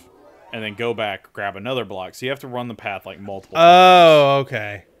off, and then go back, grab another block. So you have to run the path like multiple times. Oh,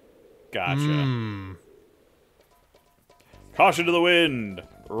 okay. Gotcha. Caution to the wind.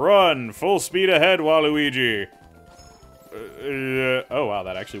 Run. Full speed ahead, Waluigi. Oh, wow,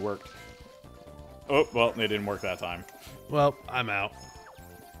 that actually worked. Oh, well, it didn't work that time. Well, I'm out.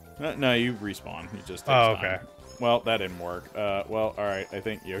 No, you respawn. It just takes Oh, okay. time. Well, that didn't work. Well, alright. I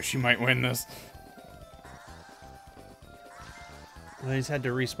think Yoshi might win this. Well, he's had to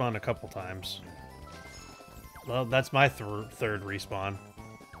respawn a couple times. Well, that's my third respawn.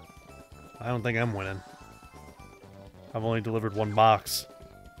 I don't think I'm winning. I've only delivered 1 box.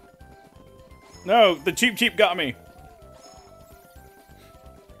 No, the cheap got me.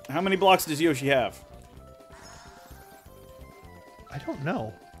 How many blocks does Yoshi have? I don't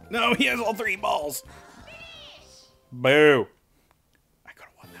know. No, he has all 3 balls. Boo. I could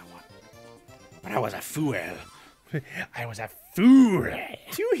have won that one. But I was a fool. I was a fool.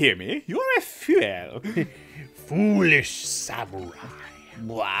 Do you hear me? You're a fool. Foolish samurai.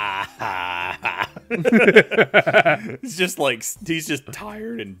 It's just like, he's just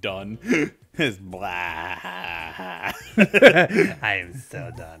tired and done. His blah. I am so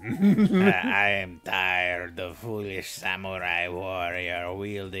done. I am tired, the foolish samurai warrior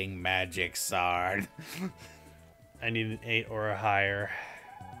wielding magic sword. I need an 8 or a higher.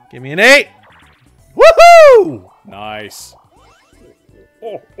 Give me an 8! Woohoo! Nice.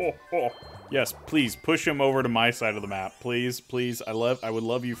 Oh. Yes, please push him over to my side of the map. Please. I would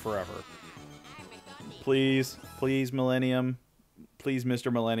love you forever. Please, Millennium. Please,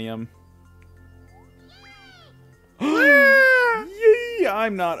 Mr. Millennium. Yee,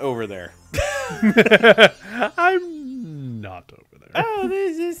 I'm not over there. I'm not over there. Oh,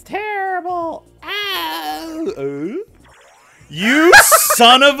 this is terrible. Ow. You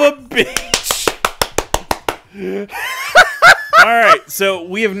son of a bitch! Alright, so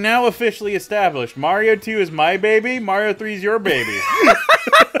we have now officially established Mario 2 is my baby, Mario 3 is your baby.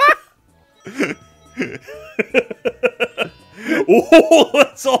 Oh,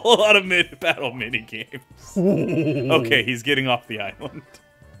 that's a lot of battle minigames. Okay, he's getting off the island.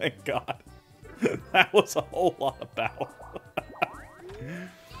 Thank God. That was a whole lot of battle.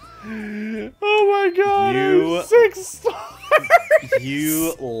 Oh my God! You 6 stars.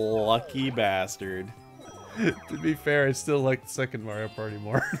 You lucky bastard. To be fair, I still like the second Mario Party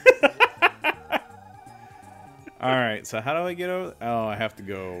more. Alright, so how do I get over? Oh, I have to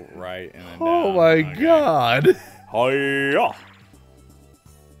go right and then down. Oh my God! Hiya!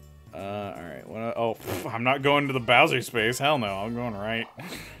 Alright. Oh, I'm not going to the Bowser space. Hell no, I'm going right.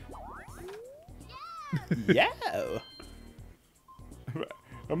 Yeah.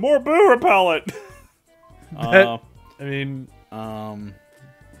 More boo repellent! I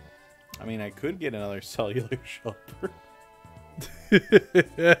mean, I could get another cellular shelter.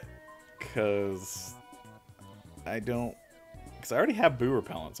 Because I already have boo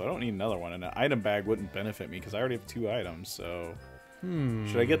repellent, so I don't need another one. And an item bag wouldn't benefit me because I already have 2 items, so...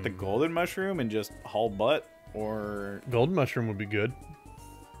 Should I get the golden mushroom and just haul butt? Or... Golden mushroom would be good.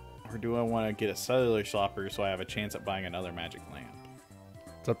 Or do I want to get a cellular shopper so I have a chance at buying another magic lamp?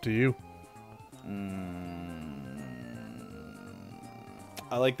 It's up to you.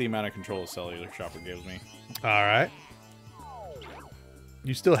 I like the amount of control a cellular shopper gives me. Alright.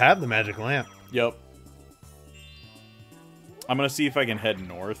 You still have the magic lamp. Yep. I'm going to see if I can head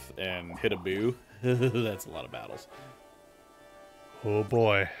north and hit a boo. That's a lot of battles. Oh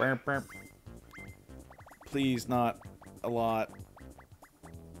boy. Please, not a lot.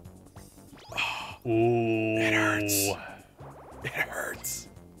 Ooh. It hurts. It hurts.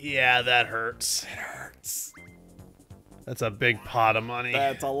 Yeah, that hurts. It hurts. That's a big pot of money.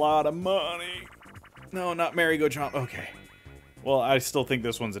 That's a lot of money. No, not Merry-Go-Chomp. Okay. Well, I still think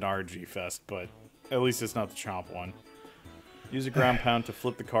this one's an RG fest, but at least it's not the Chomp one. Use a ground pound to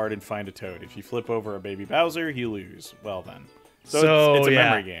flip the card and find a toad. If you flip over a baby Bowser, you lose. Well then. So it's a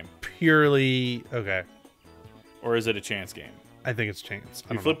memory game. Purely okay. Or is it a chance game? I think it's chance.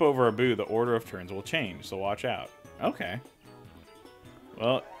 If you flip over a boo, the order of turns will change, so watch out. Okay.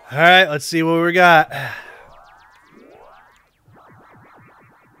 Well, alright, let's see what we got.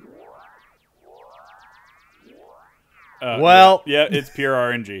 Well, yeah, it's pure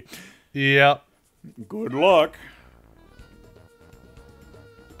RNG. Yep. Good luck.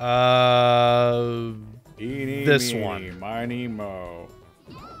 This one. Miny mo.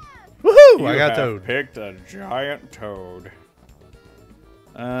 Woohoo! I got Toad. Picked a giant toad.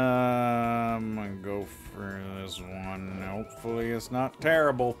 I'm gonna go for this one. Hopefully it's not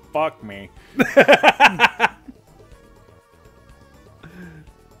terrible. Fuck me.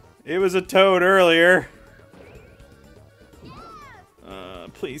 It was a toad earlier.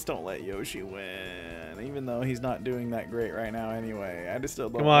 Please don't let Yoshi win, even though he's not doing that great right now anyway. I just still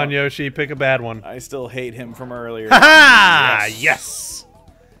don't Come on, Yoshi, pick a bad one. I still hate him from earlier. Ha! Yes!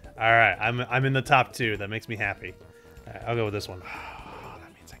 Alright, I'm in the top 2. That makes me happy. Right, I'll go with this one.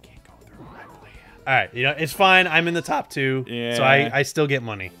 That means I can't go through my plan. Alright, you know, it's fine. I'm in the top 2, yeah. so I still get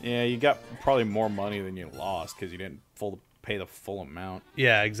money. Yeah, you got probably more money than you lost because you didn't pay the full amount.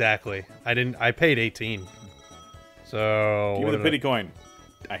 Yeah, exactly. I paid 18. So give me the pity coin.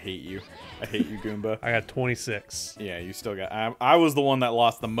 I hate you. I hate you, Goomba. I got 26. Yeah, you still got... I was the one that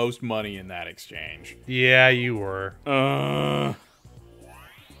lost the most money in that exchange. Yeah, you were. Oh,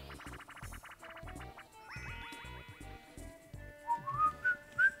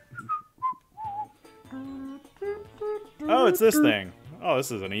 it's this thing. Oh,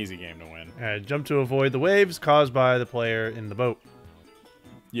 this is an easy game to win. Alright, jump to avoid the waves caused by the player in the boat.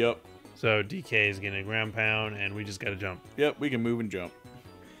 Yep. So DK is getting a ground pound, and we just gotta jump. Yep, we can move and jump.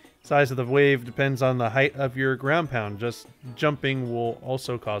 Size of the wave depends on the height of your ground pound. Just jumping will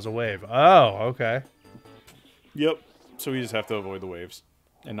also cause a wave. Oh, okay. Yep. So we just have to avoid the waves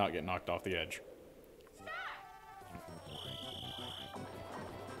and not get knocked off the edge.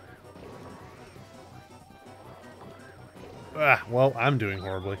 Ah, well, I'm doing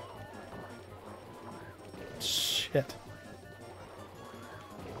horribly. Shit.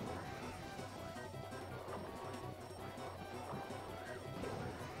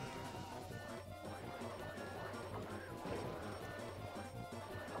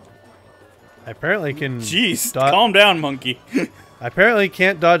 I apparently can... Jeez, calm down, monkey. I apparently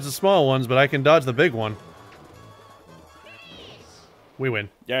can't dodge the small ones, but I can dodge the big one. We win.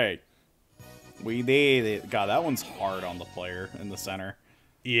 Yay. We did it. God, that one's hard on the player in the center.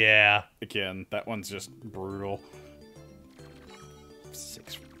 Yeah. Again, that one's just brutal.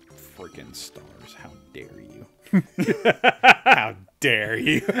 6 freaking stars. How dare you? How dare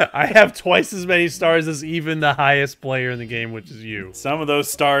you? I have twice as many stars as even the highest player in the game, which is you. Some of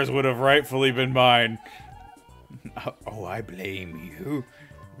those stars would have rightfully been mine. Oh, I blame you.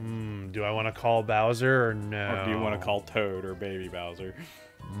 Do I want to call Bowser or no? Or do you want to call Toad or Baby Bowser?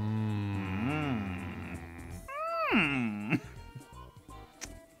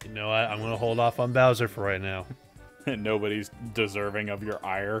 You know what? I'm going to hold off on Bowser for right now. Nobody's deserving of your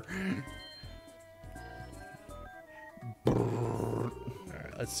ire. Alright,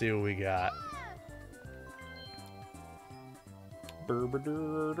 let's see what we got.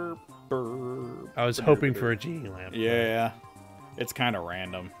 I was hoping for a genie lamp. Yeah. It's kind of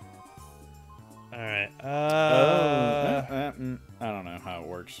random. Alright. I don't know how it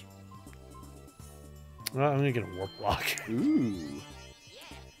works. Well, I'm going to get a warp block. Ooh.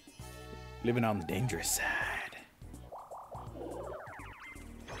 Living on the dangerous side.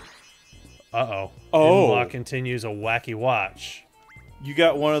 Uh-oh. Oh. Block continues a wacky watch. You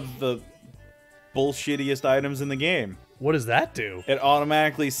got one of the bullshittiest items in the game. What does that do? It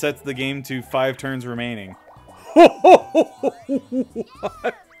automatically sets the game to 5 turns remaining. What?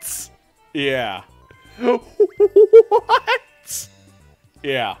 Yeah. What?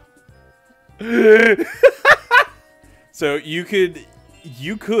 Yeah. So you could,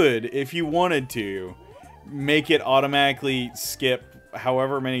 if you wanted to, make it automatically skip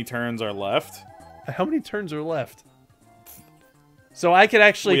however many turns are left. How many turns are left? So I could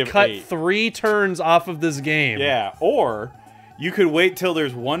actually cut 8. 3 turns off of this game. Yeah, or you could wait till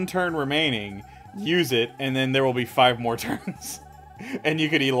there's 1 turn remaining, use it, and then there will be 5 more turns. And you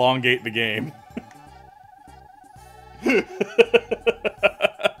could elongate the game.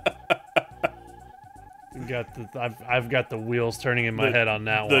 I've got the wheels turning in my head on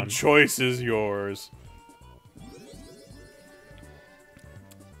that one. The choice is yours.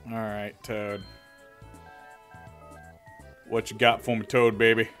 Alright, Toad. What you got for me, Toad,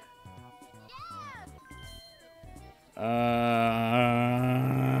 baby?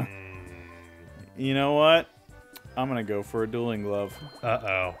 You know what? I'm gonna go for a dueling glove.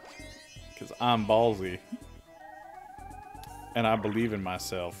 Uh-oh. Because I'm ballsy. And I believe in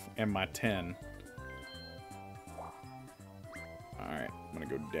myself and my 10. Alright, I'm gonna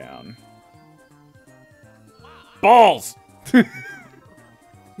go down. Balls!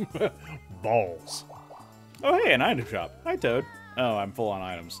 Balls. Oh, hey, an item shop. Hi, Toad. Oh, I'm full on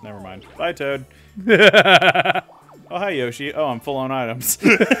items. Never mind. Bye, Toad. Oh, hi, Yoshi. Oh, I'm full on items.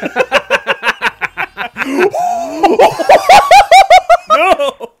 No!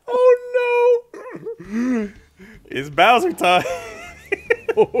 Oh, no! It's Bowser time.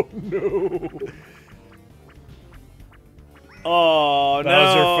 Oh, no. Oh,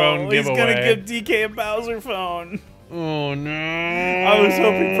 Bowser no. phone He's giveaway. gonna give DK a Bowser phone. Oh, no. I was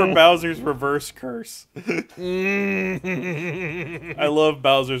hoping for Bowser's reverse curse. I love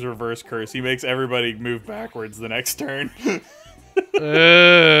Bowser's reverse curse. He makes everybody move backwards the next turn.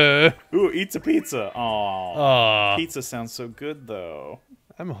 Ooh, eats a pizza. Aww. Pizza sounds so good, though.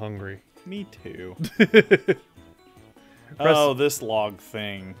 I'm hungry. Me too. Oh, this log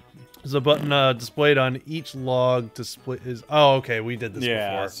thing. There's a button displayed on each log to split his... Oh, okay, we did this before.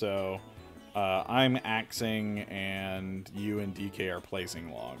 Yeah, so... I'm axing, and you and DK are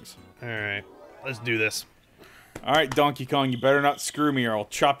placing logs. Alright, let's do this. Alright, Donkey Kong, you better not screw me or I'll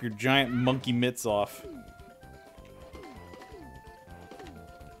chop your giant monkey mitts off.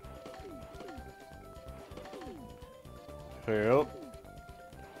 Help.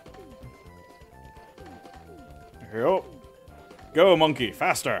 Help. Go, monkey,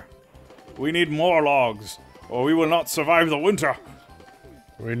 faster. We need more logs, or we will not survive the winter.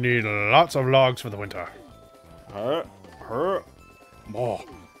 We need lots of logs for the winter.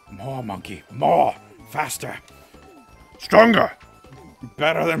 More, monkey, more, faster. Stronger.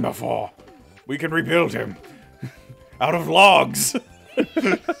 Better than before. We can rebuild him. Out of logs.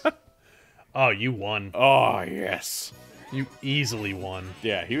 Oh, you won. Oh, yes. You easily won.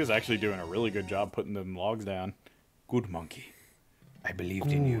 Yeah, he was actually doing a really good job putting them logs down. Good monkey. I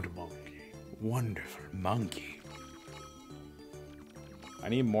believed in you. Good monkey. Wonderful monkey. I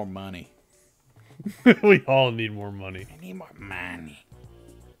need more money. We all need more money. I need more money.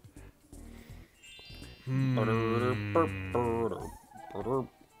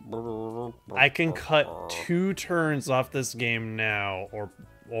 I can cut 2 turns off this game now,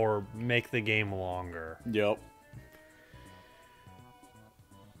 or make the game longer. Yep.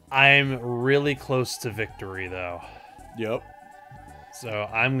 I'm really close to victory, though. Yep. So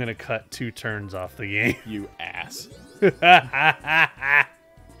I'm gonna cut 2 turns off the game. You ass.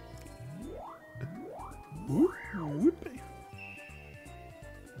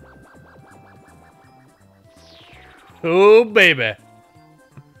 Oh, baby.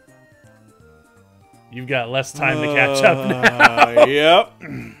 You've got less time to catch up now. Yep.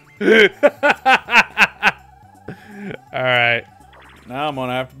 All right. Now I'm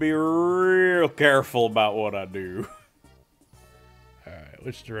gonna have to be real careful about what I do. All right.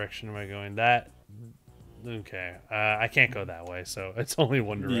 Which direction am I going? That. Okay. I can't go that way, so it's only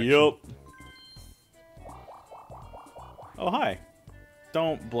one direction. Yep. Oh, hi.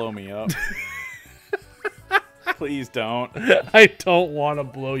 Don't blow me up. Please don't. I don't want to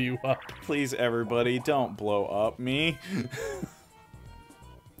blow you up. Please, everybody, don't blow up me.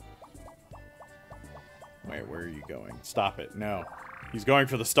 Wait, where are you going? Stop it. No. He's going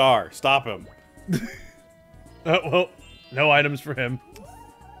for the star. Stop him. Well, no items for him.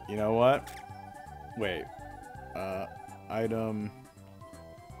 You know what? Wait. Item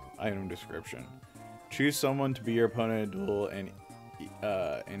description. Choose someone to be your opponent in a duel and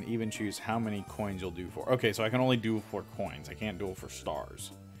even choose how many coins you'll do for. Okay, so I can only duel for coins. I can't duel for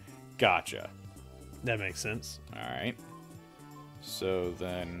stars. Gotcha. That makes sense. Alright. So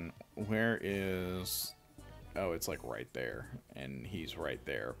then, where is... Oh, it's like right there. And he's right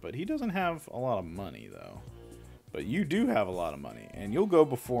there. But he doesn't have a lot of money, though. But you do have a lot of money. And you'll go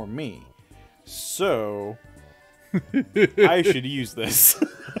before me. So... I should use this.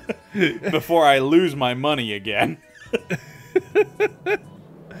 Before I lose my money again.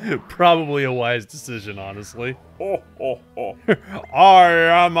 Probably a wise decision, honestly. Oh, oh, oh. I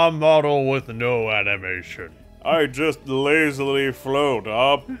am a model with no animation. I just lazily float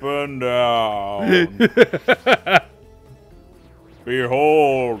up and down.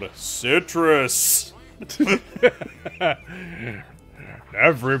 Behold, citrus.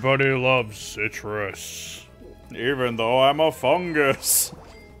 Everybody loves citrus. Even though I'm a fungus.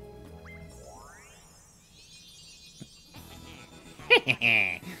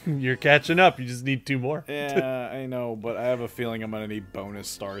 You're catching up. You just need 2 more. Yeah, I know, but I have a feeling I'm gonna need bonus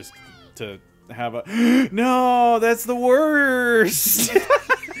stars to have a... No, that's the worst!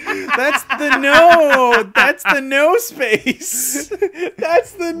 That's the no! That's the no space!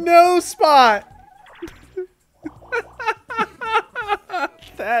 That's the no spot!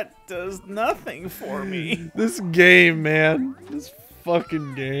 That does nothing for me. This game, man. This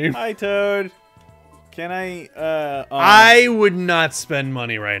fucking game. Hi, Toad. Can I, I would not spend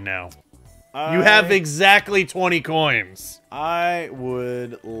money right now. You have exactly 20 coins. I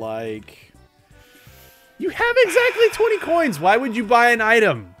would like... You have exactly 20 coins. Why would you buy an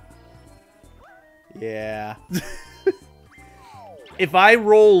item? Yeah. If I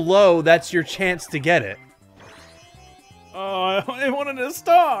roll low, that's your chance to get it. Oh, I wanted a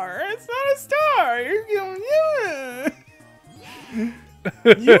star. It's not a star. You're going, yeah.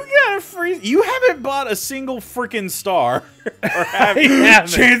 You got a free... You haven't bought a single freaking star. Or have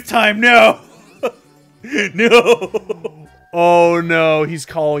chance time, no. No. Oh, no. He's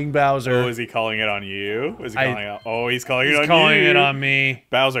calling Bowser. Oh, is he calling it on you? Is he calling it on... Oh, he's calling it on you. He's calling it on me.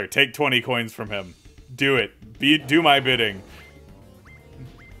 Bowser, take 20 coins from him. Do it. Do my bidding.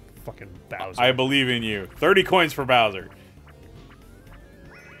 Fucking Bowser. I believe in you. 30 coins for Bowser.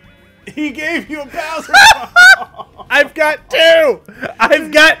 He gave you a Bowser phone. I've got 2.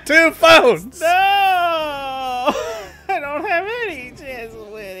 I've got 2 phones. No. I don't have any chance of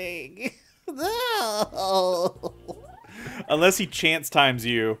winning. No. No. Unless he chance times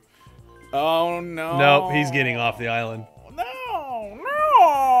you. Oh no. Nope, he's getting off the island. No.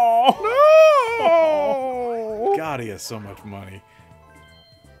 God, he has so much money.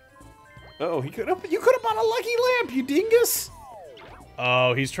 Oh, you could have bought a lucky lamp, you dingus.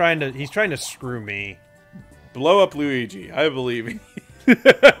 Oh, he's trying to screw me. Blow up Luigi. I believe in you.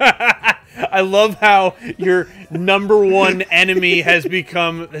 I love how your #1 enemy has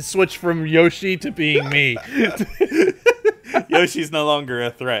switched from Yoshi to being me. Yoshi's no longer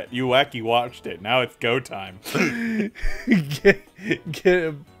a threat. You wacky watched it. Now it's go time. get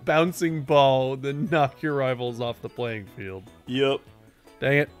a bouncing ball, then knock your rivals off the playing field. Yep.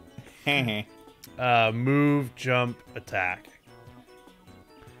 Dang it. Move, jump, attack.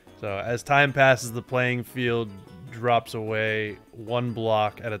 So as time passes, the playing field drops away 1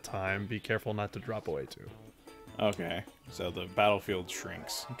 block at a time. Be careful not to drop away too. Okay, so the battlefield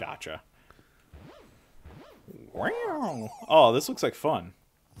shrinks. Gotcha. Wow. Oh, this looks like fun.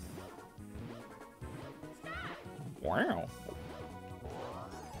 Wow.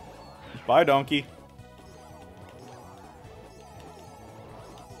 Bye, donkey.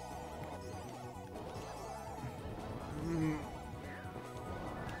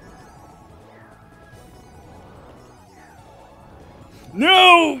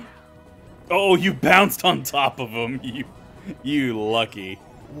 No! Oh, you bounced on top of him. You lucky.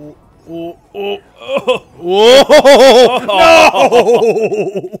 Whoa! No!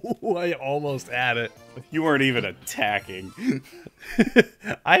 I almost had it. You weren't even attacking.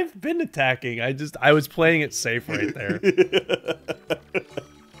 I've been attacking. I was playing it safe right there.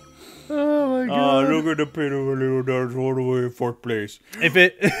 Oh my god! Look at the pit of a little dance all the way in 4th place. If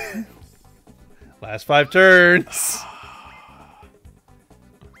it last 5 turns.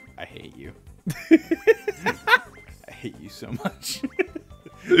 I hate you. I hate you so much.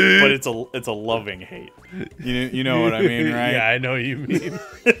 But it's a loving hate. You know what I mean, right? Yeah, I know what you mean.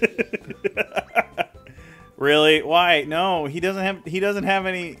 Really? Why? No, he doesn't have any. He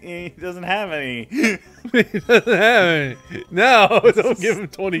doesn't have any. No, don't give him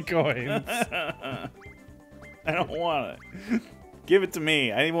 20 coins. I don't want it. Give it to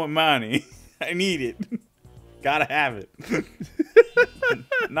me. I want money. I need it. Gotta have it.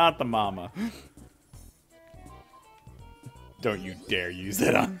 Not the mama. Don't you dare use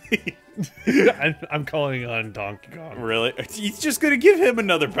that on me. I'm calling on Donkey Kong. Really? He's just gonna give him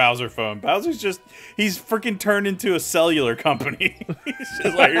another Bowser phone. He's freaking turned into a cellular company. He's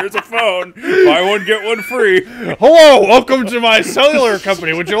just like, here's a phone. Buy one, get one free. Hello, welcome to my cellular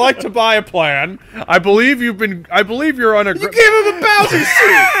company. Would you like to buy a plan? I believe you're on a... You gave him a Bowser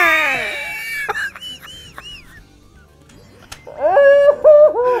suit!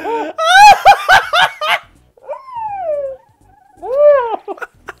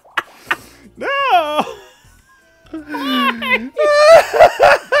 No! I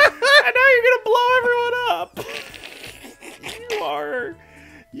know you're gonna blow everyone up.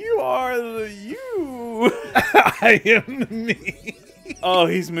 You are the you. I am the me. Oh,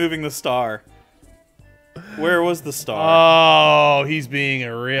 he's moving the star. Where was the star? Oh, he's being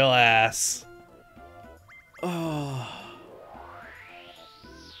a real ass.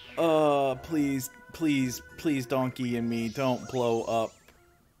 Please, Donkey and me, don't blow up.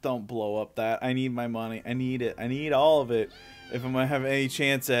 Don't blow up that. I need my money. I need it. I need all of it. If I'm gonna have any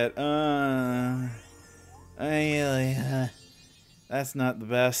chance at, that's not the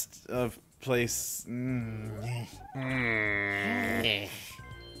best of place.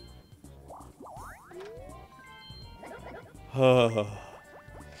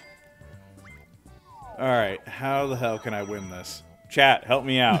 Alright, how the hell can I win this? Chat, help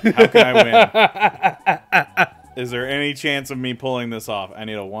me out. How can I win? Is there any chance of me pulling this off? I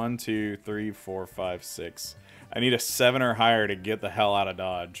need a 1, 2, 3, 4, 5, 6. I need a 7 or higher to get the hell out of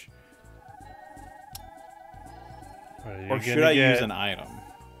Dodge. Or should I use an item?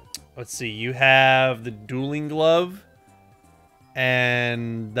 Let's see. You have the dueling glove,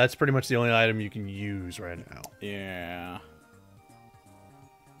 and that's pretty much the only item you can use right now. Yeah.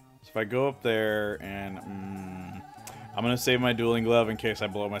 So if I go up there and... I'm going to save my dueling glove in case I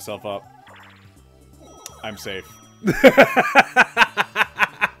blow myself up. I'm safe.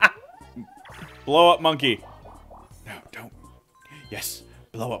 Blow up, monkey. No, don't. Yes,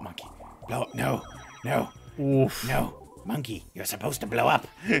 blow up, monkey. Blow up. No, no. Oof. No. Monkey, you're supposed to blow up.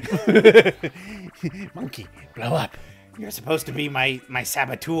 Monkey, blow up. You're supposed to be my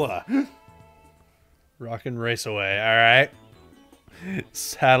saboteur. Rock and race away. All right.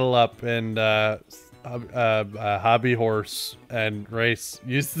 Saddle up and hobby horse and race.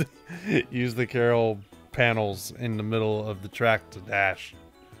 Use the Carol panels in the middle of the track to dash.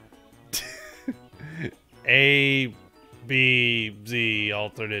 A, B, Z,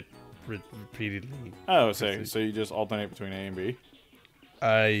 alternate repeatedly. Oh, so you just alternate between A and B?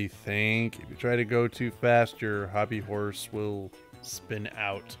 I think if you try to go too fast, your hobby horse will spin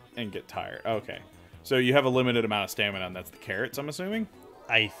out. And get tired. Okay. So you have a limited amount of stamina, and that's the carrots, I'm assuming?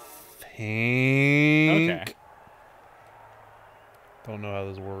 I think. Okay. Don't know how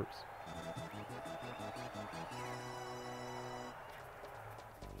this works.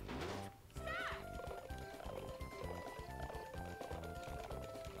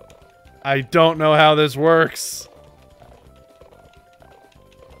 I don't know how this works.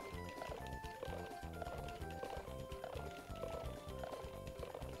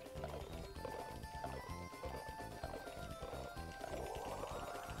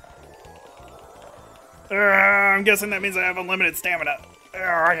 I'm guessing that means I have unlimited stamina.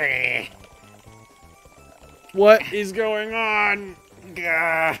 What is going on?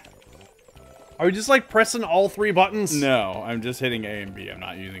 Are we just like pressing all 3 buttons? No, I'm just hitting A and B. I'm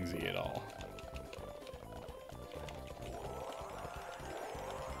not using Z at all.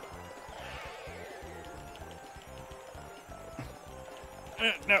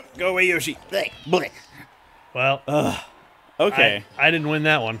 No, go away, Yoshi. Well, okay. I didn't win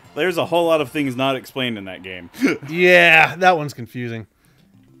that one. There's a whole lot of things not explained in that game. Yeah, that one's confusing.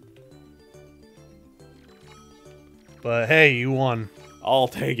 But hey, you won. I'll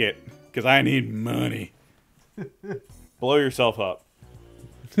take it, because I need money. Blow yourself up.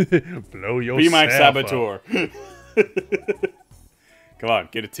 Blow yourself Be my up. saboteur. Come on,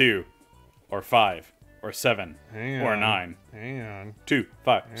 get a 2, or 5, or 7, Hang or on. 9. Hang on. 2,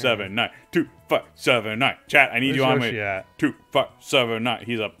 5, 7, 9. 2, 5, 7, 9. Chat, I need Where's you on Yoshi me. at? 2, 5, 7, 9.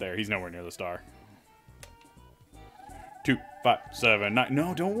 He's up there. He's nowhere near the star. 2, 5, 7, 9.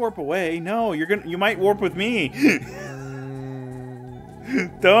 No, don't warp away. No, you might warp with me.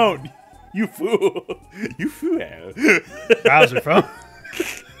 Don't. You fool. You fool. Bowser phone.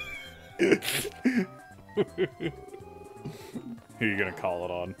 Who are you gonna call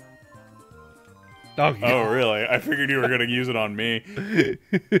it on? Donkey. Oh, really? I figured you were gonna use it on me.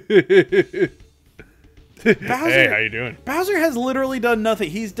 Bowser, Hey, how you doing? Bowser has literally done nothing.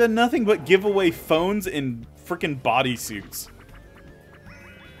 He's done nothing but give away phones and freaking bodysuits.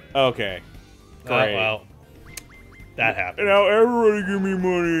 Okay. Great. Well, that happened. Now everybody give me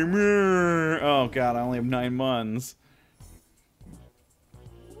money. Oh god, I only have 9 months.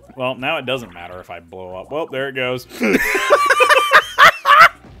 Well, now it doesn't matter if I blow up. Well, there it goes.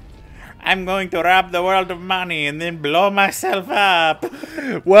 I'm going to rob the world of money and then blow myself up.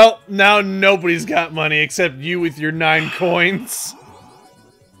 Well, now nobody's got money except you with your 9 coins.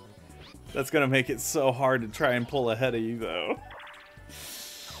 That's gonna make it so hard to try and pull ahead of you, though.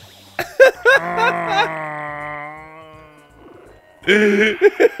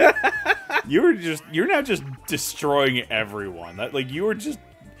 You're now just destroying everyone. You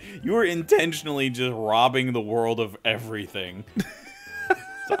were intentionally just robbing the world of everything.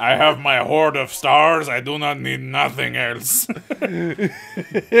 So I have my hoard of stars. I do not need nothing else.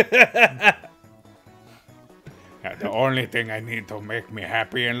 The only thing I need to make me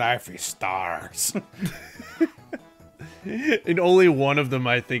happy in life is stars. And only one of them,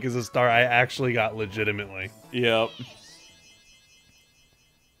 I think, is a star I actually got legitimately. Yep.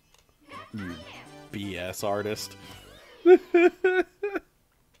 You BS artist.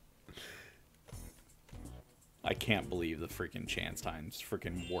 I can't believe the freaking chance times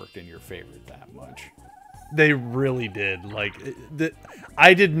freaking worked in your favor that much. They really did. Like,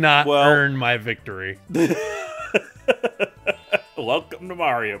 I did not earn my victory. Welcome to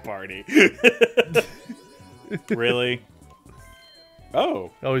Mario Party. Really?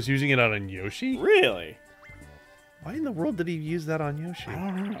 Oh. I was using it on Yoshi? Really? Why in the world did he use that on Yoshi? I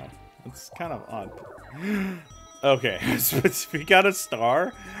don't know. It's kind of odd. Okay, so if we got a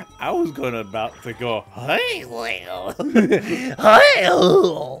star, I was about to go, hey, well.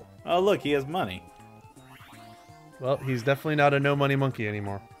 Oh, look, he has money. Well, he's definitely not a no-money monkey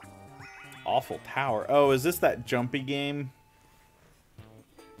anymore. Awful tower. Oh, is this that jumpy game?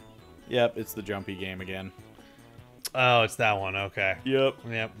 Yep, it's the jumpy game again. Oh, it's that one. Okay. Yep.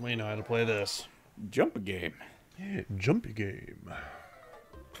 Yep, we know how to play this. Jump a game. Jumpy game.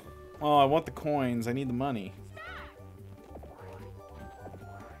 Oh, I want the coins. I need the money.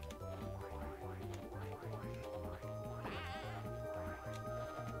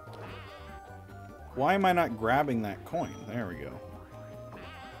 Why am I not grabbing that coin? There we go.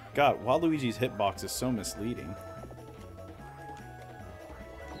 God, Waluigi's hitbox is so misleading.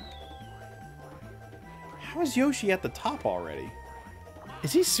 How is Yoshi at the top already?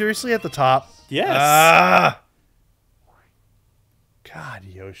 Is he seriously at the top? Yes. Ah! God,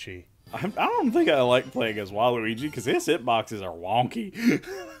 Yoshi. I don't think I like playing as Waluigi because his hitboxes are wonky.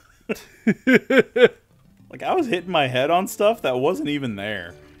 Like, I was hitting my head on stuff that wasn't even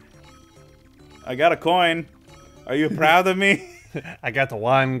there. I got a coin. Are you proud of me? I got the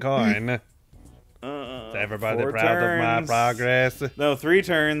 1 coin. Is everybody 4 proud turns. of my progress? No, 3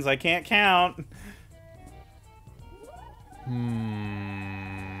 turns. I can't count.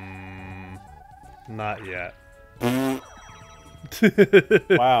 Not yet.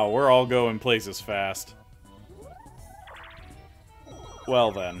 Wow, we're all going places fast.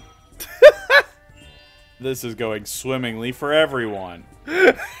 Well then. This is going swimmingly for everyone.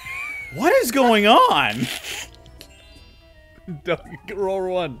 What is going on? Roll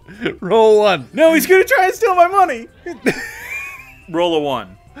 1. Roll 1. No, he's gonna try and steal my money. Roll a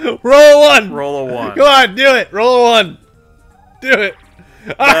 1. Roll 1. Roll a 1. Go on, do it. Roll a 1. Do it.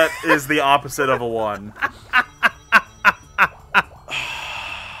 That is the opposite of a 1.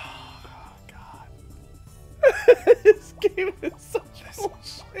 This game is such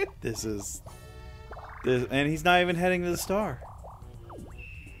bullshit. This, and he's not even heading to the star.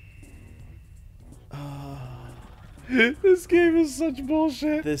 This game is such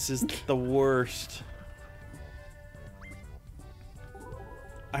bullshit. This is the worst.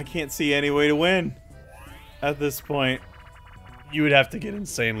 I can't see any way to win at this point. You would have to get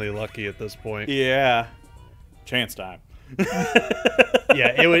insanely lucky at this point. Yeah. Chance time.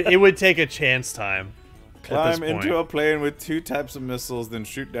 Yeah, it would take a chance time. Climb into a plane with 2 types of missiles, then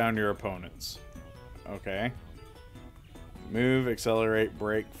shoot down your opponents. Okay. Move, accelerate,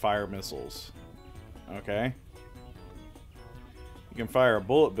 brake, fire missiles. Okay. You can fire a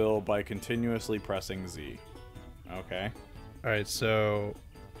bullet bill by continuously pressing Z. Okay. Alright, so...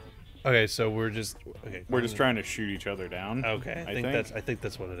 Okay, so we're just... Okay, We're just trying to shoot each other down. Okay, I think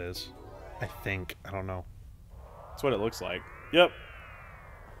that's what it is. I think. I don't know. That's what it looks like. Yep.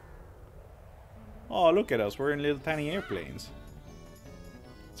 Oh, look at us. We're in little tiny airplanes.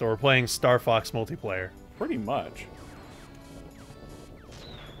 So we're playing Star Fox multiplayer. Pretty much.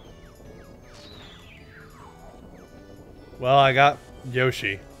 Well, I got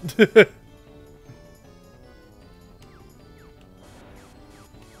Yoshi. I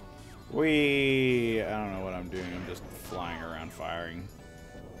don't know what I'm doing. I'm just flying around firing.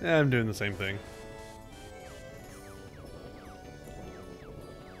 Yeah, I'm doing the same thing.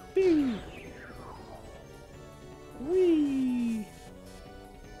 Whee!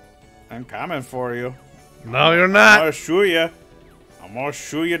 I'm coming for you. No, you're I'm not. gonna shoot you. I'm gonna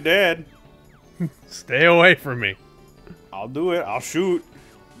shoot you dead. Stay away from me. I'll do it. I'll shoot.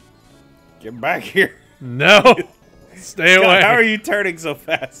 Get back here. No. Stay God, away. how are you turning so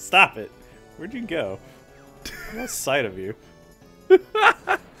fast? Stop it. Where'd you go? I lost sight of you.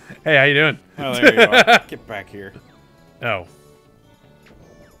 Hey, how you doing? Oh, there you are. Get back here. Oh.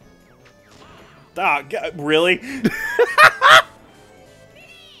 Ah, really?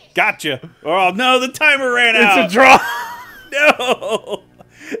 Gotcha. Oh, no, the timer ran out. It's a draw. No.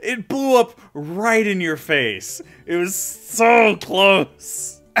 It blew up right in your face. It was so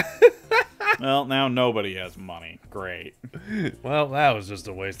close. Well, now nobody has money. Great. Well, that was just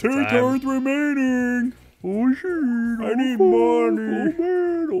a waste of time. 2 turns remaining. Oh shit! I need money.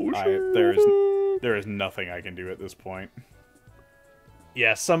 Oh shit! There is nothing I can do at this point.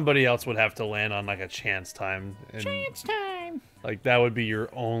 Yeah, somebody else would have to land on like a chance time. And, Chance time. like that would be your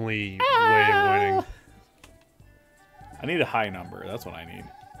only way of winning. I need a high number. That's what I need.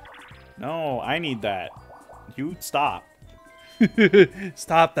 No, I need that. You stop.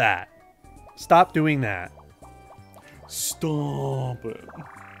 Stop that. Stop doing that. Stop it.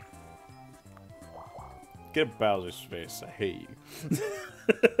 Get Bowser's face. I hate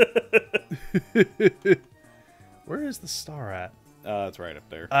you. Where is the star at? It's right up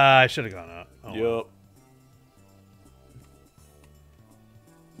there. I should have gone up. Oh, well. Yup.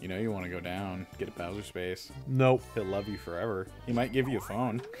 You know you want to go down. Get a Bowser space. Nope. He'll love you forever. He might give you a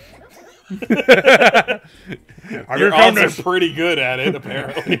phone. Your odds are pretty good at it,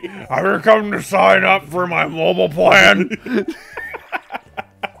 apparently. Have you come to sign up for my mobile plan?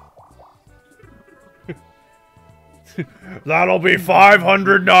 That'll be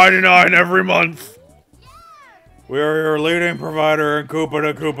 $599 every month. We are your leading provider in Koopa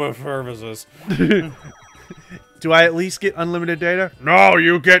to Koopa services. Do I at least get unlimited data? No,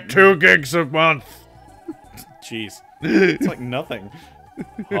 you get 2 gigs a month. Jeez. It's like nothing.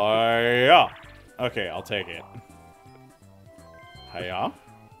 Hiya. Okay, I'll take it. Hiya.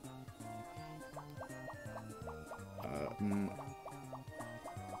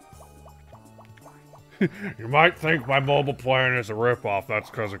 You might think my mobile plan is a ripoff. That's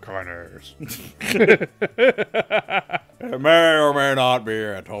because it kind of is. It may or may not be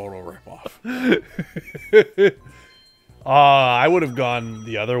a total ripoff. I would have gone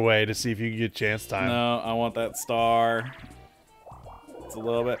the other way to see if you could get chance time. No, I want that star. It's a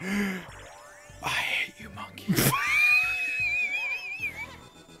little bit. I hate you, monkey.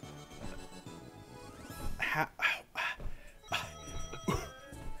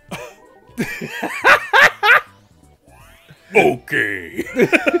 Okay.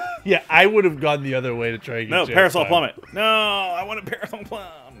 Yeah, I would have gone the other way to try and get No, chance parasol time. plummet. No, I want a parasol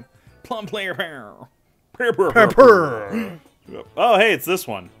plum. Plum player pair. Purr. Oh, hey, it's this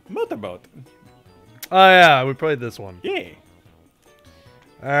one. Motorboat. Oh yeah, we played this one. Yeah.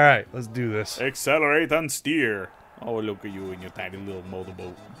 All right, let's do this. Accelerate and steer. Oh, look at you in your tiny little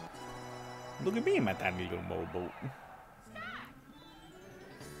motorboat. Look at me in my tiny little motorboat.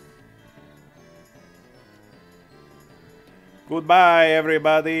 Goodbye,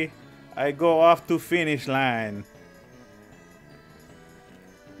 everybody. I go off to finish line.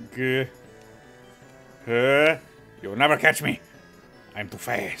 Good. You'll never catch me. I'm too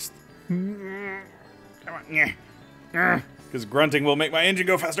fast. Come on. Because grunting will make my engine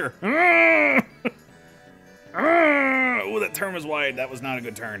go faster. Oh, that turn was wide. That was not a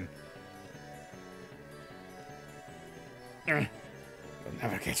good turn. You'll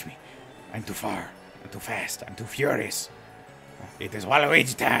never catch me. I'm too far. I'm too fast. I'm too furious. It is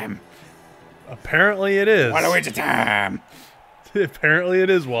Waluigi time. Apparently it is. Waluigi time. Apparently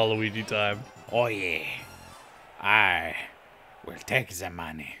it is Waluigi time. Oh yeah. I will take the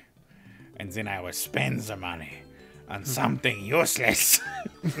money. And then I will spend the money on something useless.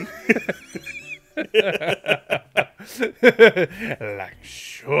 Like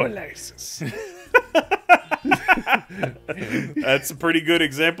shoelaces. That's a pretty good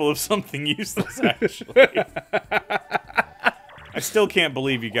example of something useless, actually. I still can't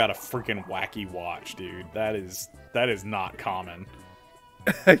believe you got a freaking wacky watch, dude. That is not common.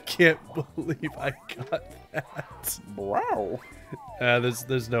 I can't believe I got that. Wow.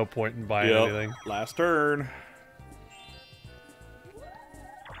 There's no point in buying anything. Last turn.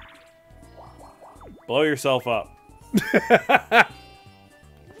 Blow yourself up.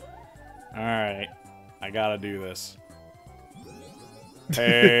 Alright. I gotta do this.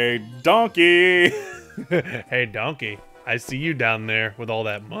 Hey, donkey! Hey, donkey. I see you down there with all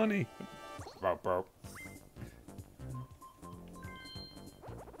that money.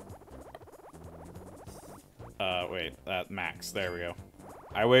 Wait, max. There we go.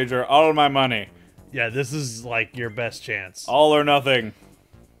 I wager all my money. Yeah, this is like your best chance. All or nothing.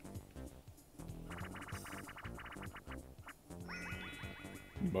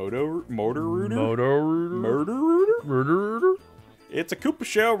 Motor Rooter? It's a Koopa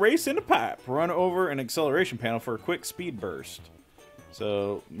Shell race in a pipe. Run over an acceleration panel for a quick speed burst.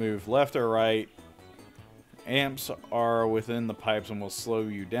 So move left or right. Amps are within the pipes and will slow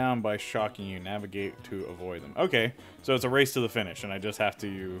you down by shocking you. Navigate to avoid them. Okay, so it's a race to the finish, and I just have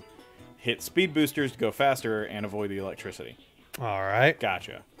to hit speed boosters to go faster and avoid the electricity. All right.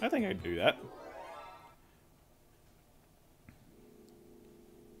 Gotcha. I think I can do that.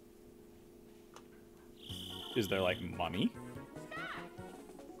 Is there, like, money?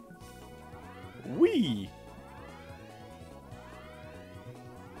 Wee!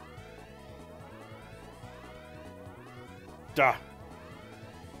 Duh.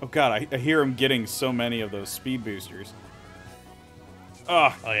 Oh god, I hear him getting so many of those speed boosters.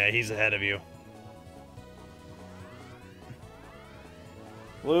 Ugh. Oh yeah, he's ahead of you.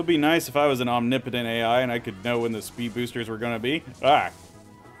 Well, it would be nice if I was an omnipotent AI and I could know when the speed boosters were gonna be. Ah.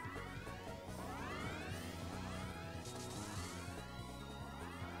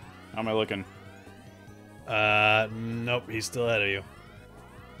 How am I looking? Nope, he's still ahead of you.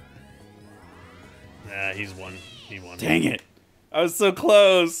 Nah, he's won. He won. Dang it. I was so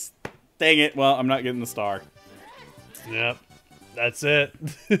close. Dang it. Well, I'm not getting the star. Yep. That's it.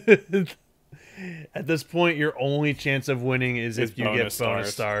 At this point, your only chance of winning is if you get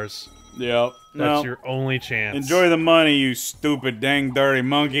bonus stars. Yep. That's your only chance. Enjoy the money, you stupid, dang, dirty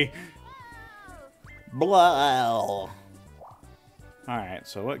monkey. Blah. Alright,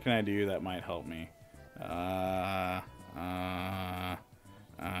 so what can I do that might help me? I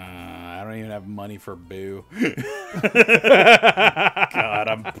don't even have money for Boo. God,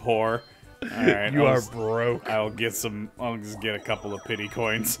 I'm poor. Alright, you are broke. I'll just get a couple of pity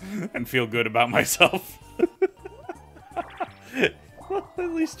coins and feel good about myself. Well, at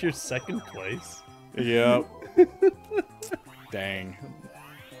least you're second place. Yep. Dang.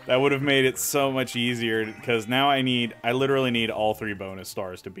 That would have made it so much easier, because now I literally need all 3 bonus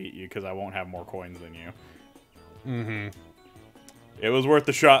stars to beat you, because I won't have more coins than you. Mm-hmm. It was worth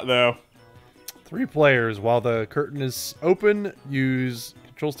the shot, though. 3 players. While the curtain is open, use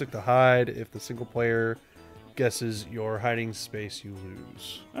control stick to hide. If the single player guesses your hiding space, you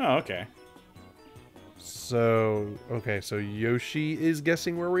lose. Oh, okay. So, okay, so Yoshi is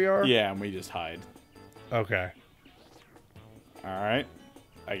guessing where we are? Yeah, and we just hide. Okay. Alright.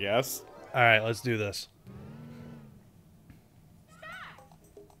 I guess. Alright, let's do this.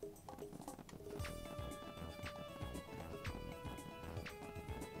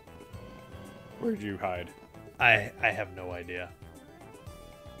 Where'd you hide? I have no idea.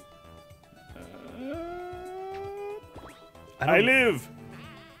 I live!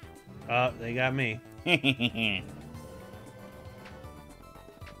 Oh, they got me. You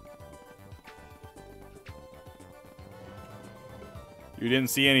didn't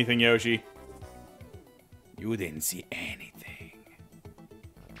see anything, Yoshi. You didn't see anything.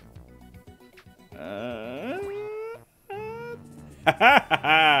 Oh,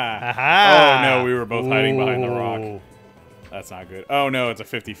 no, we were both hiding behind the rock. That's not good. Oh, no, it's a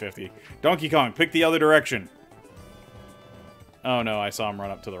 50-50. Donkey Kong, pick the other direction. Oh, no, I saw him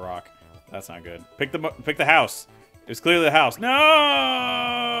run up to the rock. That's not good. Pick the house. It's clearly the house.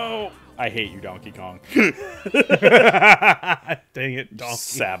 No! I hate you, Donkey Kong. Dang it, Donkey.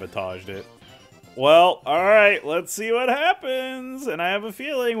 Sabotaged it. Well, alright, let's see what happens. And I have a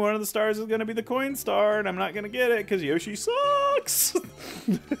feeling one of the stars is going to be the coin star, and I'm not going to get it because Yoshi sucks.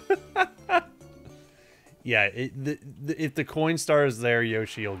 Yeah, if the coin star is there,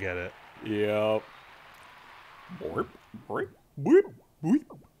 Yoshi will get it. Yep. Boop, boop, boop, boop.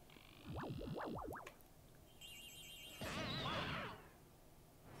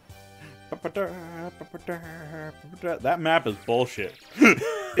 That map is bullshit.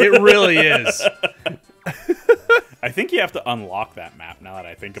 It really is. I think you have to unlock that map now that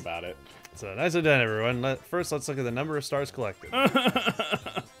I think about it. So nicely done, everyone. First, let's look at the number of stars collected.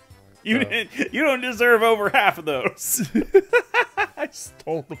 You don't deserve over half of those. I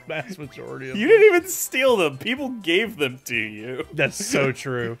stole the vast majority of them. You didn't even steal them. People gave them to you. That's so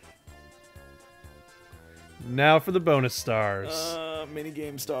true. Now for the bonus stars.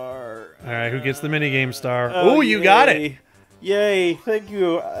 Minigame star. All right, who gets the minigame star? Oh, you got it. Yay, thank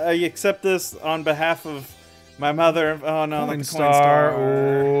you. I accept this on behalf of my mother. Oh, no, Coin the star.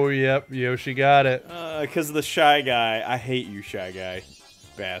 Oh, yep, Yoshi got it. Because of the Shy Guy. I hate you, Shy Guy.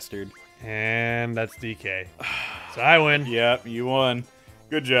 Bastard. And that's DK. So I win. Yep, you won.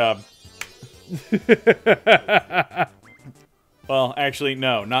 Good job. Well, actually,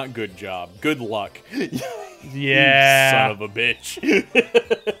 no, not good job. Good luck. Yeah. You son of a bitch.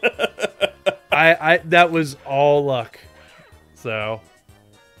 That was all luck. So,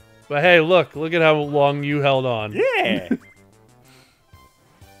 but hey, look at how long you held on. Yeah.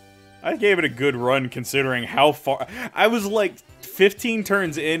 I gave it a good run considering how far I was like 15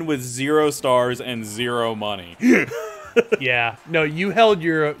 turns in with 0 stars and 0 money. Yeah. No, you held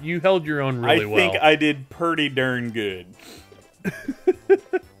your own really well. I think I did pretty darn good.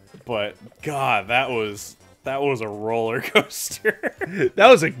 But God, that was a roller coaster. That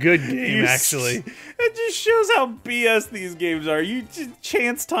was a good game, actually. It just shows how BS these games are.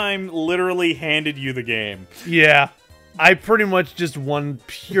 Chance Time literally handed you the game. Yeah. I pretty much just won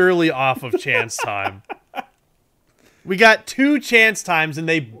purely off of chance time. We got 2 chance times, and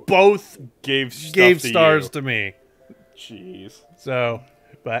they both gave stars to me. Jeez. So,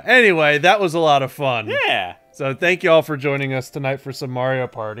 but anyway, that was a lot of fun. Yeah. So thank you all for joining us tonight for some Mario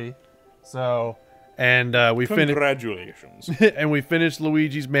Party. So, and we finished. Congratulations. And we finished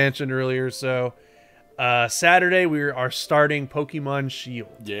Luigi's Mansion earlier. So, Saturday we are starting Pokemon Shield.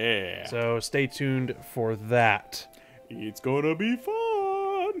 Yeah. So stay tuned for that. It's gonna be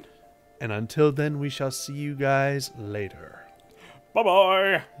fun. And until then, we shall see you guys later.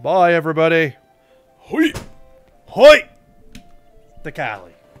 Bye-bye. Bye, everybody. Hoi. Hoi! The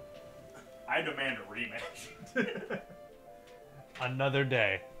Cali. I demand a rematch. Another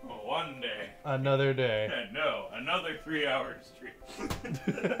day. One day. Another day. No, another 3-hour stream.